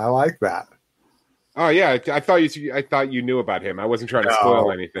rocking. I like that. Oh yeah, I thought you knew about him. I wasn't trying to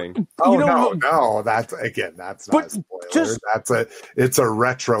spoil anything. Oh no, that's not a spoiler. It's a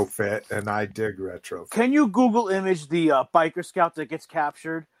retrofit, and I dig retrofit. Can you Google image the biker scout that gets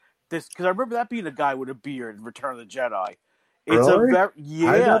captured? Because I remember that being a guy with a beard in Return of the Jedi. It's really?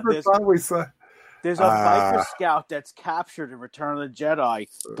 I never thought we saw. There's a biker scout that's captured in Return of the Jedi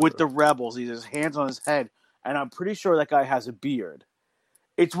with the rebels. He has his hands on his head, and I'm pretty sure that guy has a beard.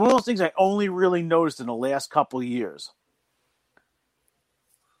 It's one of those things I only really noticed in the last couple of years.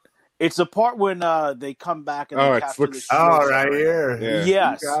 It's the part when they come back and they capture the right here. Yeah.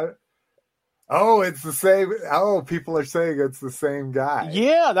 Yes. Oh, it's the same. Oh, people are saying it's the same guy.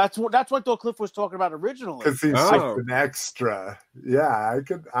 Yeah, that's what I thought Cliff was talking about originally. Because he's just an extra. Yeah,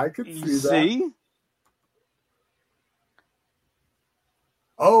 I could see that.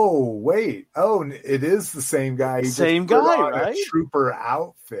 Oh, wait. Oh, it is the same guy. Same guy, right? A trooper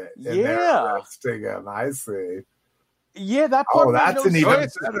outfit. And they're arresting him. I see. Yeah, that part. Oh, that's an even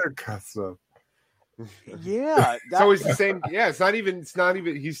better custom. Yeah. So it's the same. Yeah, it's not even.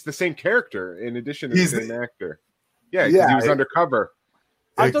 He's the same character in addition to the same actor. Yeah, because he was undercover.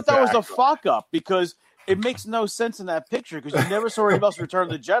 I thought that was a fuck up because it makes no sense in that picture because you never saw anybody else Return of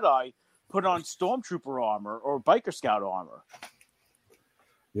the Jedi put on stormtrooper armor or biker scout armor.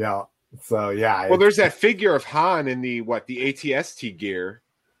 Yeah. So yeah. Well, there's that figure of Han in the ATST gear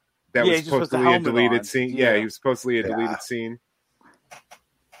that was supposedly a deleted scene. Yeah, he was supposedly a deleted scene.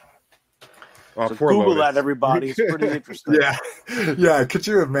 Oh, so Google that, everybody. It's pretty interesting. Yeah. Could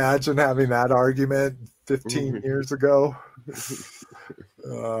you imagine having that argument 15 years ago?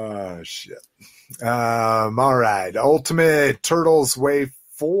 Oh shit. All right. Ultimate Turtles Wave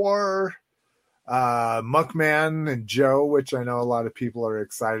 4. Muckman and Joe, which I know a lot of people are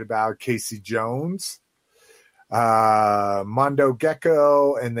excited about. Casey Jones, Mondo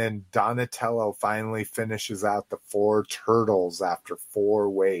Gecko, and then Donatello finally finishes out the 4 turtles after 4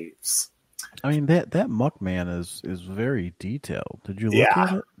 waves. I mean, that Muckman is very detailed. Did you look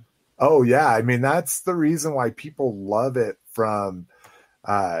at it? Oh yeah, I mean that's the reason why people love it from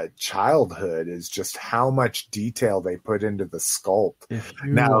childhood, is just how much detail they put into the sculpt.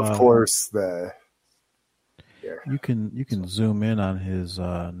 Now, of course, you can zoom in on his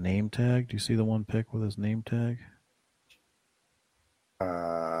name tag. Do you see the one pic with his name tag?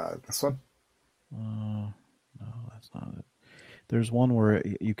 This one? No, that's not it. There's one where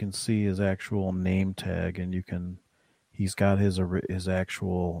you can see his actual name tag, and he's got his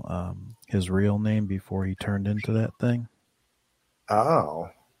actual his real name before he turned into that thing. Oh.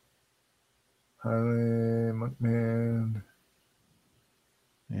 McMahon.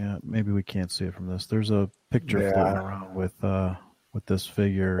 Yeah, maybe we can't see it from this. There's a picture floating around with this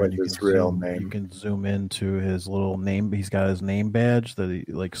figure, with his real name. You can zoom into his little name. He's got his name badge that he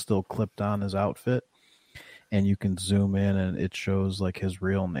still clipped on his outfit, and you can zoom in, and it shows his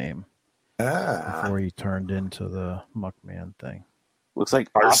real name before he turned into the Muckman thing. Looks like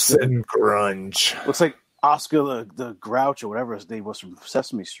Arson Grunge. Looks like Oscar the Grouch or whatever his name was from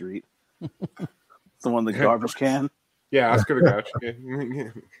Sesame Street. The one in the garbage can. Yeah, Oscar the Grouch.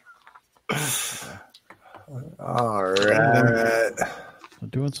 All right. We're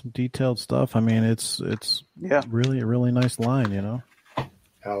doing some detailed stuff. I mean, it's really a really nice line,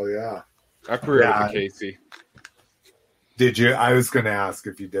 Hell yeah. I pre-ordered the Casey. Did you? I was going to ask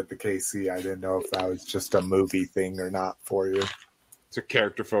if you did the KC. I didn't know if that was just a movie thing or not for you. It's a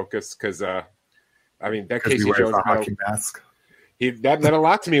character focus because, that Casey Casey Jones hockey mask. That meant a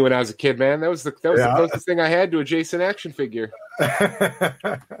lot to me when I was a kid, man. That was the closest thing I had to a Jason action figure.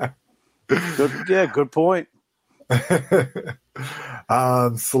 Good point.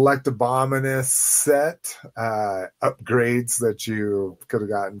 Select Abominus set upgrades that you could have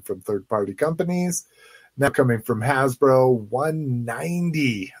gotten from third-party companies. Now coming from Hasbro,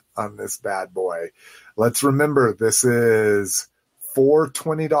 $190 on this bad boy. Let's remember, this is 4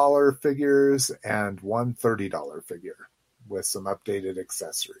 $20 figures and 1 $30 figure with some updated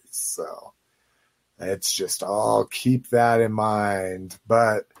accessories. So it's just all keep that in mind.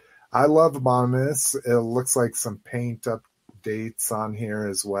 But I love Abominus. It looks like some paint updates on here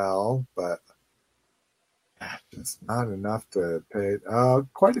as well, but just not enough to pay.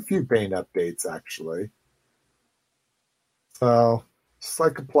 Quite a few paint updates, actually. So it's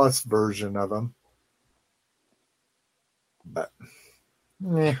like a plus version of them. But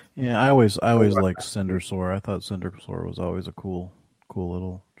yeah, I always liked Cindersaur. I thought Cindersaur was always a cool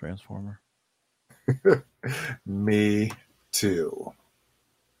little Transformer. Me too.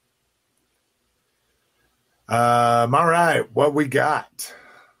 All right, what we got?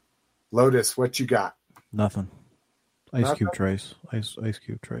 Lotus, what you got? Nothing. Ice cube trays. Ice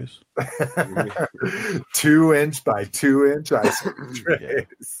cube trays. 2-inch by 2-inch ice cube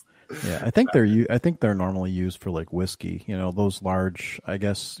trays. Yeah, I think they're normally used for whiskey. Those large. I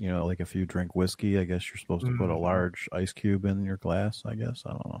guess if you drink whiskey, I guess you're supposed to put a large ice cube in your glass. I guess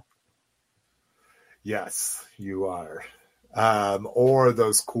I don't know. Yes, you are. Or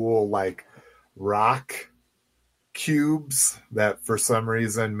those cool rock cubes that for some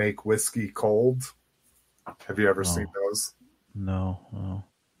reason make whiskey cold. Have you ever seen those? No.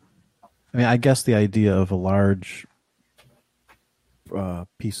 I mean, I guess the idea of a large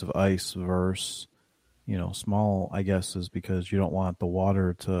piece of ice versus small, I guess, is because you don't want the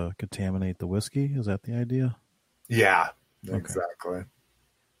water to contaminate the whiskey. Is that the idea? Yeah, exactly.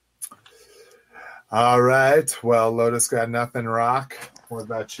 All right. Well, Lotus got nothing. Rock, what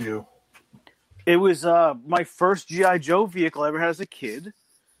about you? It was my first G.I. Joe vehicle I ever had as a kid.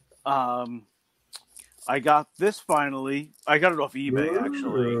 I got this finally. I got it off eBay,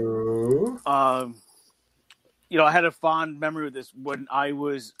 actually. I had a fond memory of this when I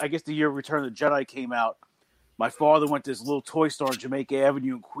guess the year Return of the Jedi came out. My father went to this little toy store on Jamaica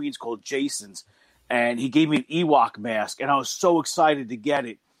Avenue in Queens called Jason's, and he gave me an Ewok mask, and I was so excited to get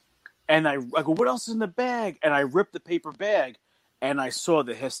it. And I go, what else is in the bag? And I ripped the paper bag, and I saw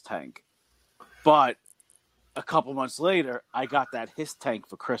the Hiss tank. But a couple months later, I got that Hiss tank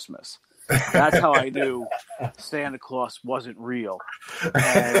for Christmas. That's how I knew Santa Claus wasn't real.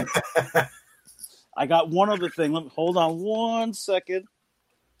 And I got one other thing. Hold on 1 second.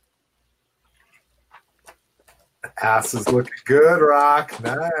 Ass is looking good, Rock.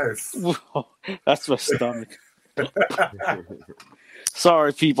 Nice. That's my stomach.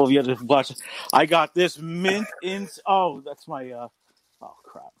 Sorry, people, if you had to watch. I got this mint in. Oh, that's my. Oh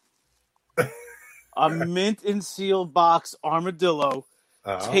crap. A mint and sealed box armadillo,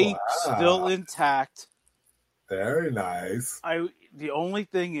 tape still intact. Very nice. The only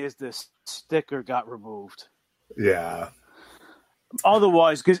thing is this sticker got removed. Yeah.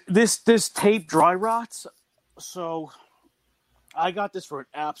 Otherwise, because this tape dry rots, so I got this for an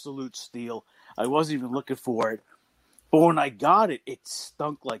absolute steal. I wasn't even looking for it. But when I got it, it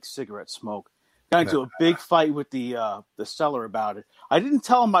stunk like cigarette smoke. Got into a big fight with the seller about it. I didn't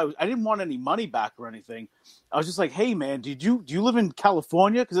tell him I didn't want any money back or anything. I was just like, "Hey man, do you live in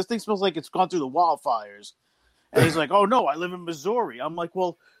California? Because this thing smells like it's gone through the wildfires." And he's like, "Oh no, I live in Missouri." I'm like,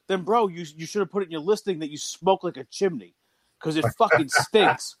 "Well, then bro, you should have put it in your listing that you smoke like a chimney, because it fucking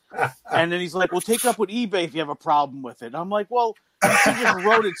stinks." And then he's like, "Well, take it up with eBay if you have a problem with it." And I'm like, "Well, you just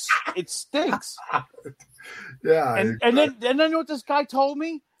wrote it stinks." Yeah. And then you know what this guy told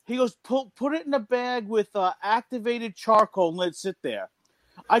me? He goes, put it in a bag with activated charcoal and let it sit there.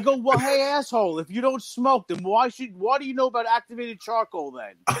 I go, well, hey, asshole, if you don't smoke, then why do you know about activated charcoal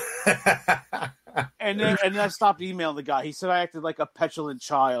then? and then I stopped emailing the guy. He said I acted like a petulant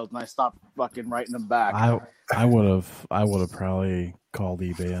child, and I stopped fucking writing him back. I would have probably called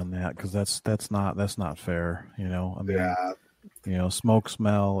eBay on that, because that's not fair. You know, I mean, Yeah. You know, smoke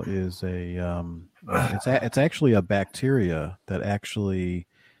smell is it's actually a bacteria that actually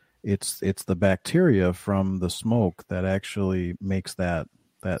it's the bacteria from the smoke that actually makes that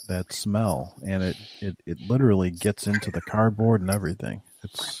smell, and it literally gets into the cardboard and everything.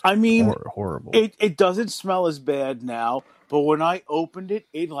 It's horrible. It doesn't smell as bad now, but when I opened it,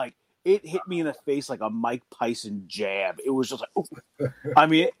 it hit me in the face like a Mike Tyson jab. It was just like, ooh. I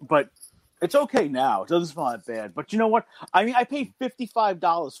mean, but it's okay now. It doesn't smell that bad. But you know what? I mean, I paid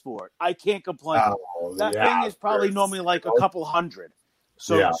 $55 for it. I can't complain. That thing is probably normally like a couple hundred.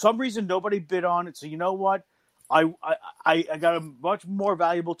 So for some reason, nobody bid on it. So you know what? I got a much more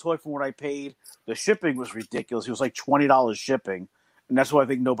valuable toy from what I paid. The shipping was ridiculous. It was like $20 shipping. And that's why I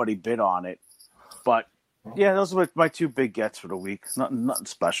think nobody bid on it. But, yeah, those are my two big gets for the week. Nothing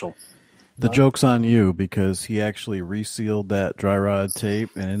special. The joke's on you, because he actually resealed that dry rod tape,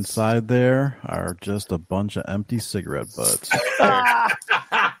 and inside there are just a bunch of empty cigarette butts.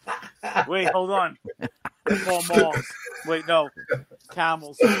 Wait, hold on. Paul Malls. Wait, no.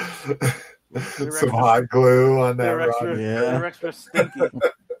 Camels. Some hot glue on that rod. They're extra stinky.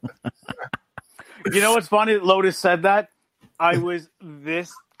 You know what's funny? Lotus said that. I was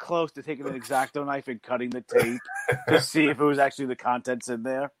this close to taking an X-Acto knife and cutting the tape to see if it was actually the contents in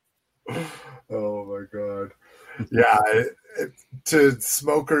there. Oh my god! Yeah, to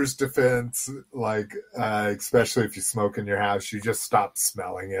smokers' defense, like especially if you smoke in your house, you just stop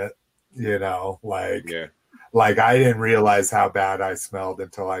smelling it. You know, like I didn't realize how bad I smelled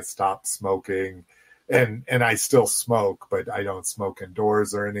until I stopped smoking, and I still smoke, but I don't smoke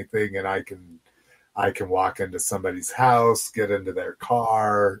indoors or anything, and I can walk into somebody's house, get into their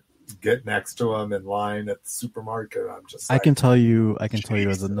car, get next to them in line at the supermarket. I'm just like, I can tell you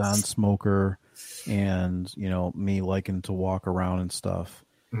as a non-smoker, and you know, me liking to walk around and stuff.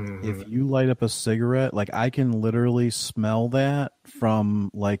 Mm-hmm. If you light up a cigarette, like I can literally smell that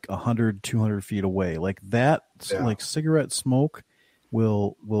from like 100, 200 feet away. Like that, like cigarette smoke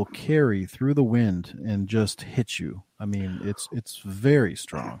will carry through the wind and just hit you. I mean, it's very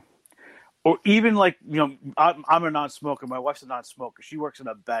strong. Or even like, you know, I'm a non-smoker. My wife's a non-smoker. She works in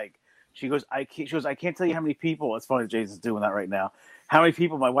a bank. She goes, I can't tell you how many people. It's funny, Jason's doing that right now. How many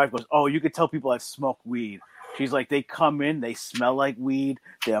people? My wife goes, oh, you could tell people I've smoked weed. She's like, they come in, they smell like weed.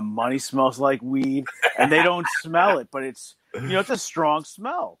 Their money smells like weed, and they don't smell it, but it's, you know, it's a strong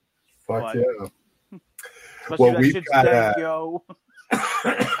smell. Fuck yeah. Well,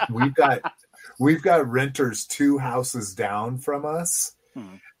 we've got renters 2 houses down from us.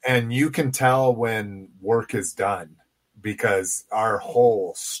 And you can tell when work is done because our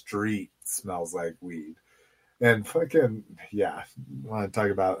whole street smells like weed. And fucking, yeah, I want to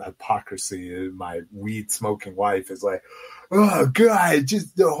talk about hypocrisy. My weed smoking wife is like, oh, God,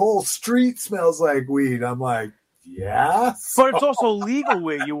 just the whole street smells like weed. I'm like, yeah. But it's also legal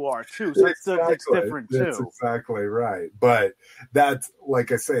where you are, too. So it's different, too. That's exactly right. But that's,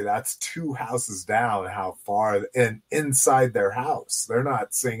 like I say, that's 2 houses down, how far, and inside their house. They're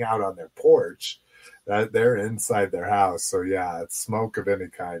not sitting out on their porch. They're inside their house. So, yeah, smoke of any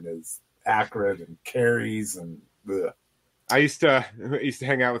kind is acrid and carries and ugh. I used to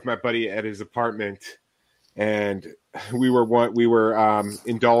hang out with my buddy at his apartment, and we were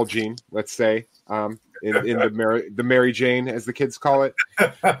indulging, let's say, in the Mary Jane, as the kids call it.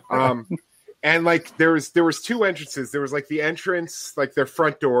 And like there was two entrances. There was like the entrance, like their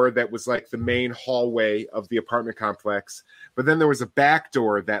front door that was like the main hallway of the apartment complex. But then there was a back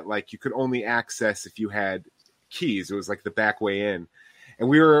door that like you could only access if you had keys. It was like the back way in. And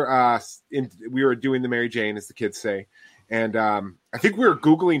we were doing the Mary Jane, as the kids say. And I think we were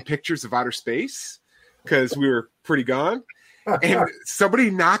Googling pictures of outer space because we were pretty gone. And somebody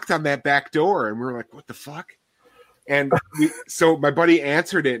knocked on that back door, and we were like, "What the fuck?" And so my buddy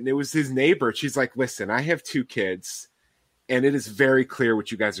answered it, and it was his neighbor. She's like, "Listen, I have 2 kids, and it is very clear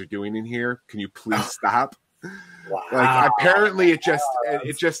what you guys are doing in here. Can you please stop?" Wow. Like apparently it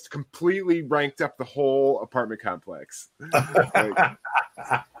just completely ranked up the whole apartment complex. Like,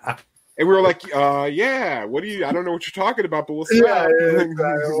 and we were like, yeah, what do you, I don't know what you're talking about, but we'll stop. Yeah,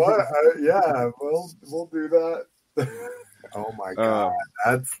 exactly. We'll do that. Oh my God.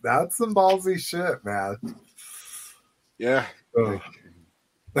 That's some ballsy shit, man. Yeah.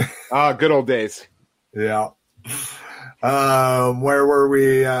 Good old days. Yeah. Where were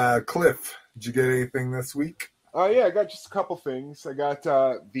we? Cliff, did you get anything this week? Yeah, I got just a couple things. I got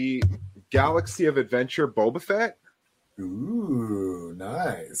the Galaxy of Adventure Boba Fett. Ooh,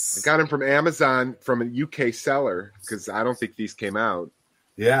 nice. I got him from Amazon from a UK seller because I don't think these came out.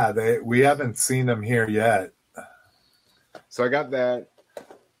 Yeah, we haven't seen them here yet. So I got that.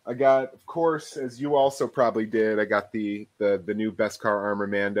 I got, of course, as you also probably did, I got the new Beskar Armor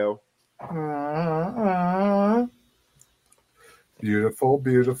Mando. Beautiful,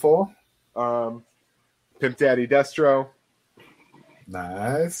 beautiful. Pimp Daddy Destro.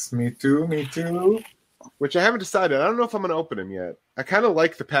 Nice. Me too. Which I haven't decided. I don't know if I'm going to open him yet. I kind of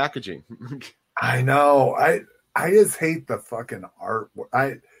like the packaging. I know. I just hate the fucking art.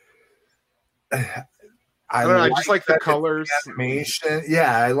 I don't know. I just like the colors. Animation.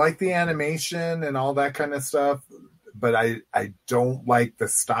 Yeah, I like the animation and all that kind of stuff, but I don't like the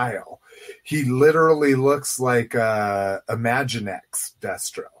style. He literally looks like Imaginex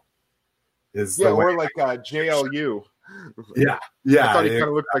Destro. Or like JLU. Yeah. I thought he kind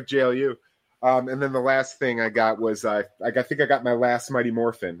of looked like JLU. And then the last thing I got was I think I got my last Mighty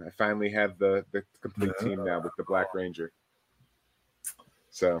Morphin. I finally have the complete team now with the Black Ranger.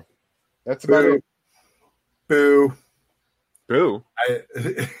 So that's about it. Boo. I'm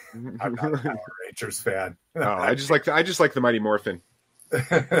not a Power Rangers fan. No, I just like the Mighty Morphin.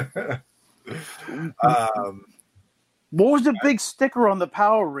 What was the big sticker on the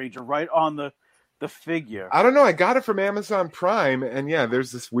Power Ranger right on the figure? I don't know. I got it from Amazon Prime, and yeah,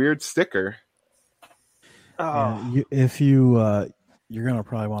 there's this weird sticker. Yeah, if you're gonna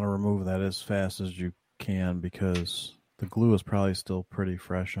probably want to remove that as fast as you can because the glue is probably still pretty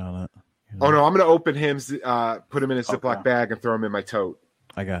fresh on it. You know? Oh no, I'm gonna open him, put him in a Ziploc bag, and throw him in my tote.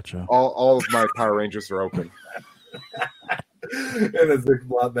 I gotcha. All of my Power Rangers are open. In a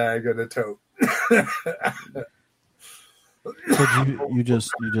Ziploc bag and a tote. So you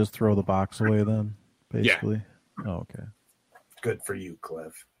just throw the box away then, basically? Yeah. Oh, okay. Good for you,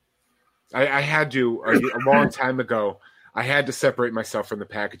 Cliff. I had to a long time ago. I had to separate myself from the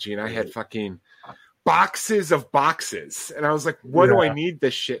packaging. I had fucking boxes of boxes, and I was like, "What do I need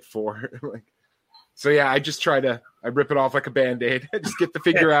this shit for?" Like, so yeah, I just I rip it off like a Band-Aid. I just get the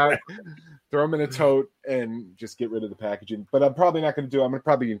figure out, throw them in a tote, and just get rid of the packaging. But I'm probably not going to do. I'm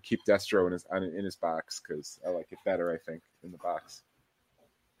probably going to keep Destro in his box because I like it better. I think in the box.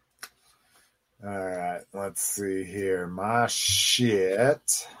 All right, let's see here. My shit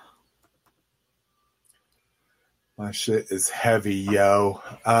is heavy, yo.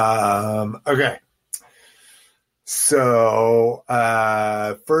 Okay. So,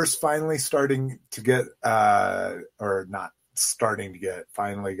 first finally starting to get, or not starting to get,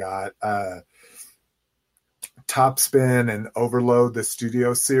 finally got, Topspin and Overload, the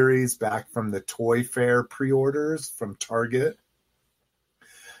Studio Series, back from the Toy Fair pre-orders from Target.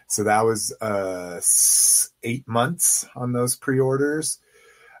 So that was 8 months on those pre-orders.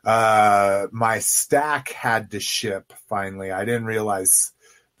 My stack had to ship finally. I didn't realize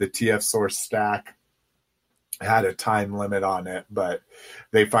the TF Source stack had a time limit on it, but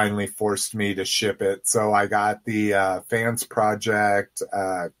they finally forced me to ship it. So I got the Fans Project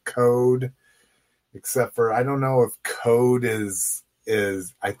code, except for I don't know if code is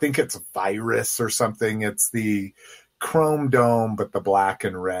I think it's virus or something. It's the Chrome Dome, but the black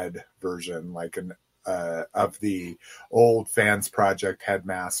and red version, like of the old Fans Project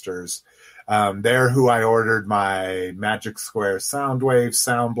Headmasters. They're who I ordered my Magic Square Soundwave,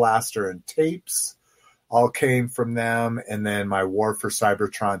 Sound Blaster, and tapes. All came from them. And then my War for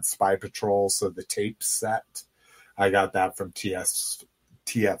Cybertron Spy Patrol, so the tape set, I got that from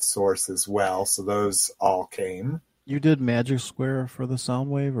TF Source as well. So those all came. You did Magic Square for the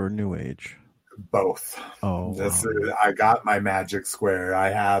Soundwave or New Age? Both. Oh, wow. I got my Magic Square. I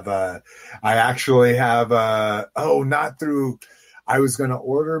actually have not through, I was going to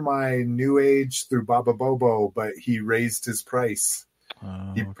order my New Age through Baba Bobo, but he raised his price.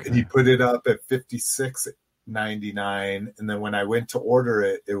 He put it up at $56.99, and then when I went to order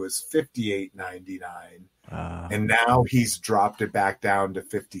it, it was $58.99. And now he's dropped it back down to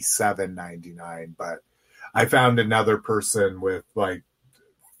 $57.99. But I found another person with like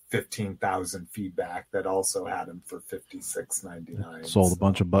 15,000 feedback that also had him for $56.99. Sold a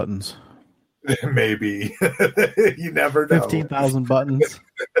bunch of buttons. Maybe. You never know. 15,000 buttons.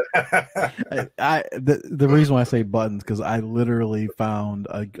 The reason why I say buttons, because I literally found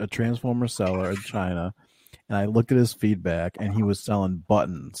a Transformer seller in China, and I looked at his feedback, and he was selling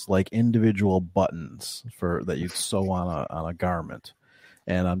buttons, like individual buttons for that you'd sew on a garment.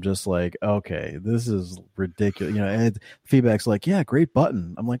 And I'm just like, okay, this is ridiculous. You know, and feedback's like, yeah, great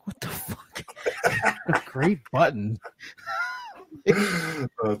button. I'm like, what the fuck? Great button.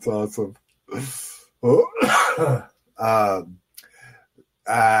 That's awesome. So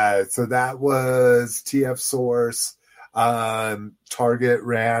that was TF Source. Target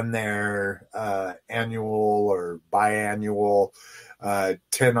ran their annual or biannual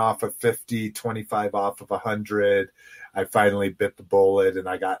 10 off of 50, 25 off of 100. I finally bit the bullet and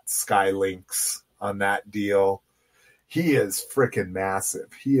I got Skylinks on that deal. He is freaking massive.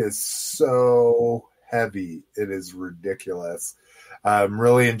 He is so heavy. It is ridiculous. I'm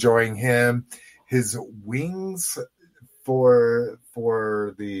really enjoying him. His wings for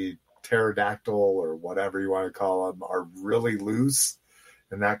the pterodactyl or whatever you want to call them are really loose,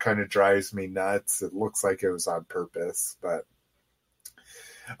 and that kind of drives me nuts. It looks like it was on purpose, but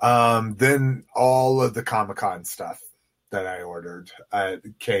then all of the Comic-Con stuff that I ordered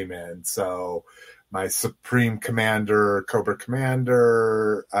came in. So my Supreme Commander, Cobra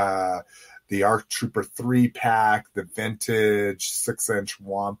Commander, the Arc Trooper 3-pack, the vintage 6-inch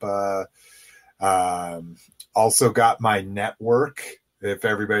Wampa. Also got my Network, if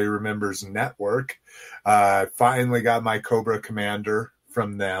everybody remembers Network. Finally got my Cobra Commander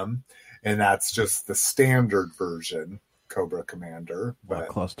from them, and that's just the standard version Cobra Commander. But what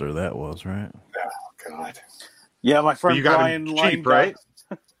cluster that was, right? Oh, God. Yeah, my friend you got Brian him Lang cheap, right?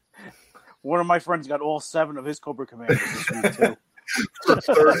 One of my friends got all 7 of his Cobra Commanders this week, too.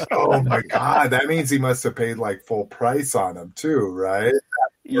 Oh, my God. That means he must have paid like full price on them, too, right?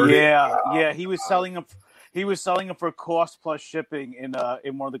 Yeah. He was selling them. He was selling them for cost plus shipping in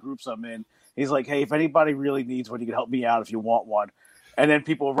one of the groups I'm in. He's like, hey, if anybody really needs one, you can help me out if you want one. And then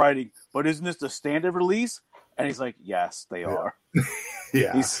people are writing, but isn't this the standard release? And he's like, yes, they are.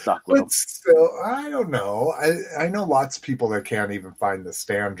 Yeah. He's stuck with them. Still, I don't know. I know lots of people that can't even find the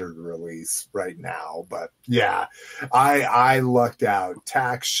standard release right now. But yeah, I lucked out.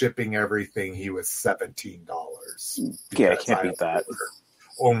 Tax, shipping, everything, he was $17. Yeah, I can't beat that.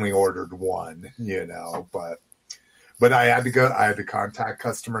 Only ordered one, but I had to go. I had to contact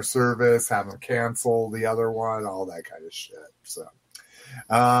customer service, have them cancel the other one, all that kind of shit. So,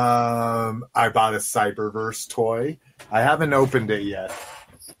 I bought a Cyberverse toy. I haven't opened it yet.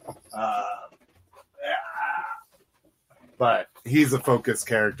 But he's a focus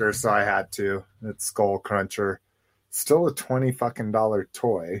character, so I had to. It's Skull Cruncher. Still a $20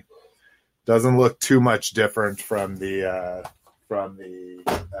 toy. Doesn't look too much different from the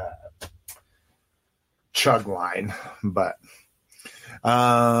Chug line, but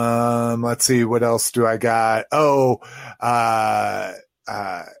let's see, what else do I got?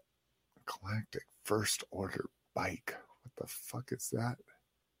 Galactic First Order bike. What the fuck is that?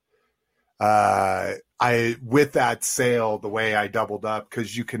 With that sale, the way I doubled up,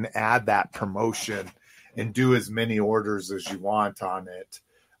 because you can add that promotion and do as many orders as you want on it,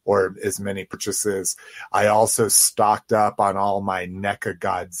 or as many purchases. I also stocked up on all my NECA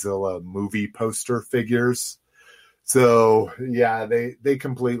Godzilla movie poster figures. So yeah, they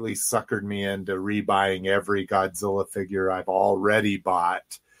completely suckered me into rebuying every Godzilla figure I've already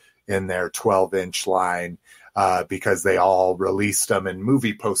bought in their 12-inch line, because they all released them in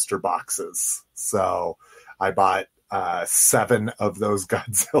movie poster boxes. So I bought 7 of those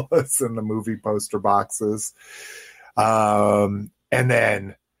Godzillas in the movie poster boxes. And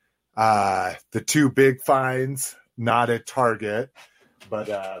then the 2 big finds, not at Target,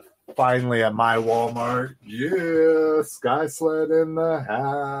 but finally at my Walmart. Yeah, Sky Sled in the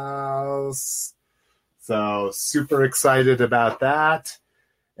house. So super excited about that.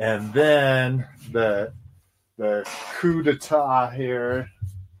 And then the coup d'etat here.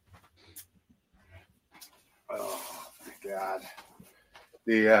 Oh my God.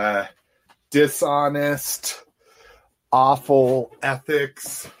 The dishonest, awful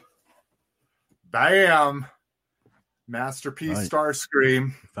ethics Bam! Masterpiece Right. Starscream.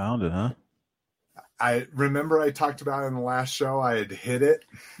 You found it, huh? I remember I talked about it in the last show. I had hit it.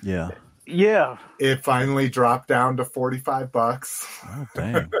 Yeah. Yeah. It finally dropped down to $45. Oh,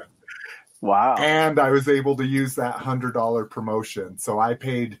 dang. Wow. And I was able to use that $100 promotion. So I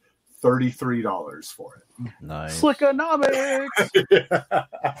paid $33 for it. Nice. Slickonomics.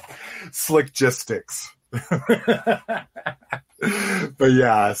 Slickgistics. But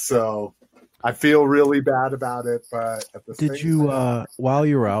yeah, so I feel really bad about it, but at the Did same you, time, while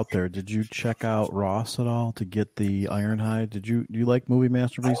you were out there, did you check out Ross at all to get the Ironhide? Do you like Movie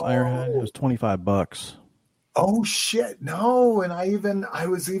Masterpiece Ironhide? It was $25. oh shit, no. And I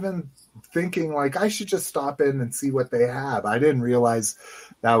was even thinking like I should just stop in and see what they have. I didn't realize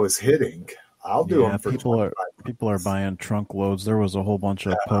that was hitting. I'll do them for people are buying trunk loads. There was a whole bunch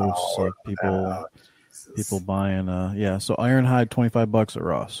of posts of people buying. So Ironhide $25 at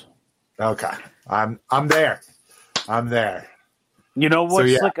Ross. Okay, I'm there. You know what, So,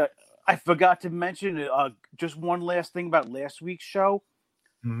 yeah. Slick? I forgot to mention just one last thing about last week's show.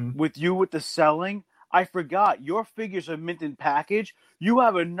 Mhm. With the selling, I forgot your figures are mint in package. You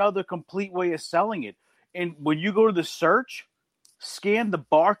have another complete way of selling it. And when you go to the search, scan the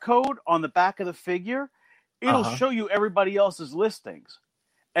barcode on the back of the figure, it'll show you everybody else's listings.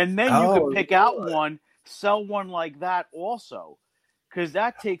 And then you can pick out one, sell one like that also. Because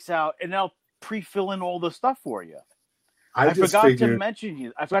that takes out, and they'll pre-fill in all the stuff for you. I forgot to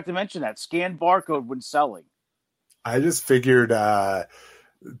mention that. Scan barcode when selling. I just figured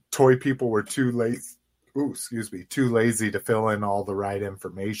toy people were too lazy to fill in all the right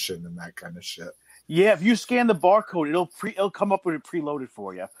information and that kind of shit. Yeah, if you scan the barcode, it'll come up with it preloaded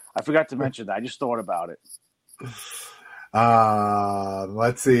for you. I forgot to mention that. I just thought about it.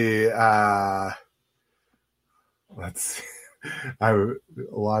 Let's see.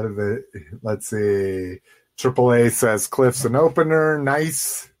 Let's see. AAA says Cliff's an opener.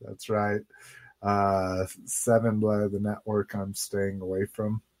 Nice. That's right. 7 Blood, the network I'm staying away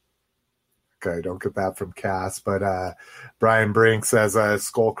from. Okay, don't get that from Cass. But Brian Brink says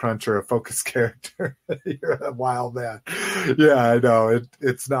Skull Cruncher, a focus character. You're a wild man. Yeah, I know.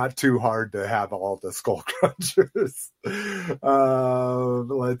 It's not too hard to have all the Skull Crunchers.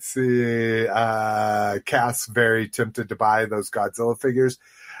 Let's see. Cass very tempted to buy those Godzilla figures.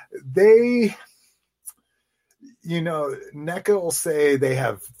 NECA will say they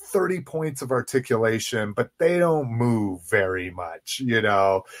have 30 points of articulation, but they don't move very much. They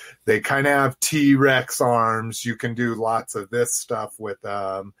kind of have T-Rex arms. You can do lots of this stuff with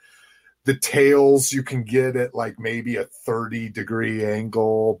the tails. You can get at like maybe a 30-degree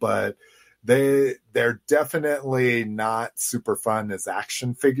angle, but they're definitely not super fun as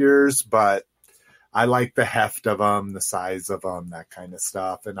action figures, but I like the heft of them, the size of them, that kind of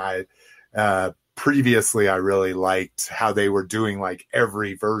stuff. And previously, I really liked how they were doing like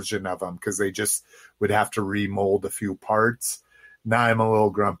every version of them because they just would have to remold a few parts. Now I'm a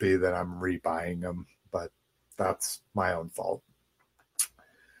little grumpy that I'm rebuying them, but that's my own fault.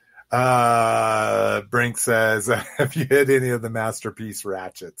 Brink says, have you hit any of the Masterpiece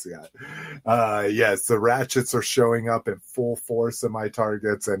ratchets yet? Yes, the ratchets are showing up in full force in my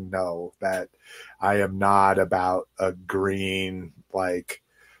targets, and no, that I am not about a green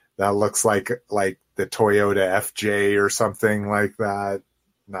that looks like the Toyota FJ or something like that.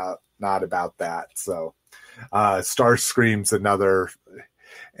 Not about that. So Starscream's another,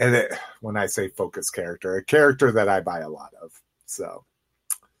 and when I say focus character, a character that I buy a lot of. So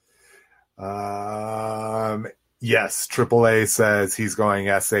yes, AAA says he's going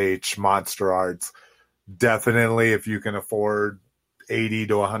SH Monster Arts. Definitely, if you can afford $80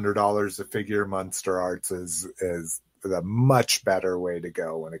 to $100 a figure, Monster Arts is a much better way to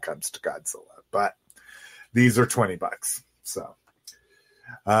go when it comes to Godzilla. But these are $20. So,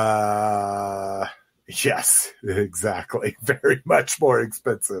 yes, exactly. Very much more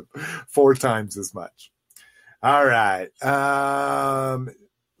expensive. 4 times as much. All right.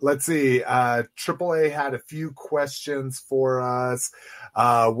 Let's see. AAA had a few questions for us.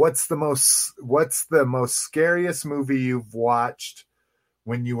 What's the most scariest movie you've watched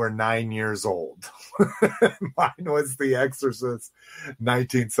when you were 9 years old? Mine was The Exorcist,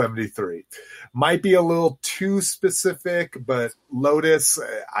 1973. Might be a little too specific, but Lotus,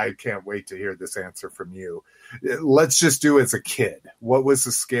 I can't wait to hear this answer from you. Let's just do as a kid. What was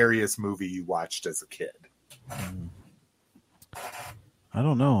the scariest movie you watched as a kid? I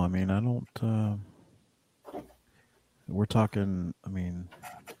don't know. I mean, we're talking,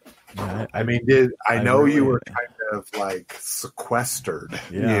 yeah, I know you were kind of like sequestered,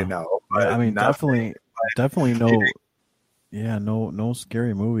 yeah. But definitely no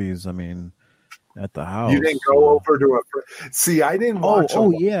scary movies. at the house. You didn't go over to a. See, I didn't watch.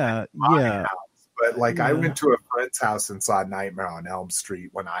 Yeah. House, but like I went to a friend's house and saw Nightmare on Elm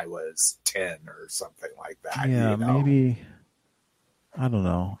Street when I was 10 or something like that. Yeah, maybe. I don't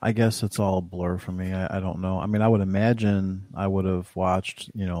know. I guess it's all a blur for me. I don't know. I mean, I would imagine I would have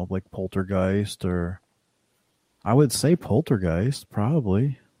watched, like Poltergeist, or I would say Poltergeist,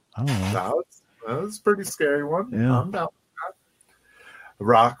 probably. I don't know. That was a pretty scary one. Yeah. I'm down with that.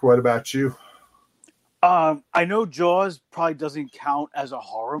 Rock, what about you? I know Jaws probably doesn't count as a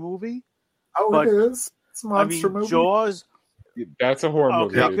horror movie. Oh, it is. It's a monster movie. Jaws. That's a horror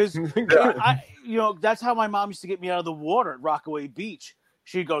movie. Because that's how my mom used to get me out of the water at Rockaway Beach.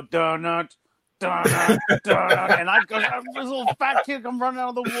 She'd go donut, donut, donut, and I'd go, I'm this little fat kid, I'm running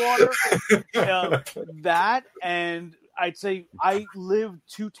out of the water. That, and I'd say I lived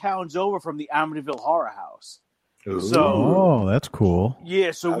 2 towns over from the Amityville Horror House. So, that's cool.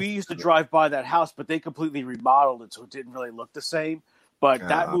 Yeah, so we used to drive by that house, but they completely remodeled it, so it didn't really look the same. But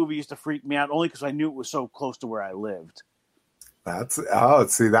that movie used to freak me out only because I knew it was so close to where I lived. You're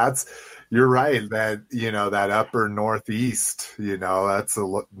right. That, that upper Northeast, that's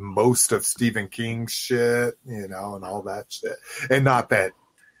most of Stephen King's shit, and all that shit. And not that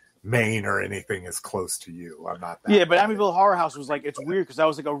Maine or anything is close to you. I'm not that. Yeah, but Amityville Horror House was like, it's weird because that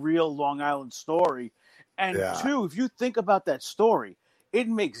was like a real Long Island story. And two, if you think about that story, it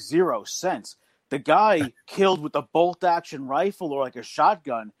makes zero sense. The guy killed with a bolt-action rifle or like a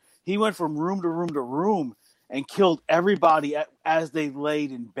shotgun. He went from room to room to room and killed everybody as they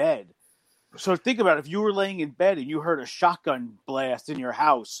laid in bed. So think about it. If you were laying in bed and you heard a shotgun blast in your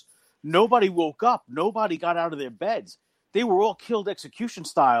house, nobody woke up. Nobody got out of their beds. They were all killed execution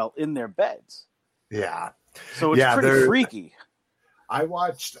style in their beds. Yeah. So it's pretty freaky. I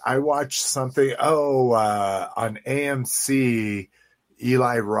watched something on AMC,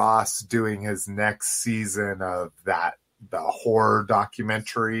 Eli Ross doing his next season of the horror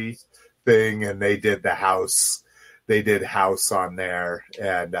documentary thing, and they did House on there,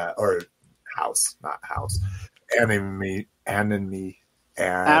 and or House, not House, Amityville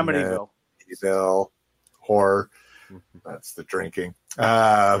horror. That's the drinking.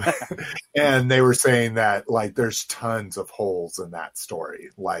 And they were saying that like there's tons of holes in that story.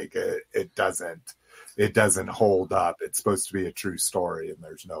 Like it doesn't hold up. It's supposed to be a true story, and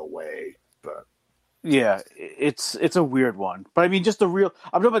there's no way. But yeah, it's a weird one. But I mean, I'm talking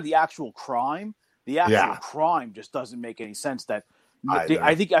about the actual crime. The actual crime just doesn't make any sense. I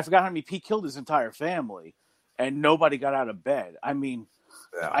forgot how many he killed his entire family, and nobody got out of bed. I mean,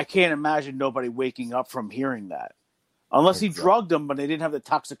 I can't imagine nobody waking up from hearing that. Unless he drugged them, but they didn't have the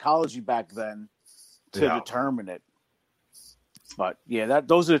toxicology back then to determine it. But yeah,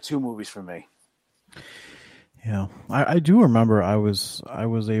 those are the 2 movies for me. Yeah, I do remember I was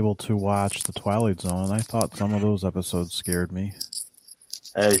able to watch The Twilight Zone, and I thought some of those episodes scared me.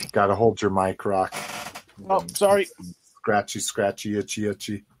 Hey, gotta hold your mic, Rock. Oh, sorry. Scratchy,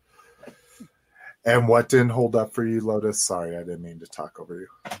 itchy. And what didn't hold up for you, Lotus? Sorry, I didn't mean to talk over you.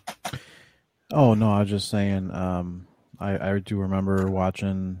 Oh, no, I was just saying, I do remember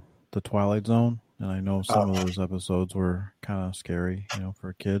watching The Twilight Zone, and I know some of those episodes were kind of scary, for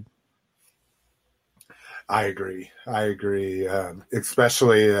a kid. I agree.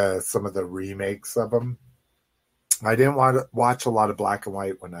 Especially some of the remakes of them. I didn't want to watch a lot of black and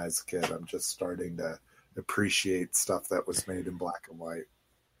white when I was a kid. I'm just starting to appreciate stuff that was made in black and white.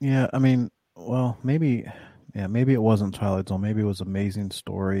 Yeah, I mean, well, maybe it wasn't Twilight Zone. Maybe it was Amazing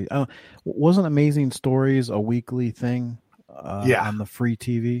Story. Wasn't Amazing Stories a weekly thing on the free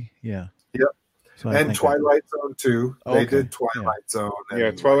TV? Yeah. Yep. So and Twilight Zone too. They did Twilight Zone.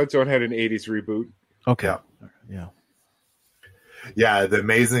 Yeah, Twilight Zone had an 80s reboot. Okay. Yeah. Yeah, the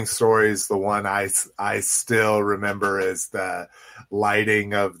Amazing Stories, the one I still remember is the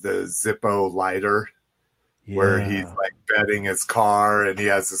lighting of the Zippo lighter, where he's like bedding his car and he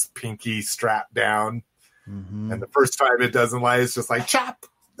has his pinky strapped down. Mm-hmm. And the first time it doesn't light, it's just like chop.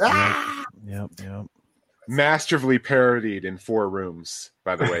 Yep. Masterfully parodied in 4 Rooms,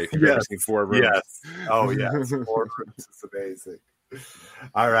 by the way. If you've ever seen 4 Rooms. Yes. Oh, yes. 4 Rooms is amazing.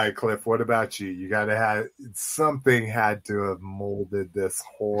 All right, Cliff, what about you? You got to have something had to have molded this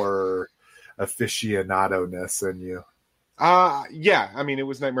horror aficionado-ness in you. Yeah. I mean, it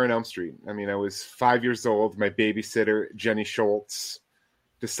was Nightmare on Elm Street. I mean, I was 5 years old. My babysitter, Jenny Schultz,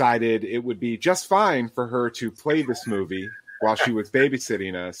 decided it would be just fine for her to play this movie while she was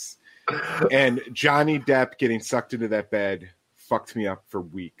babysitting us. And Johnny Depp getting sucked into that bed fucked me up for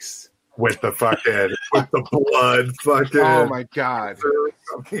weeks. With the blood fucking. Oh my God.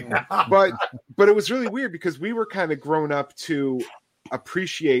 But it was really weird because we were kind of grown up to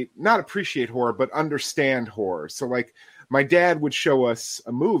not appreciate horror, but understand horror. So like my dad would show us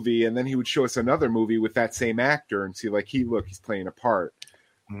a movie and then he would show us another movie with that same actor and see like, he's playing a part.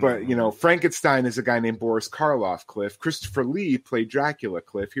 But, you know, Frankenstein is a guy named Boris Karloff, Cliff. Christopher Lee played Dracula,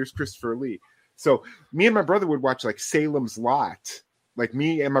 Cliff. Here's Christopher Lee. So me and my brother would watch like Salem's Lot. Like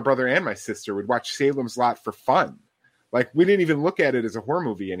me and my brother and my sister would watch Salem's Lot for fun. Like we didn't even look at it as a horror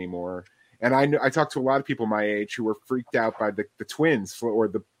movie anymore. And I talked to a lot of people my age who were freaked out by the twins or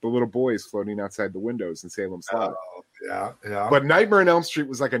the little boys floating outside the windows in Salem's Lot. Yeah, yeah. But Nightmare on Elm Street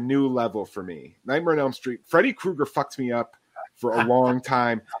was like a new level for me. Nightmare on Elm Street, Freddy Krueger fucked me up for a long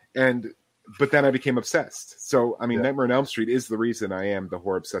time, but then I became obsessed. So, I mean, Nightmare on Elm Street is the reason I am the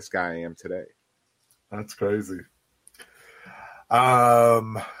horror-obsessed guy I am today. That's crazy.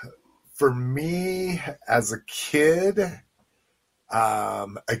 For me, as a kid,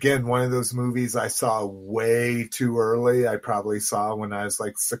 again, one of those movies I saw way too early. I probably saw when I was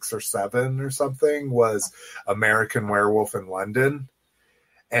like 6 or 7 or something, was American Werewolf in London.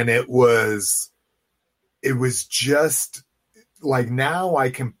 And it was just like, now I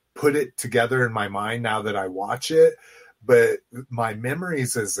can put it together in my mind now that I watch it. But my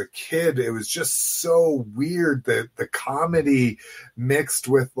memories as a kid, it was just so weird that the comedy mixed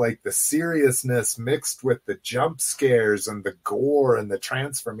with like the seriousness, mixed with the jump scares and the gore and the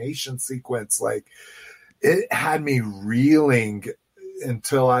transformation sequence. Like, it had me reeling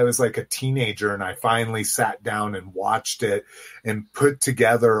until I was like a teenager, and I finally sat down and watched it and put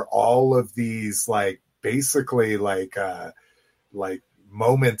together all of these like basically like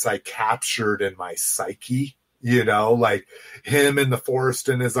moments I captured in my psyche. You know, like him in the forest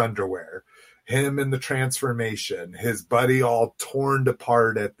in his underwear, him in the transformation, his buddy all torn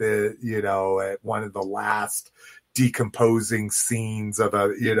apart at at one of the last decomposing scenes of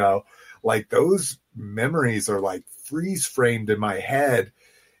like those memories are like freeze framed in my head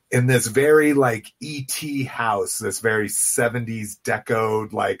in this very like E.T. house, this very 70s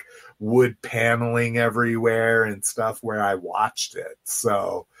decoed, like wood paneling everywhere and stuff where I watched it.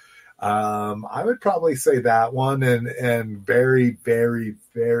 So, I would probably say that one, and very, very,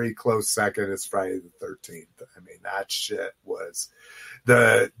 very close second is Friday the 13th. I mean, that shit was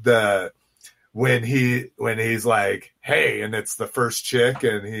when he's like, hey, and it's the first chick,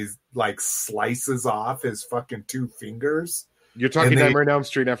 and he's like slices off his fucking 2 fingers. You're talking Nightmare on Elm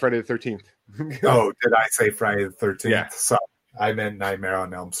Street, not Friday the 13th. Oh, did I say Friday the 13th? Yeah. Sorry, I meant Nightmare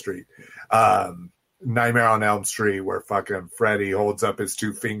on Elm Street. Nightmare on Elm Street, where fucking Freddy holds up his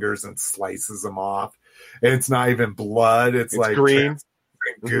 2 fingers and slices them off. It's not even blood. It's like green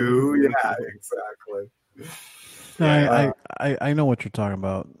goo. Yeah, exactly. No, I know what you're talking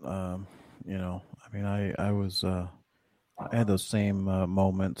about. You know, I mean, I was I had those same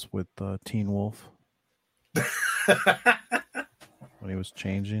moments with Teen Wolf when he was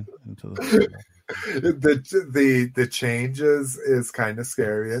changing into the changes is kind of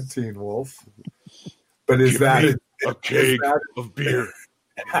scary in Teen Wolf. But is that a keg of beer?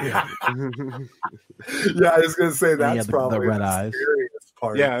 Yeah, I was going to say that's probably the red eyes. Scariest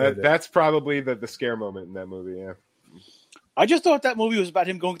part. Yeah, that's probably the scare moment in that movie. Yeah, I just thought that movie was about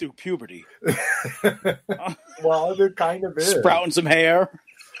him going through puberty. Well, it kind of is. Sprouting some hair.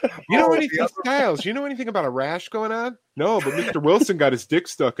 You know anything, Styles? You know anything about a rash going on? No, but Mr. Wilson got his dick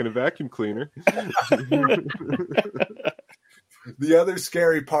stuck in a vacuum cleaner. The other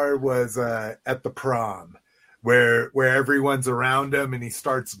scary part was at the prom, where everyone's around him and he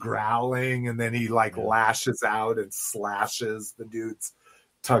starts growling, and then he like lashes out and slashes the dude's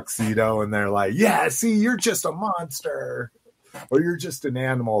tuxedo, and they're like, "Yeah, see, you're just a monster, or you're just an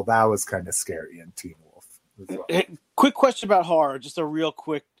animal." That was kind of scary in Teen Wolf as well. Quick question about horror, just a real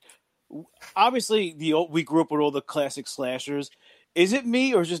quick. Obviously, we grew up with all the classic slashers. Is it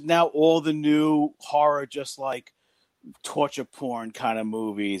me, or is just now all the new horror just like torture porn kind of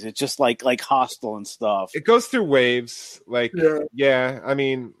movies? It's just like Hostel and stuff. It goes through waves. Like, yeah, I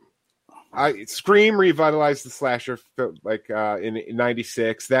mean, Scream revitalized the slasher like in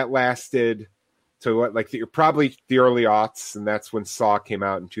 '96. That lasted to what, like probably the early aughts, and that's when Saw came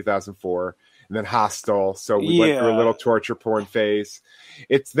out in 2004. And then Hostel, so we went through a little torture porn phase.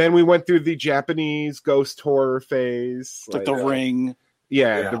 Then we went through the Japanese ghost horror phase, like The Ring.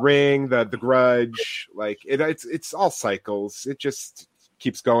 The Ring, the Grudge. Like it's all cycles. It just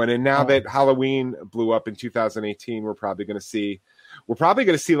keeps going. And now that Halloween blew up in 2018, we're probably going to see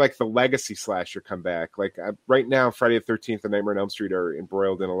like the legacy slasher come back. Like right now, Friday the 13th and Nightmare on Elm Street are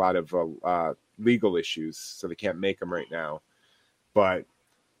embroiled in a lot of legal issues, so they can't make them right now. But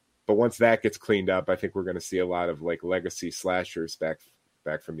once that gets cleaned up, I think we're going to see a lot of like legacy slashers back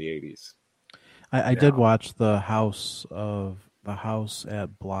from the 80s. I did watch the House of the house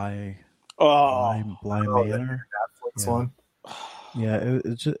at Bly Oh, Manor. Netflix one. Yeah,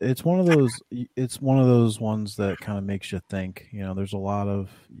 it's one of those. It's one of those ones that kind of makes you think. There's a lot of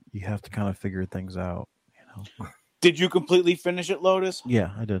you have to kind of figure things out. did you completely finish it, Lotus?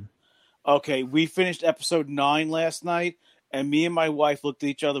 Yeah, I did. Okay, we finished episode 9 last night, and me and my wife looked at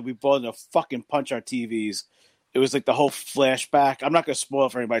each other. We both had to fucking punch our TVs. It was like the whole flashback. I'm not going to spoil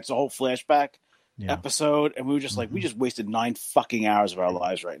it for anybody. It's the whole flashback episode, and we were just like, we just wasted 9 fucking hours of our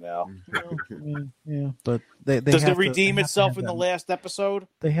lives right now. Yeah, but they does it redeem itself in the last episode?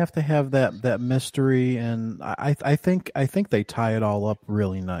 They have to have that mystery, and I think they tie it all up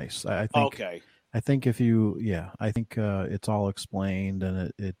really nice. I think. Okay. I think I think it's all explained, and I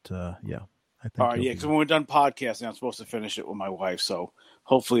think. All right, because when we're done podcasting, I'm supposed to finish it with my wife, so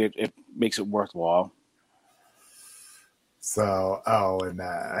hopefully it makes it worthwhile. So,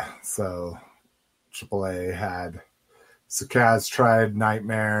 so AAA had. So Kaz tried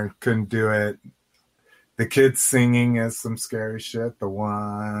Nightmare, couldn't do it. The kids singing is some scary shit. The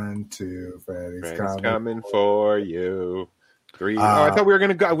 1, 2, Freddy's coming for you. 3. I thought we were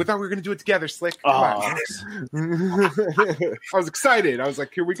gonna go. We thought we were gonna do it together, Slick. Come on. I was excited. I was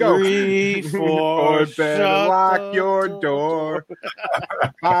like, "Here we go." 3, 4, better lock your door.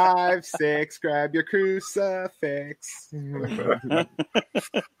 5, 6, grab your crucifix.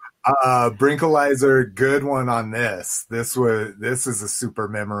 Brinkalizer, good one on this. This is a super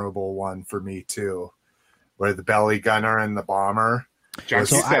memorable one for me too, where the belly gunner and the bomber. John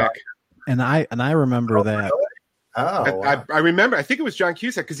Cusack. And I remember that. Really? Oh, wow. I remember. I think it was John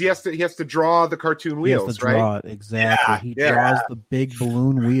Cusack because he has to draw the cartoon wheels, he has to draw right? It, exactly. He draws the big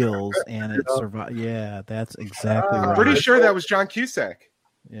balloon wheels, and it survives. Yeah, that's exactly right. I'm pretty sure that was John Cusack.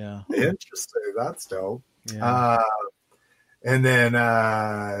 Yeah, interesting. That's dope. Yeah. And then,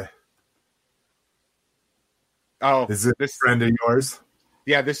 is it this friend of yours?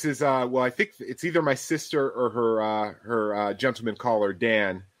 Yeah, this is. Well, I think it's either my sister or her gentleman caller,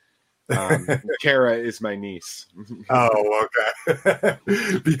 Dan. Kara is my niece. Oh, okay.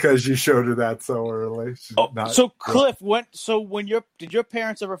 Because you showed her that so early. Cliff, did your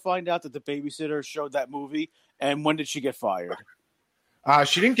parents ever find out that the babysitter showed that movie, and when did she get fired?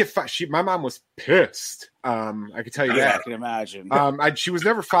 She didn't get fired. My mom was pissed. I can tell you that. I can imagine. She was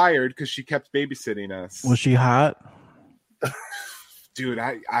never fired because she kept babysitting us. Was she hot? Dude,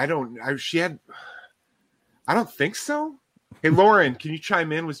 I don't think so. Hey, Lauren, can you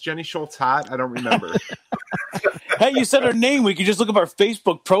chime in? Was Jenny Schultz hot? I don't remember. Hey, you said her name. We can just look up our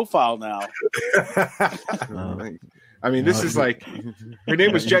Facebook profile now. I mean, this is like her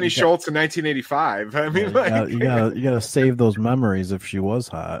name was Jenny Schultz in 1985. I mean, you gotta save those memories if she was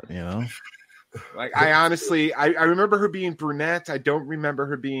hot, Like, I honestly, I remember her being brunette. I don't remember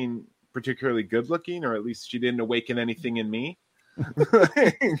her being particularly good looking, or at least she didn't awaken anything in me.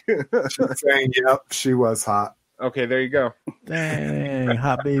 She's saying, "Yep, she was hot." Okay, there you go. Dang,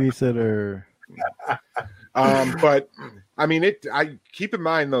 hot babysitter. But I mean, I keep in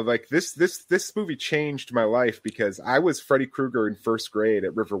mind though, like this movie changed my life because I was Freddy Krueger in first grade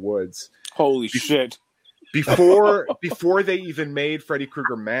at River Woods. Holy shit! Before they even made Freddy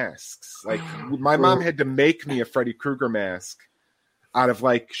Krueger masks, like my mom had to make me a Freddy Krueger mask out of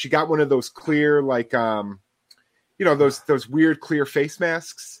she got one of those clear those weird clear face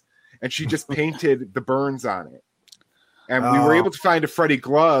masks, and she just painted the burns on it. And we were able to find a Freddy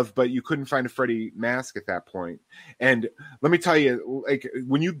glove, but you couldn't find a Freddy mask at that point. And let me tell you, like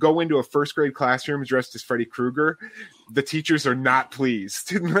when you go into a first grade classroom dressed as Freddy Krueger, the teachers are not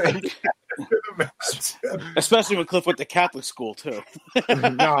pleased. Especially when Cliff went to Catholic school too.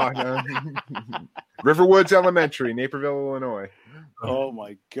 No. Riverwoods Elementary, Naperville, Illinois. Oh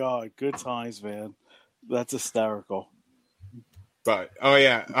my God, good times, man. That's hysterical. But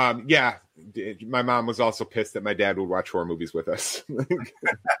my mom was also pissed that my dad would watch horror movies with us.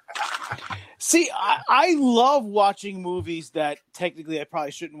 See, I love watching movies that technically I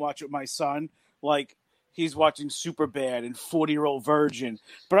probably shouldn't watch with my son. Like he's watching Superbad and 40-Year-Old Virgin.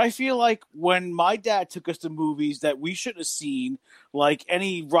 But I feel like when my dad took us to movies that we shouldn't have seen, like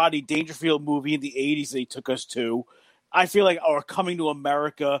any Rodney Dangerfield movie in the 80s that he took us to, I feel like our Coming to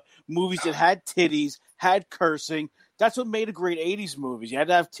America, movies that had titties, had cursing. That's what made a great 80s movies. You had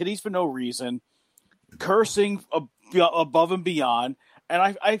to have titties for no reason, cursing above and beyond.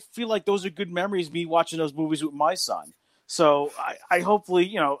 And I feel like those are good memories, me watching those movies with my son. So I hopefully,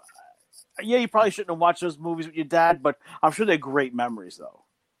 you probably shouldn't have watched those movies with your dad, but I'm sure they're great memories, though.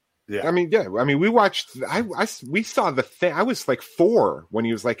 Yeah. I mean, we watched, we saw The Thing. I was like 4 when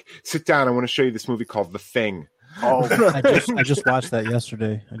he was like, sit down, I want to show you this movie called The Thing. Oh, I just watched that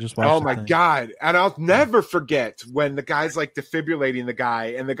yesterday. I just watched. Oh my God. And I'll never forget when the guy's like defibrillating the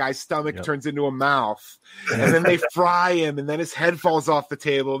guy and the guy's stomach turns into a mouth and then they fry him and then his head falls off the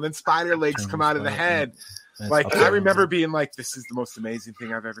table and then spider legs come out of the head. Like, I remember being like, this is the most amazing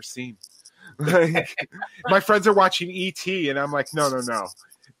thing I've ever seen. Like, my friends are watching E.T. and I'm like, no.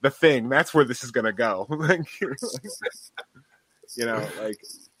 The Thing, that's where this is going to go. Like, you know, like,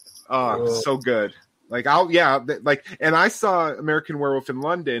 so good. Like, and I saw American Werewolf in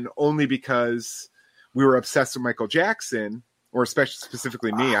London only because we were obsessed with Michael Jackson, or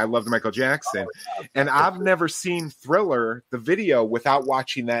specifically me. I loved Michael Jackson. And I've never seen Thriller, the video, without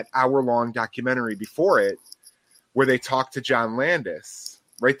watching that hour-long documentary before it, where they talk to John Landis.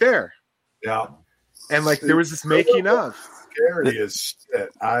 Right there. Yeah. And, like, there was this making of. Scary as shit.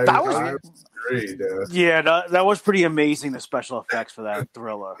 I agree, dude. Yeah, that was pretty amazing, the special effects for that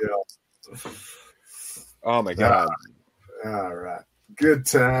Thriller. Yeah. Oh, my God. All right. Good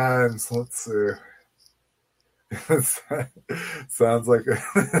times. Let's see. Sounds like it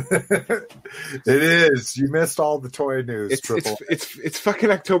is. You missed all the toy news. It's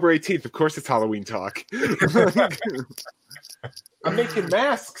fucking October 18th. Of course, it's Halloween talk. I'm making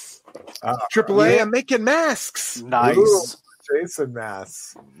masks. AAA. Yeah. I'm making masks. Nice. Ooh, Jason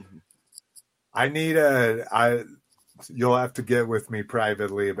masks. I need you'll have to get with me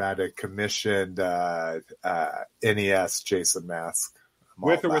privately about a commissioned NES Jason mask.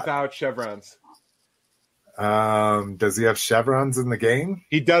 With or without chevrons? Does he have chevrons in the game?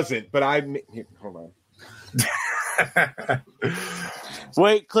 He doesn't, but hold on.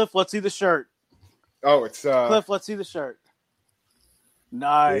 Wait, Cliff, let's see the shirt. Oh, it's Cliff, let's see the shirt.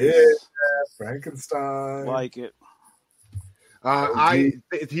 Nice. Yeah, Frankenstein. Like it.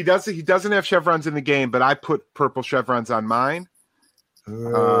 He doesn't have chevrons in the game, but I put purple chevrons on mine.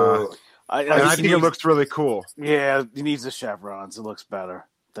 I think it looks really cool. Yeah, he needs the chevrons. It looks better,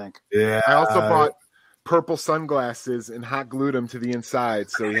 I think. Yeah. I also bought purple sunglasses and hot glued them to the inside,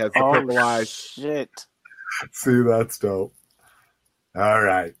 so he has the purple eyes. Shit. See, that's dope. All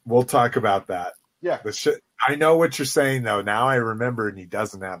right, we'll talk about that. Yeah. I know what you're saying, though. Now I remember, and he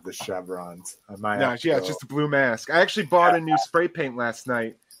doesn't have the chevrons. It's just a blue mask. I actually bought a new spray paint last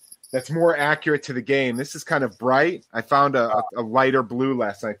night that's more accurate to the game. This is kind of bright. I found a lighter blue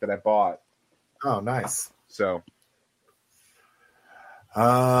last night that I bought. Oh, nice. So,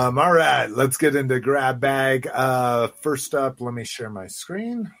 all right, let's get into grab bag. First up, let me share my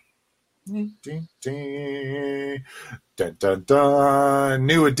screen. Dun, dun, dun.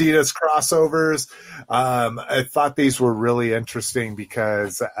 New Adidas crossovers. I thought these were really interesting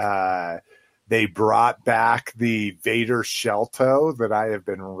because they brought back the Vader shell toe that I have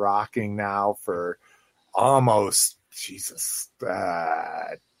been rocking now for almost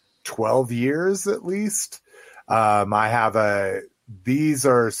 12 years at least. These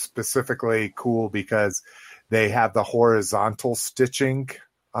are specifically cool because they have the horizontal stitching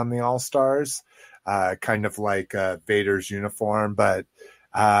on the All-Stars, kind of like Vader's uniform, but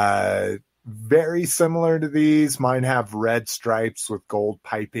very similar to these. Mine have red stripes with gold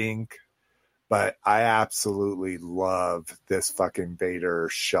piping, but I absolutely love this fucking Vader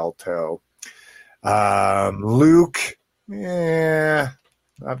shell toe. Luke,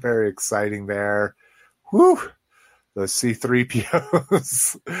 not very exciting there. Whew. The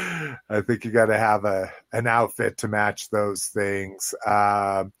C-3POs. I think you got to have an outfit to match those things.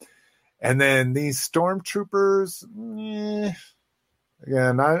 And then these stormtroopers,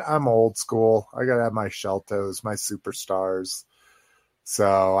 again, I'm old school. I got to have my shell toes, my superstars.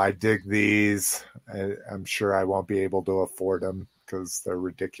 So I dig these. I'm sure I won't be able to afford them because they're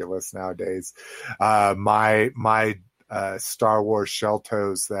ridiculous nowadays. My Star Wars shell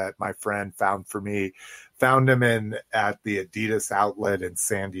toes that my friend found for me, found them at the Adidas outlet in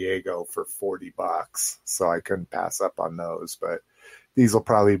San Diego for $40. So I couldn't pass up on those, but these will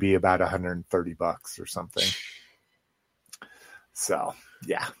probably be about $130 or something. So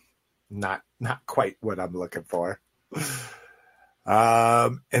yeah, not quite what I'm looking for.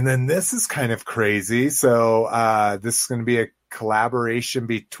 And then this is kind of crazy. So this is going to be a collaboration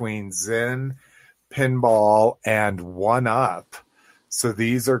between Zen Pinball and 1UP. So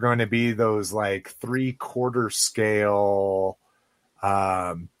these are going to be those like 3/4 scale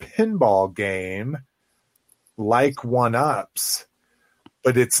pinball game like 1UPs,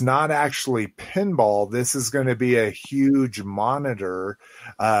 but it's not actually pinball. This is going to be a huge monitor.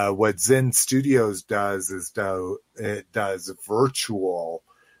 What Zen Studios does is it does virtual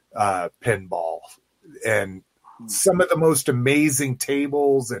pinball, and some of the most amazing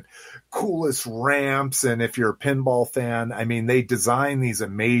tables and coolest ramps. And if you're a pinball fan, I mean, they design these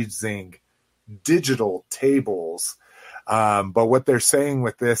amazing digital tables. But what they're saying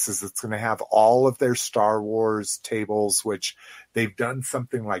with this is it's going to have all of their Star Wars tables, which they've done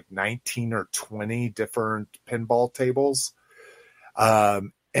something like 19 or 20 different pinball tables.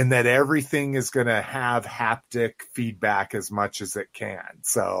 And that everything is going to have haptic feedback as much as it can.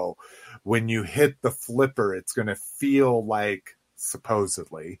 So when you hit the flipper, it's going to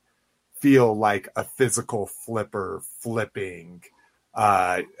supposedly feel like a physical flipper flipping in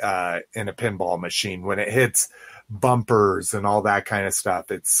a pinball machine. When it hits bumpers and all that kind of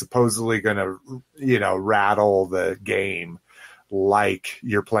stuff, it's supposedly going to, rattle the game like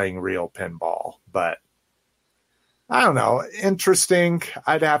you're playing real pinball. But I don't know. Interesting.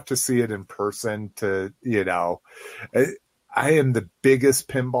 I'd have to see it in person to, I am the biggest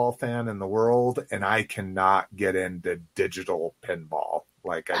pinball fan in the world, and I cannot get into digital pinball.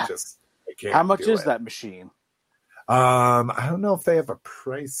 Like I can't. How much is that machine? I don't know if they have a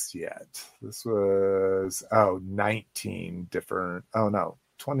price yet. This was 20 different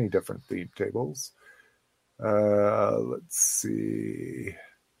theme tables. Let's see.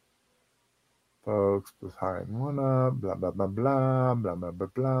 Folks behind one up, blah, blah, blah, blah, blah, blah, blah,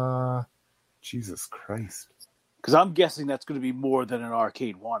 blah. Jesus Christ. Because I'm guessing that's going to be more than an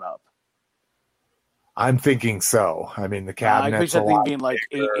arcade one-up. I'm thinking so. I mean, the cabinet's I think being like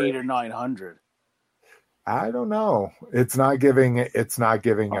 800 or 900. I don't know. It's not giving a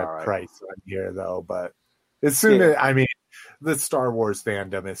right. price on here, though. But as soon as, the Star Wars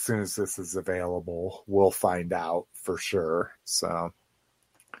fandom, as soon as this is available, we'll find out for sure. So.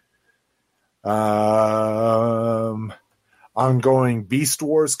 Ongoing Beast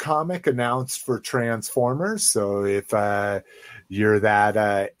Wars comic announced for Transformers. So if you're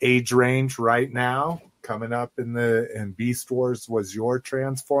that age range right now, coming up in Beast Wars was your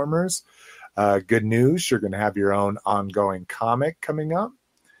Transformers, good news, you're going to have your own ongoing comic coming up.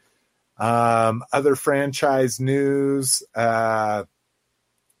 Other franchise news, not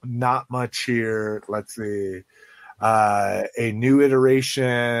much here. Let's see. A new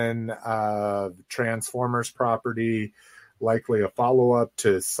iteration of Transformers property, likely a follow-up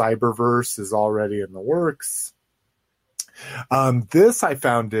to Cyberverse, is already in the works. This I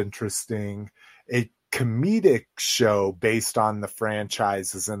found interesting. A comedic show based on the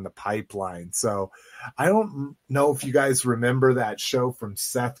franchise is in the pipeline. So I don't know if you guys remember that show from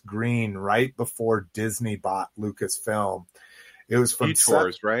Seth Green right before Disney bought Lucasfilm. It was from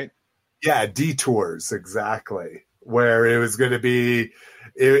Detours, right? Yeah, Detours, exactly. Where it was going to be,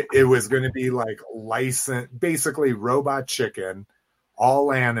 it was going to be like licensed, basically Robot Chicken,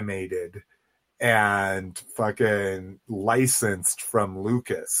 all animated and fucking licensed from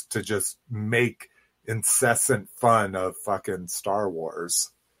Lucas to just make incessant fun of fucking Star Wars.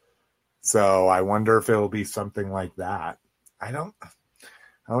 So I wonder if it'll be something like that. I don't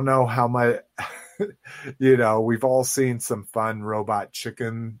know how much, we've all seen some fun Robot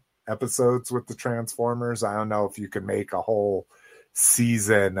Chicken episodes with the Transformers. I don't know if you can make a whole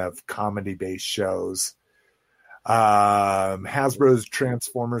season of comedy-based shows. Hasbro's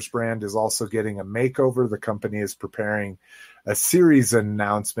Transformers brand is also getting a makeover. The company is preparing a series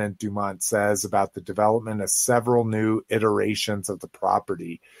announcement, Dumont says, about the development of several new iterations of the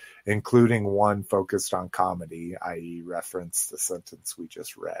property, including one focused on comedy, i.e. reference the sentence we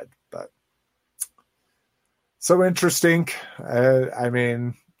just read. But so interesting.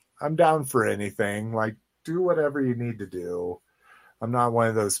 I'm down for anything. Like, do whatever you need to do. I'm not one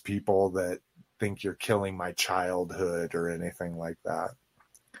of those people that think you're killing my childhood or anything like that.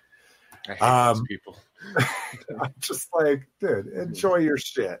 I hate those people. I'm just like, dude, enjoy your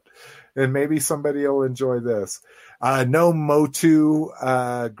shit. And maybe somebody will enjoy this. No Motu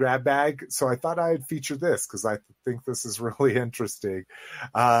grab bag. So I thought I'd feature this because I think this is really interesting.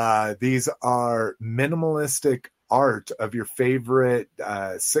 These are minimalistic art of your favorite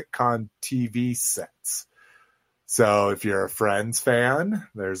sitcom TV sets. So if you're a Friends fan,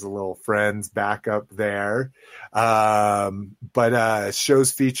 there's a little Friends backup there. But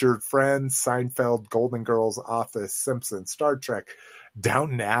shows featured Friends, Seinfeld, Golden Girls, Office, Simpsons, Star Trek,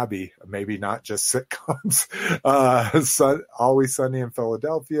 Downton Abbey, maybe not just sitcoms, Always Sunny in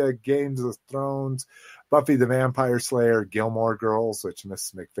Philadelphia, Games of Thrones, Buffy the Vampire Slayer, Gilmore Girls, which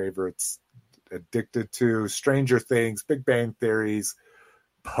Miss McFavorite's addicted to, Stranger Things, Big Bang Theories,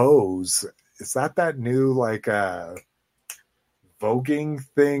 Pose. Is that new voguing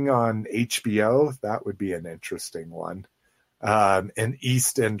thing on HBO? That would be an interesting one. And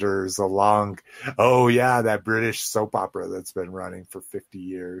EastEnders that British soap opera that's been running for 50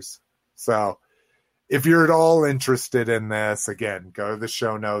 years. So if you're at all interested in this, again, go to the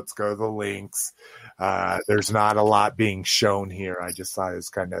show notes, go to the links. There's not a lot being shown here. I just thought it was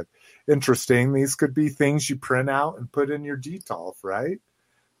kind of interesting. These could be things you print out and put in your Detolf, right?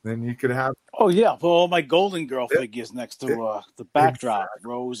 Then you could have. Oh yeah, well, my Golden Girl figures next to the backdrop,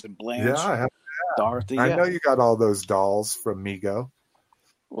 Rose and Blanche, Dorothy. I know you got all those dolls from Mego.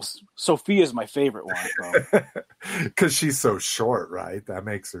 Well, Sophia's my favorite one, because she's so short, right? That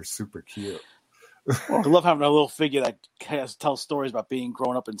makes her super cute. Well, I love having a little figure that tells stories about being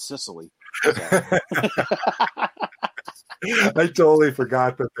grown up in Sicily. So. I totally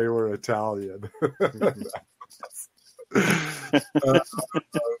forgot that they were Italian.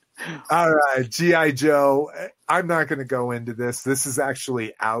 All right, G.I. Joe. I'm not going to go into this. This is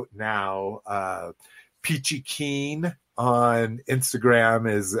actually out now. Peachy Keen on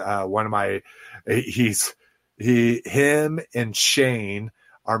Instagram is one of my. Him and Shane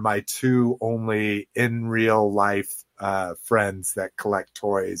are my two only in real life friends that collect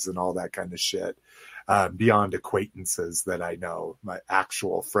toys and all that kind of shit. Beyond acquaintances that I know, my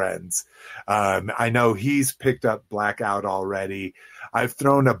actual friends. I know he's picked up Blackout already. I've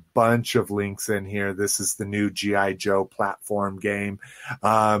thrown a bunch of links in here. This is the new G.I. Joe platform game.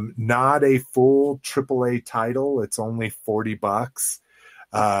 Not a full AAA title. It's only $40.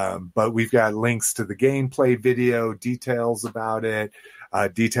 But we've got links to the gameplay video, details about it,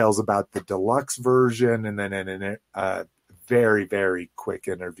 details about the deluxe version, and then an very, very quick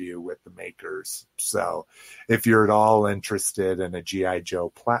interview with the makers. So if you're at all interested in a G.I.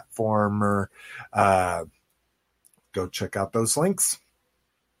 Joe platformer, go check out those links.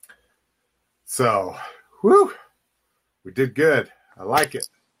 So, we did good. I like it.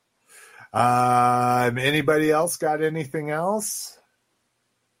 Anybody else got anything else?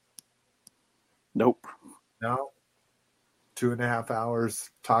 Nope. No? 2.5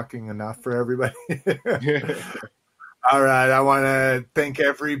 hours talking enough for everybody? All right, I want to thank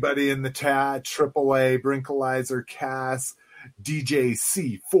everybody in the chat, AAA, Brinkalizer, Cass, DJ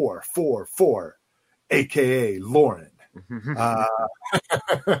C444, a.k.a. Lauren. We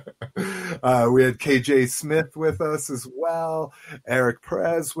had KJ Smith with us as well. Eric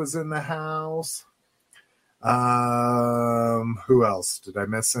Perez was in the house. Who else? Did I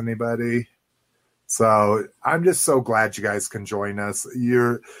miss anybody? So I'm just so glad you guys can join us.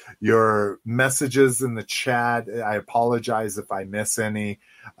 Your messages in the chat, I apologize if I miss any,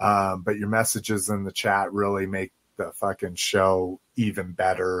 but your messages in the chat really make the fucking show even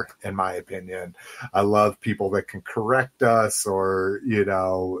better, in my opinion. I love people that can correct us or,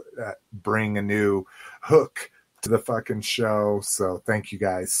 bring a new hook to the fucking show. So thank you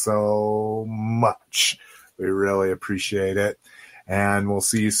guys so much. We really appreciate it. And we'll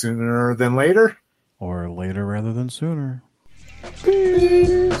see you sooner than later. Or later rather than sooner.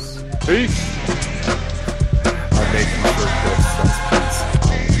 Peace. Peace. I'm making sure Chris says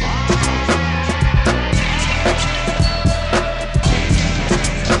peace.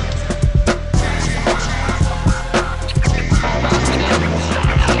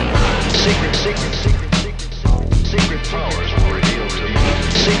 Secret.